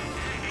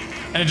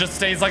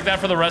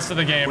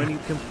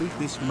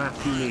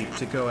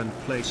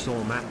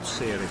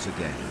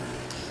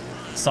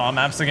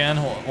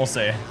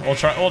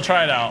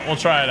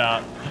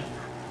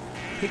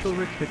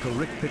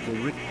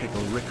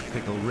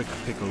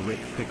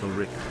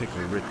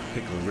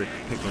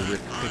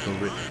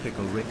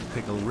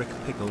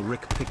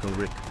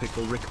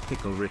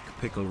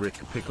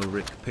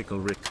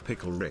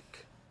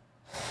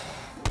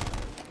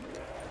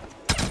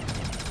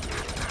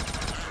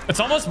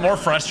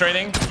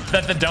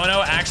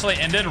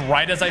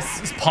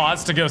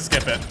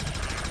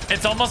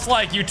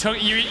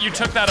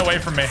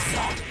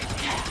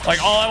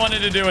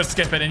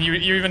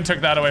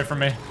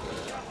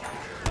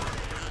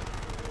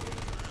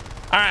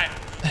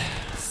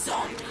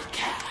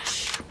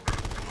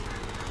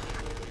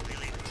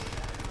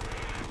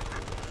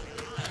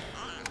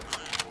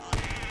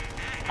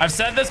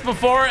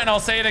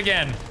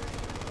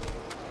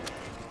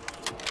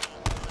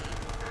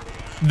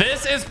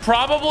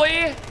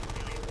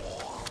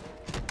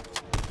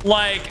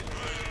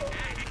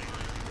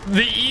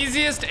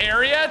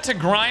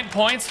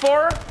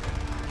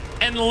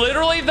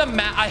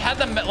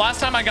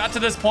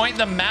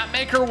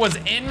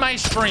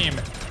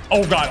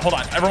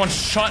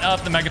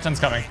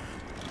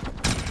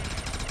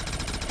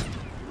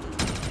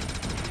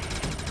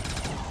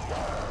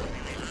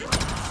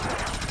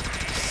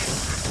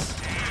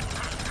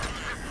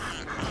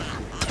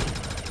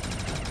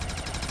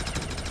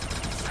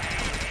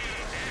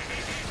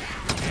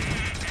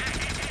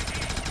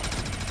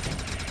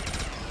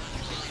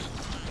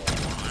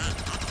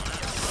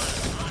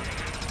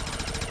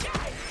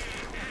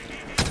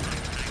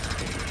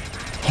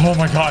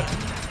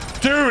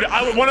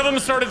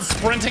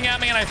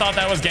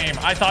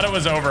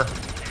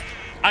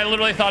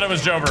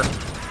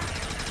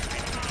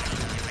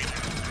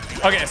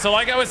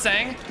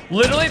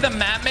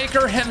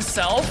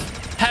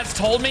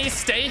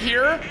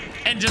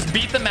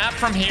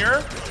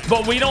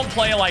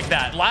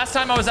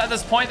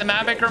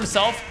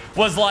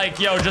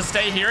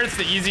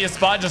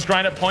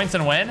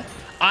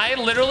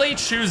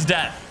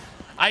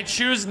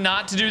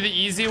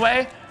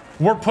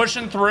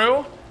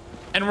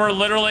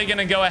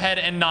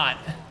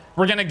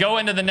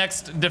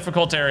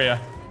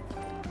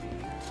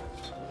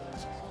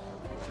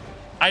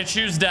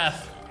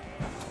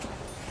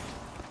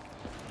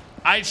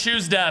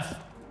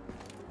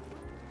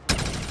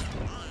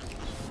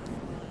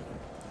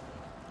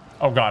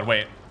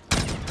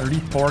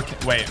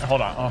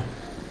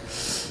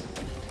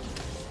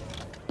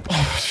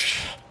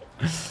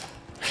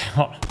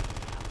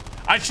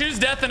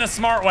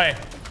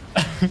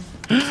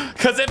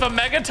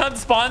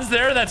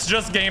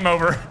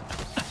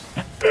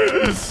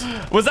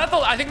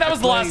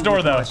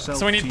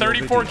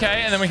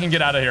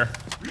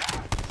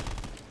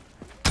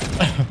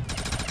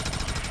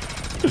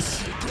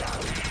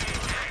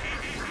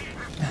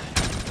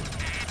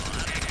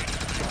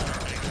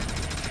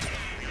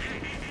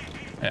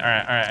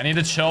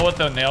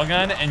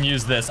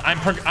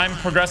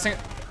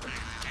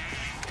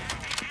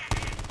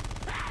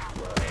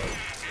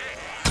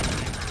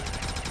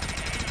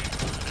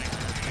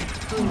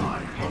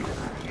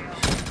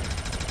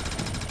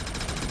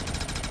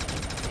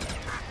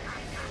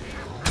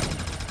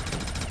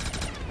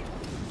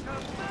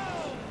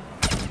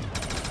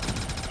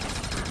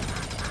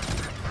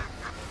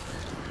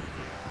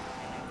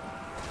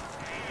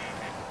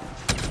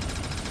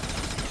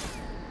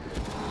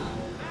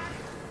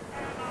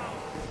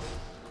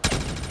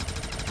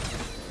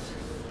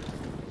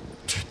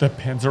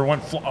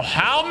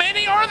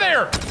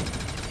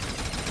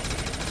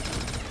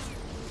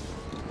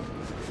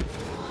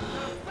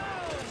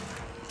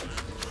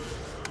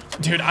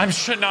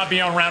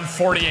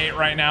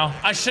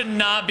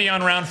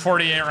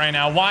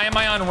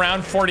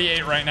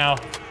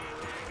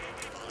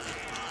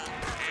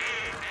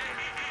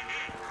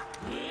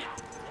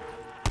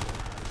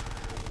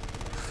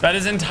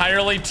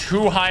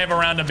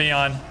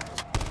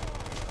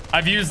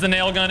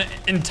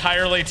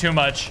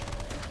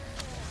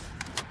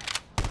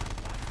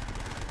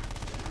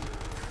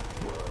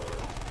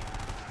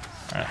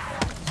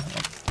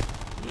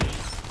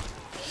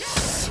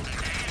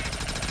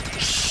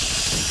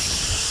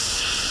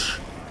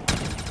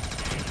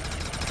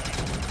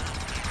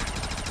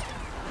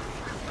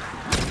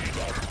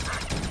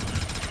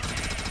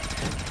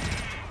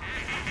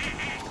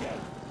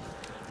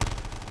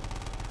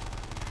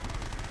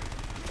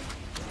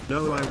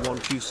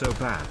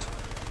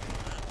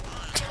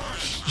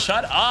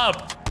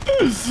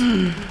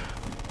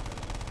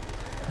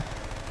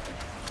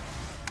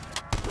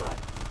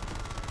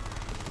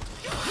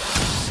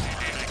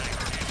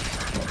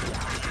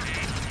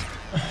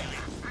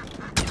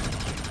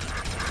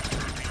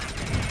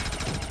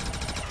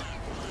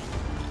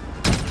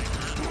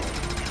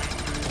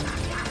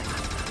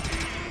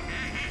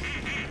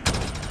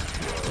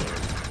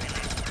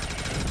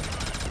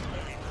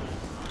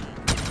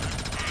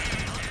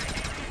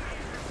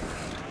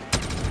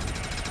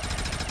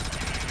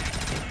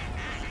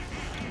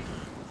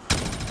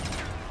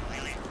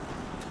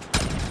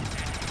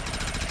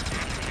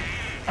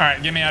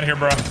 right, get me out of here,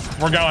 bro.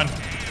 We're going.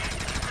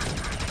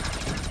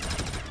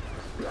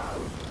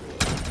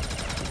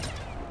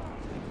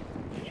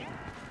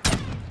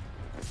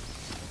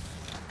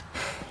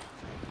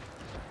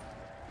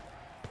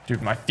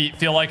 Dude, my feet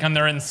feel like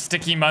they're in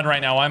sticky mud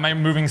right now. Why am I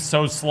moving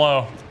so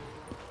slow?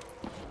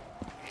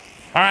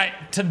 All right,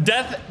 to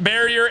death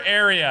barrier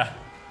area.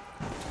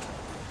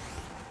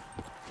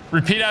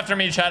 Repeat after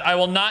me, chat. I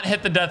will not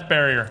hit the death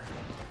barrier.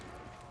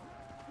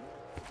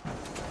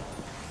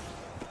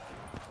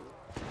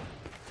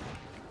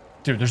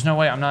 Dude, there's no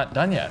way I'm not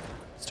done yet.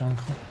 Stone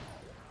cold.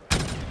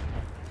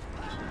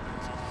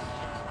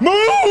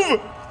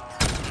 Move!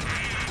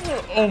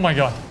 Oh my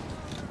god.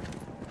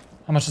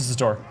 How much is this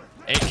door?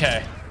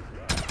 8K.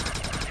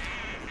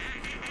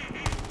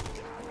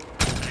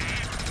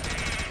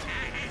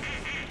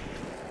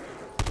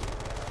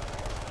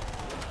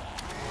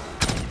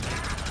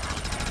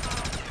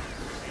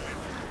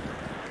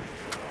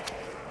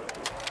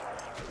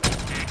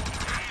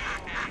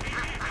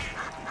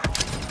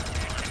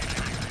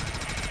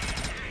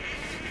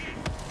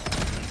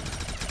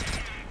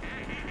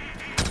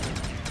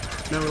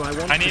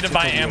 I need to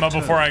buy ammo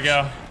before I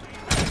go.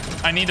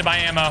 I need to buy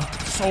ammo.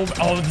 So,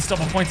 oh, this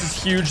double points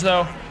is huge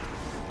though.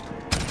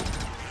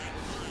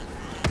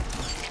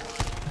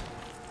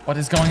 What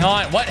is going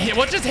on? What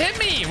just hit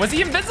me? Was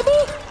he invisible?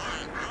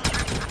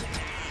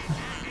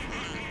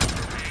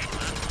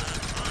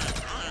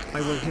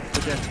 I will hit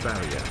the death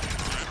barrier.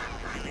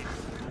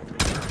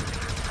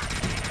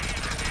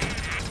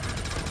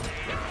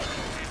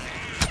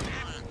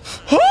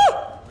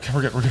 Okay,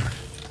 we're good, we're good.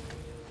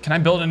 Can I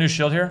build a new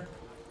shield here?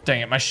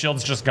 Dang it, my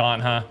shield's just gone,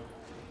 huh?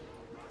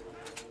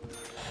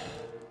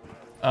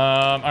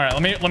 All right,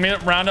 let me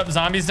round up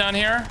zombies down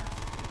here,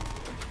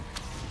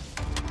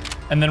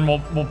 and then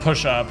we'll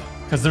push up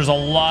because there's a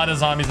lot of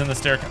zombies in the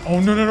staircase.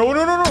 Oh no no no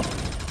no no no!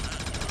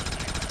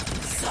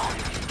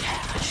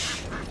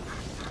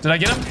 Did I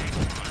get him?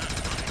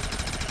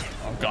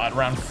 Oh god,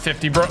 around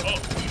 50, bro. Oh,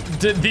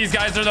 these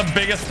guys are the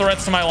biggest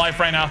threats to my life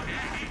right now.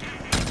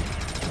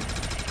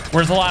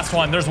 Where's the last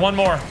one? There's one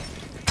more.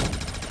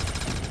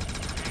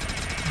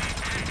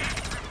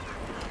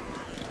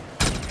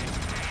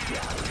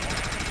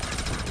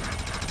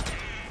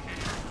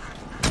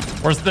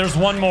 There's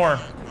one more.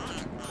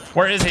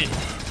 Where is he?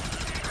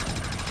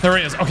 There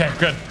he is. Okay,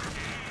 good.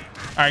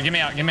 All right, get me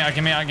out, get me out,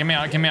 get me out, get me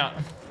out, get me out.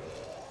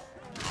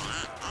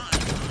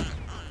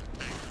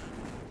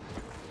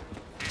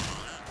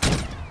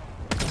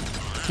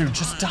 Dude,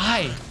 just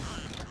die.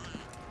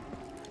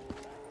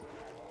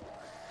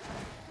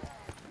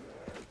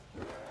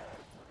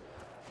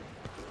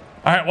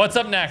 All right, what's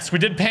up next? We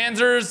did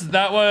Panzers.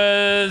 That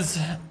was...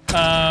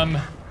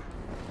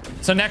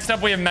 So next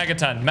up we have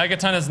Megaton.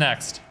 Megaton is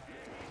next.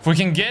 If we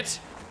can get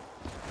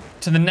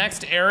to the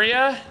next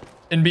area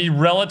and be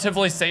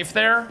relatively safe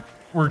there,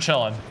 we're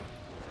chilling.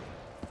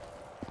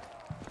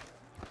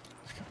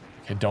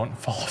 Okay, don't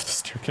fall off the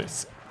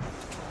staircase.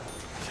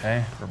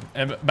 Okay,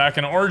 we're back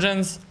in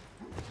Origins.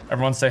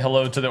 Everyone say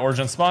hello to the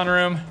Origin spawn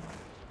room.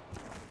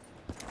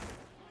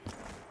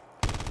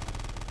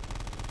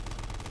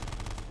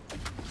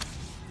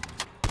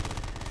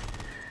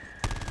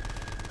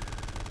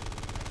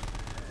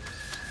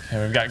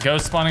 Okay, we've got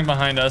ghosts spawning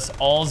behind us,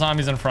 all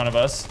zombies in front of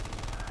us.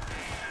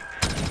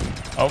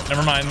 Oh,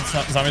 never mind.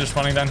 Zombies are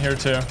spawning down here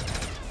too.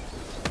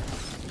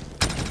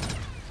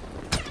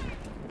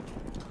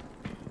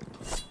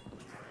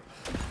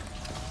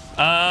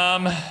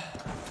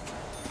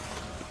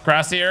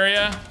 Grassy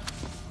area.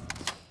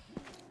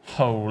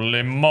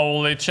 Holy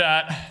moly,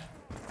 chat.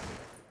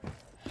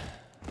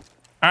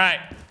 All right,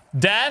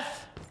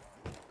 death,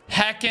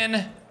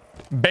 heckin'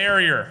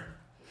 barrier.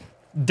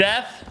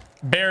 Death,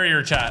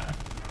 barrier, chat.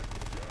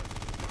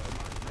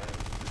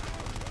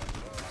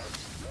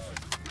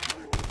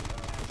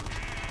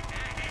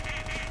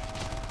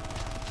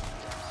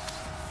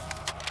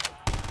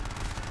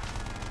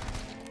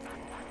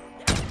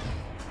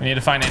 We need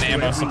to find an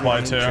ammo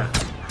supply too.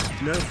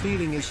 No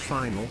feeling is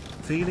final.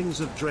 Feelings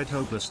of dread,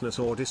 hopelessness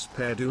or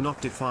despair do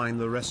not define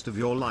the rest of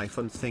your life,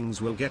 and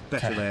things will get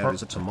better. There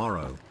is a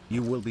tomorrow.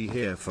 You will be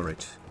here for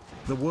it.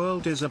 The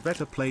world is a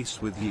better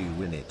place with you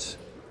in it.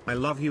 I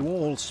love you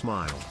all.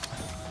 Smile.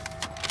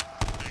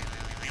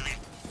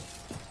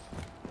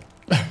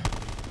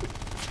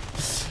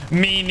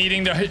 Me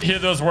needing to hear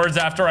those words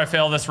after I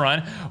fail this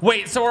run.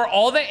 Wait, so are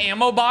all the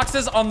ammo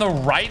boxes on the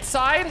right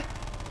side?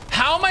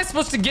 How am I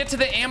supposed to get to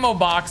the ammo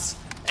box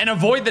and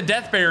avoid the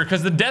death barrier?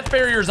 Because the death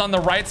barrier is on the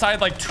right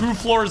side, like 2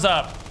 floors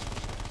up.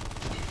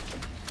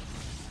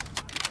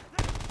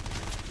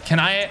 Can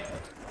I?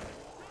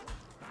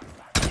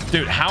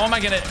 Dude, how am I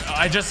gonna?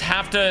 I just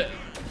have to.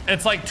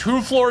 It's like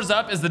 2 floors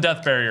up is the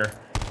death barrier.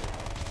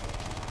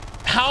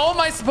 How am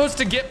I supposed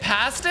to get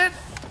past it,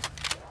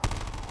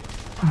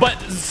 but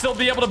still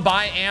be able to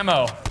buy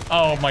ammo?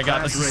 Oh my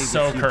god, this is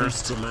so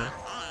cursed.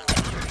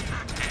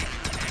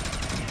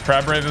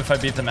 Crab Rave if I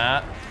beat the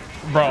mat.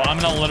 Bro, I'm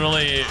gonna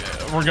literally,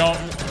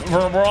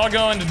 we're all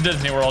going to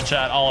Disney World,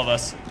 chat, all of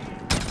us.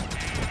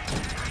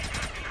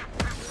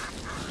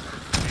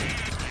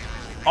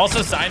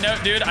 Also, side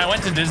note, dude, I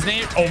went to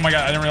Disney. Oh my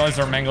God, I didn't realize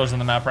there were manglers on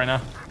the map right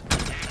now.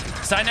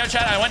 Side note,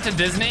 chat, I went to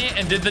Disney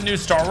and did the new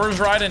Star Wars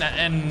ride in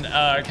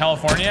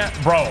California.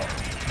 Bro,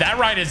 that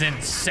ride is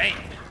insane.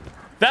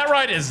 That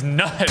ride is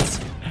nuts.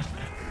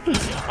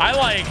 I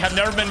like have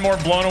never been more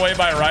blown away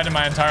by a ride in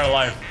my entire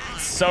life.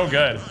 It's so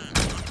good.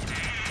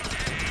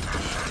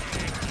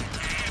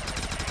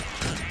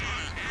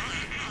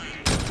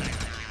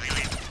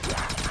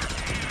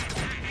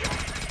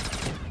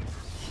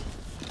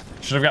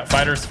 Should have got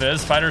Fighter's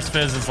Fizz. Fighter's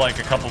Fizz is like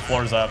a couple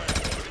floors up.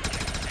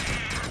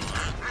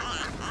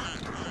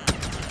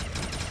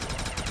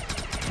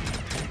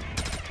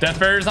 Death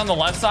barrier's on the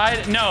left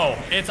side? No,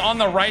 it's on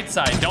the right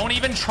side. Don't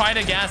even try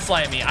to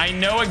gaslight me. I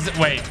know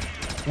wait,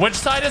 which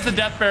side is the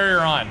death barrier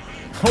on?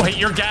 Wait,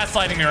 you're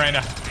gaslighting me right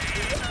now.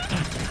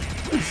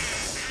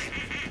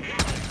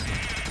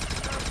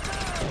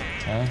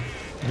 Okay,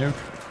 nuke.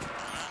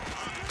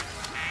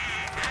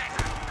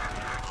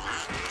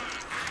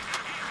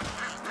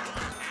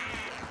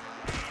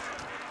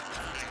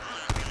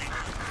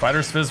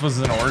 Fighter's Fizz was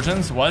in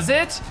Origins? Was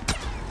it?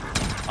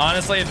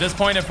 Honestly, at this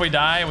point, if we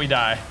die, we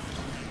die.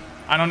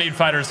 I don't need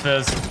Fighter's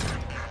Fizz.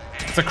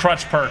 It's a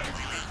crutch perk.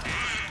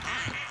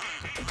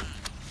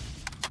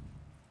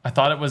 I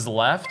thought it was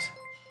left.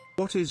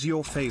 What is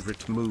your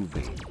favorite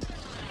movie?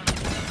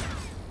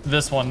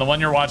 This one, the one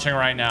you're watching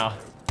right now.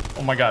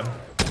 Oh my God.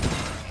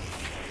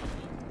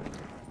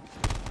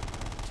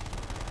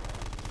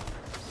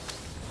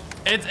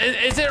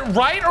 Is it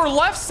right or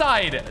left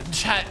side?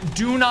 Chat,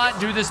 do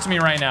not do this to me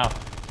right now.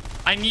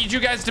 I need you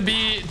guys to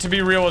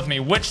be real with me.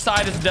 Which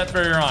side is the death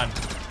barrier on?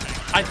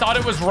 I thought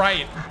it was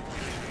right,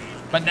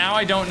 but now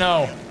I don't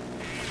know.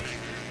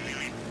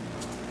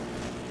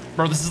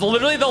 Bro, this is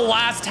literally the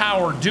last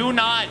tower. Do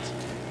not.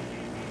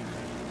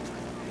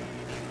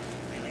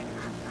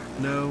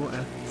 No,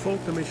 full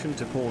permission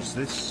to pause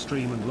this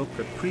stream and look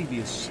at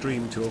previous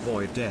stream to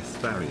avoid death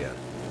barrier.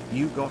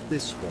 You got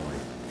this, boy.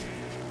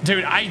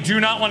 Dude, I do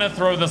not want to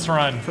throw this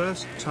run.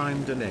 First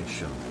time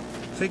donation.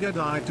 Figured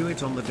I'd do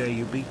it on the day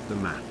you beat the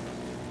map.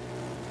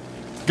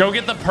 Go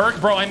get the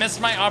perk. Bro, I missed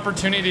my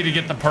opportunity to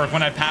get the perk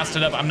when I passed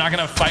it up. I'm not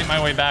going to fight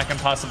my way back and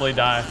possibly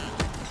die.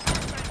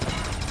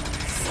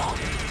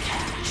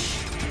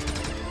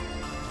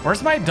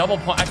 Where's my double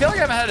point? I feel like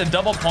I haven't had a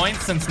double point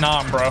since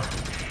Nom, bro.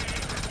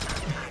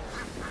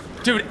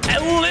 Dude,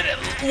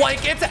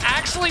 like, it's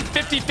actually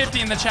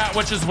 50-50 in the chat,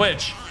 which is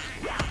which.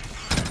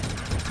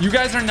 You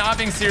guys are not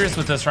being serious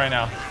with this right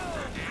now.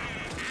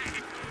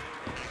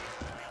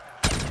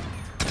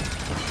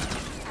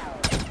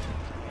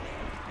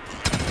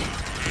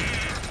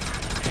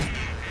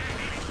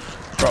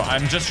 Bro,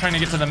 I'm just trying to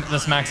get to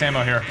this max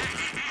ammo here.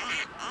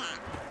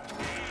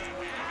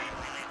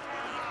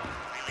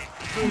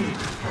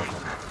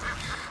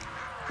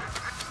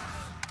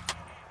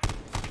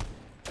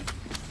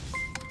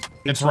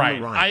 It's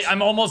right.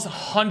 I'm almost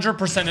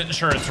 100%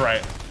 sure it's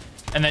right.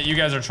 And that you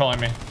guys are trolling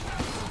me.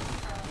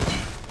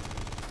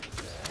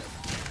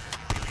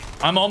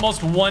 I'm almost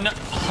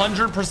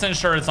 100%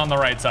 sure it's on the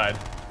right side.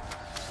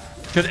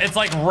 Because it's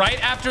like right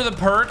after the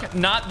perk,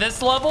 not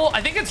this level.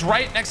 I think it's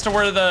right next to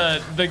where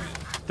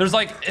there's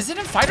like, is it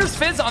in Fighter's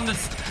Fizz on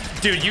this?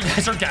 Dude, you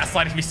guys are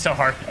gaslighting me so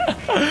hard.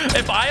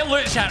 If I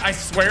lose, chat, I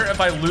swear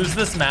if I lose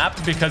this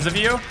map because of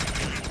you.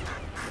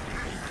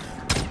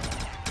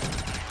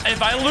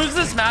 If I lose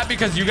this map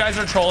because you guys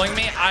are trolling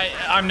me,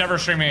 I'm never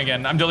streaming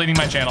again. I'm deleting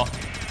my channel.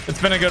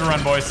 It's been a good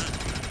run, boys.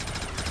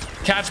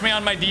 Catch me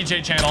on my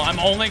DJ channel. I'm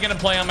only gonna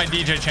play on my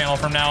DJ channel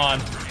from now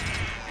on.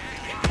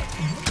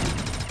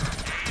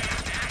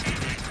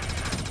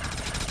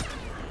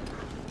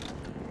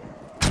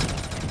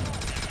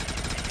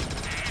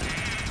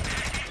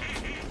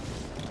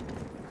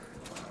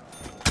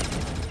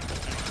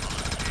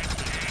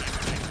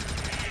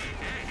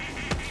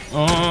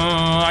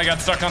 Oh, I got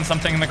stuck on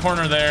something in the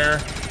corner there.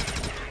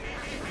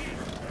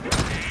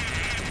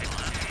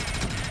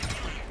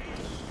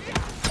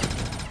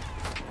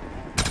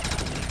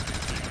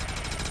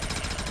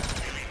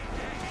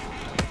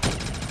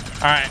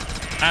 All right,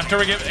 after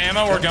we get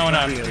ammo, we're going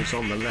up.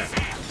 On the left.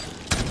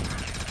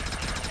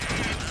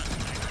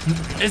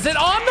 Is it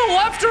on the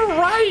left or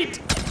right?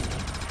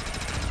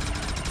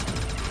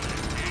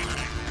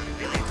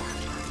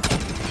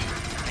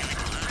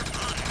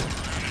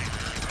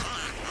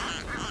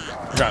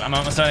 God, I'm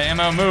almost out of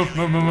ammo. Move,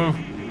 move, move, move.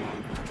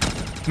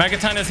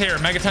 Megaton is here.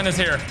 Megaton is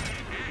here.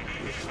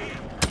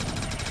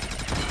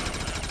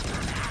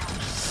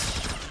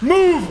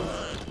 Move!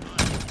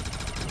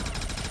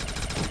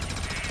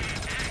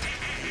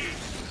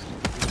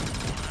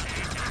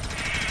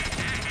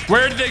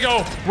 Where did they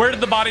go? Where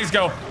did the bodies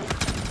go?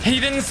 He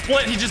didn't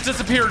split. He just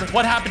disappeared.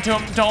 What happened to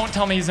him? Don't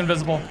tell me he's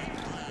invisible.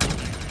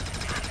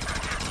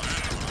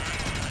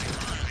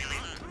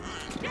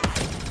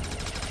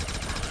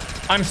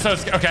 I'm so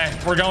scared. Okay,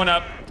 we're going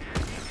up.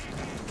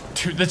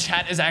 Dude, the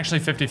chat is actually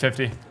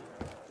 50-50.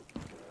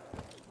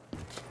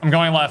 I'm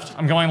going left.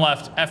 I'm going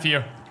left. F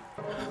you.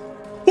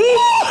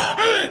 Ooh,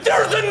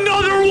 there's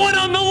another one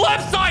on the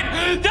left side.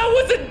 That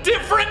was a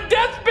different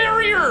death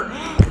barrier.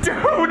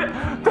 Dude,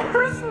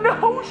 there's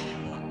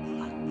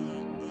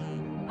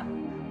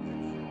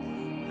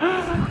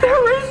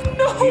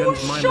No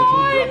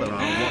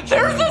shot!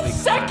 There's a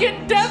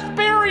second death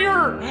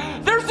barrier!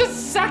 There's a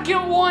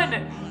second one!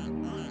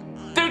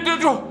 Dude,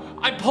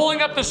 I'm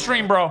pulling up the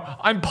stream, bro.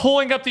 I'm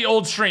pulling up the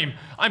old stream.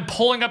 I'm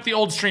pulling up the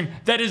old stream.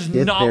 That is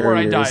Death not where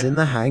I barrier died. is in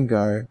the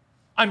hangar.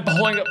 I'm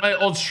pulling up my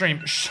old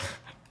stream.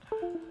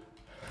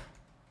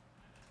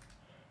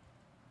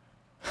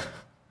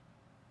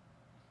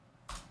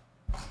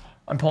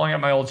 I'm pulling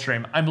up my old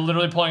stream. I'm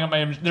literally pulling up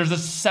my image. There's a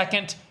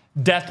second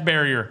death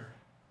barrier.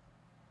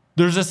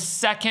 There's a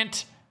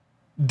second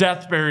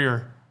death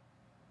barrier.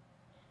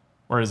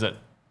 Where is it?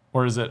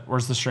 Where is it?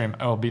 Where's the stream?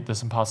 I will beat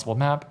this impossible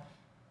map.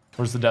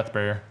 Where's the death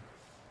barrier?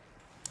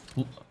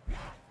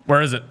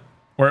 Where is it?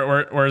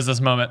 Where is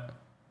this moment?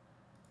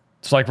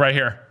 It's like right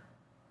here.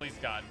 Please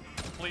God.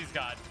 Please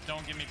God.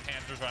 Don't give me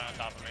Panthers right on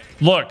top of me.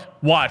 Look.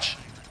 Watch.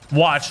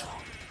 Watch.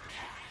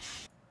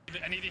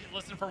 I need to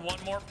listen for one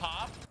more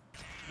pop.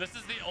 This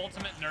is the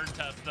ultimate nerd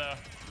test, though.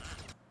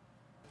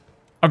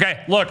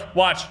 Okay, look,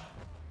 watch.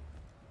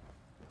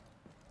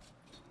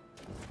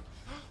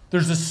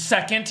 There's a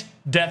second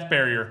death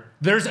barrier.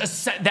 There's a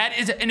that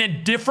is in a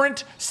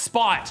different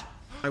spot.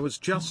 I was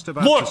just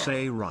about to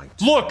say right.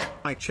 Look.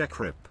 I check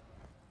rip.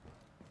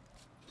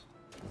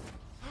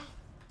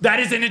 That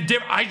is in a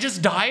different. I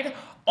just died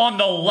on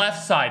the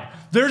left side.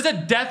 There's a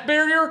death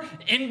barrier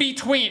in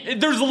between.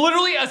 There's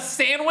literally a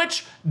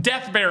sandwich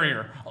death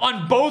barrier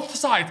on both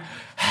sides.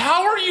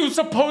 How are you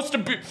supposed to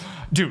be?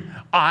 Dude,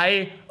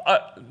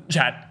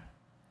 chat.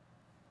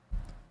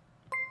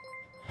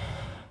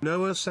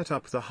 Noah, set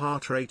up the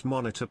heart rate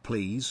monitor,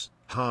 please.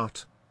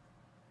 Heart.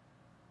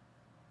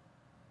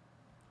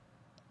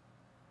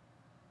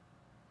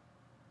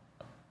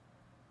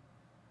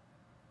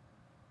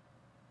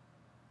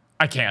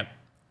 I can't.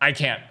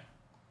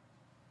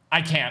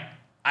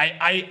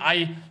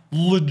 I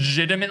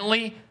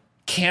legitimately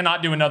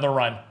cannot do another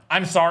run.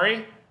 I'm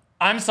sorry.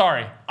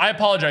 I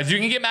apologize. You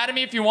can get mad at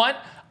me if you want.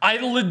 I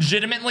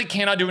legitimately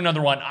cannot do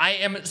another one. I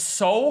am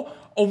so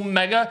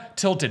omega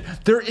tilted.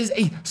 There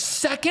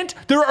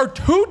are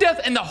two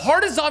deaths in the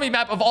hardest zombie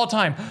map of all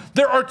time.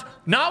 There are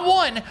not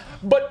one,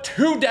 but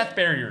two death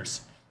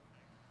barriers.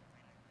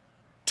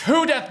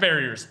 Two death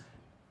barriers.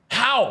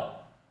 How?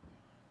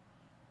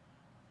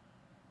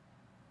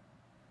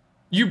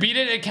 You beat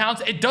it, it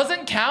counts. It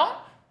doesn't count,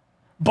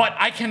 but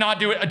I cannot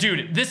do it.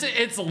 Dude,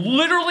 it's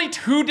literally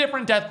two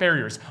different death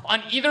barriers.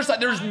 On either side,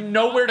 there's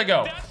nowhere to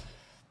go.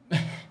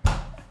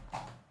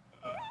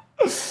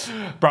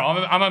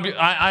 Bro,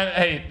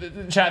 hey,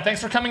 chat,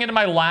 thanks for coming into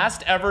my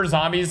last ever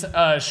Zombies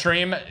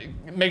stream.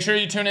 Make sure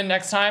you tune in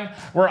next time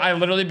where I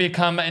literally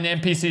become an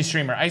NPC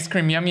streamer. Ice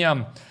cream, yum,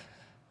 yum.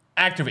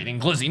 Activating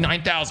Glizzy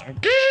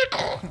 9000.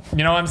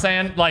 You know what I'm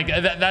saying? Like,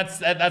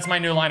 that's my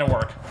new line of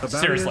work.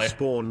 Seriously. The barrier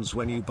spawns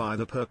when you buy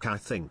the perk, I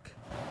think.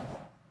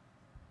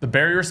 The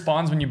barrier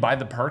spawns when you buy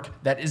the perk?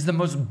 That is the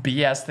most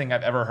BS thing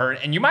I've ever heard.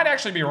 And you might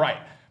actually be right.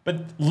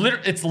 But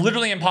it's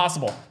literally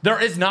impossible. There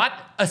is not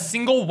a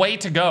single way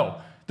to go.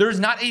 There's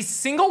not a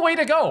single way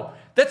to go.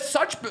 That's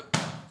such...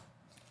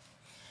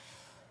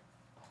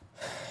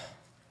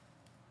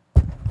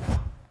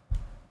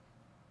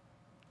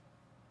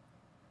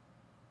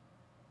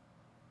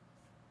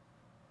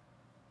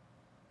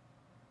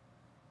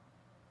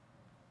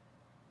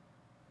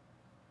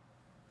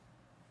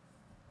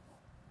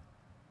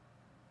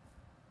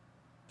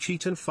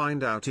 Cheat and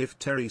find out if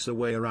Terry's a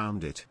way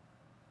around it.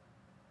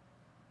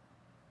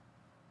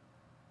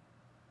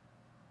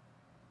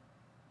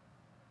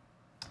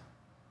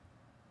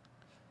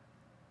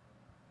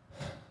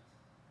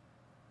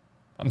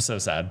 I'm so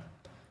sad.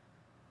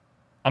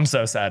 I'm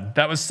so sad.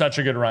 That was such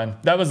a good run.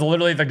 That was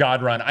literally the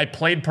God run. I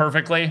played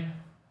perfectly.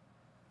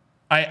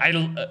 I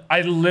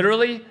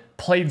literally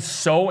played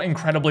so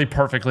incredibly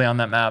perfectly on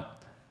that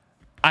map.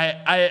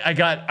 I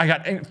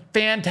got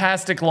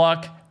fantastic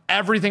luck.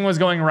 Everything was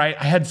going right.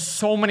 I had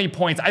so many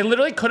points. I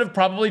literally could have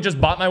probably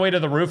just bought my way to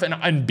the roof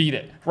and beat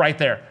it right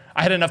there.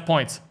 I had enough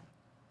points.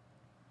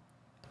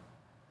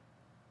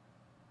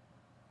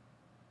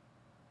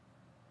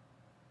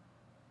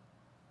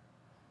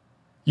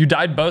 You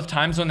died both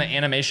times when the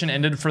animation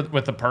ended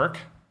with the perk?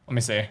 Let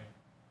me see.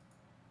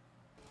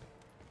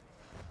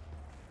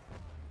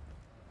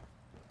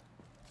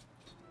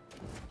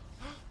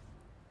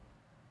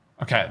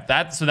 Okay,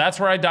 so that's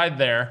where I died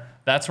there.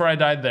 That's where I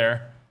died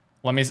there.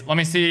 Let me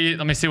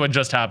see what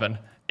just happened.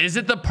 Is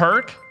it the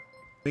perk?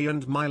 Me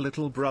and my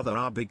little brother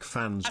are big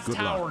fans. Good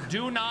luck.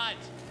 Do not.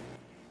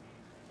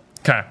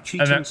 Okay.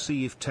 Cheat and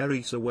see if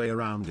Terry's a way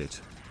around it.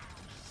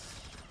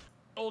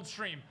 Old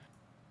stream.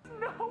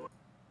 No.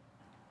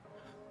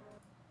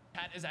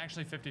 Cat is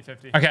actually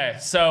 50-50. Okay,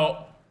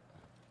 so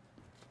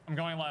I'm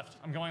going left.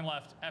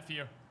 F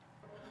you.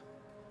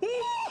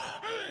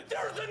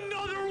 There's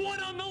another one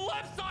on the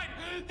left side.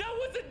 That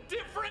was a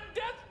different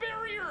death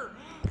barrier.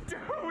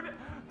 Dude,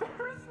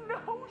 there's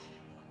no...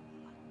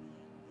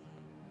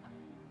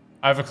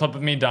 I have a clip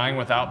of me dying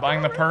without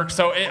buying the perk.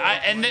 So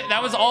that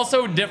was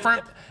also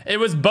different. It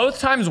was both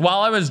times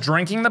while I was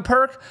drinking the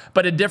perk,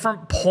 but at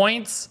different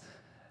points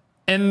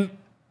in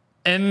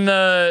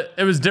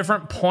it was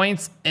different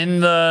points in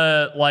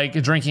the like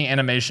drinking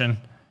animation.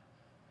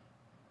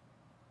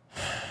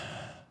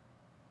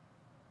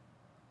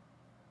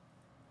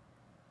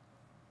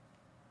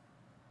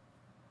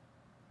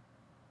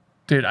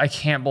 Dude, I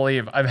can't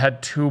believe I've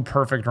had 2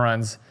 perfect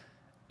runs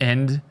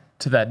end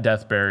to that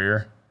death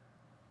barrier.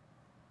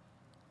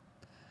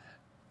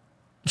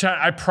 Chat,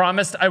 I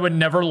promised I would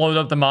never load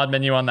up the mod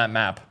menu on that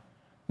map.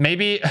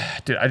 Maybe,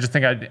 dude, I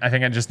think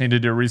I just need to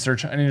do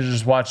research. I need to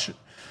just watch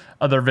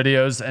other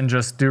videos and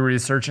just do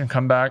research and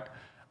come back.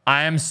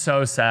 I am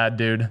so sad,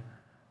 dude.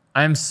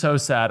 I am so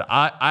sad.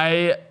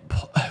 It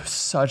was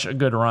such a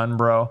good run,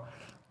 bro.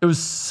 It was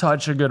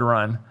such a good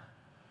run.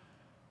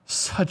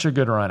 Such a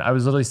good run. I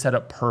was literally set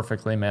up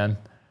perfectly, man.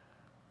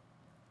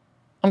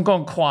 I'm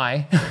going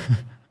quiet.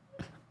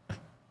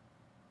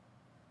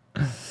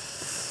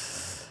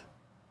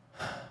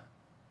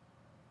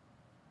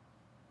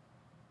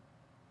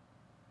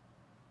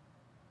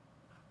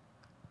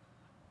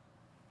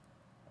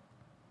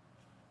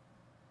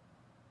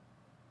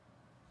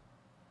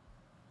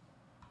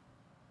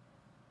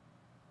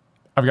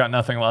 I've got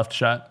nothing left,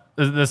 chat.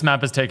 This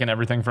map has taken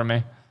everything from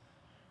me.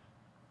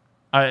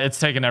 It's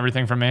taken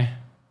everything from me.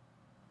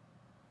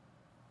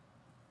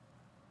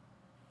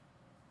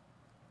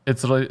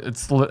 It's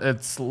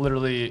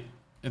literally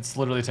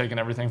taken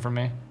everything from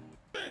me.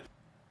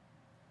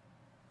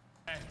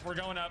 Okay, we're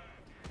going up.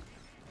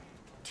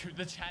 Dude,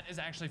 the chat is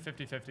actually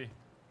 50-50.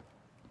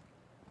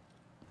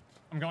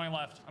 I'm going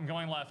left. I'm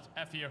going left.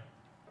 F you.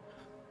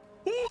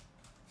 What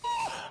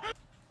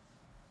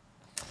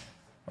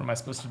am I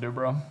supposed to do,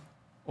 bro?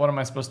 What am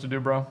I supposed to do,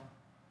 bro?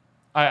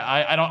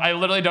 I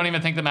literally don't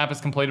even think the map is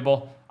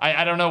completable.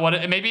 I don't know what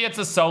it, maybe it's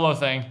a solo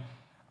thing.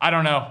 I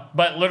don't know.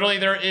 But literally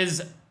there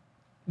is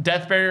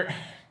death barrier.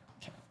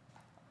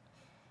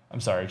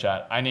 I'm sorry,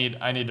 chat. I need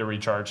to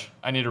recharge.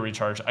 I need to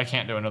recharge. I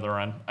can't do another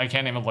run. I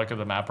can't even look at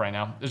the map right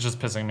now. It's just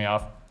pissing me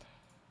off.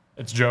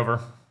 It's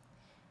Jover.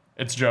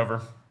 It's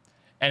Jover.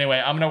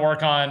 Anyway, I'm gonna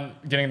work on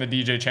getting the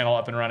DJ channel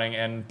up and running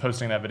and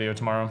posting that video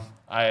tomorrow.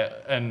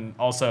 And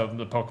also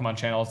the Pokemon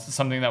channel. It's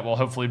something that will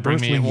hopefully bring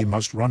Earthling, me. you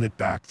must run it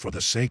back for the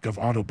sake of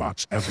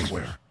Autobots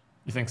everywhere.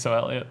 You think so,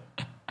 Elliot?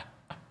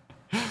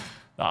 The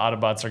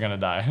Autobots are gonna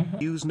die.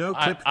 Use no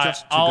clip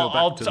just to go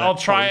back to that I'll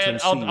try point it.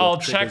 and see I'll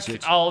what check. triggers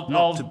it, I'll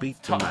not to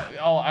beat them.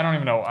 I don't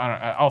even know.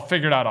 I'll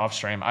figure it out off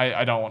stream.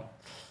 I don't want.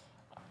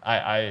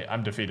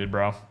 I'm defeated,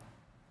 bro.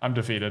 I'm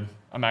defeated.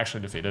 I'm actually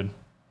defeated.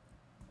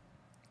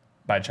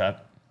 Bye,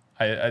 chat.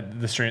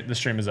 The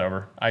stream is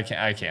over. I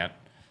can't.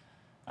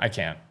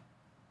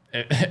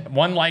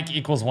 One like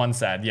equals one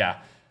sad. Yeah.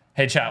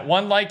 Hey, chat.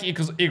 One like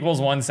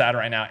equals one sad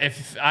right now.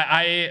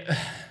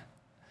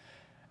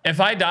 If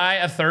I die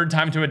a third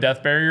time to a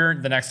death barrier,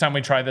 the next time we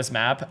try this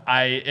map,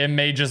 it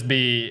may just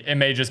be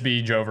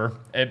Jover.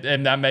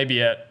 And that may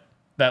be it.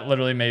 That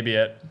literally may be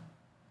it.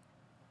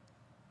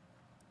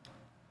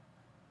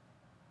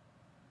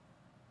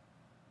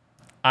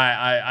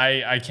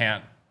 I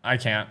can't.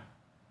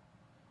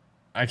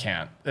 If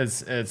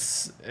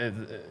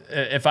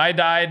I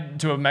died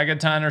to a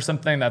megaton or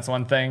something, that's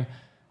one thing,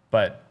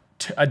 but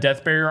a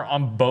death barrier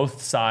on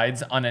both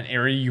sides on an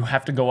area you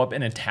have to go up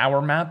in a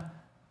tower map.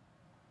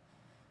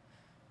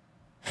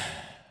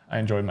 I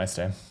enjoyed my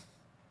stay.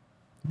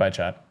 Bye,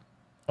 chat.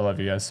 I love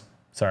you guys.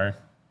 Sorry.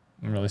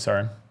 I'm really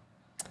sorry.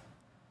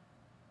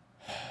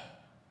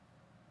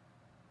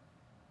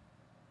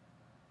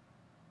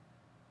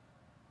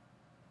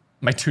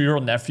 My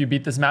 2-year-old nephew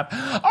beat this map.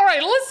 All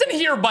right, listen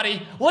here,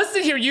 buddy.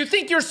 Listen here. You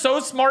think you're so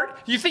smart?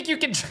 You think you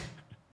can...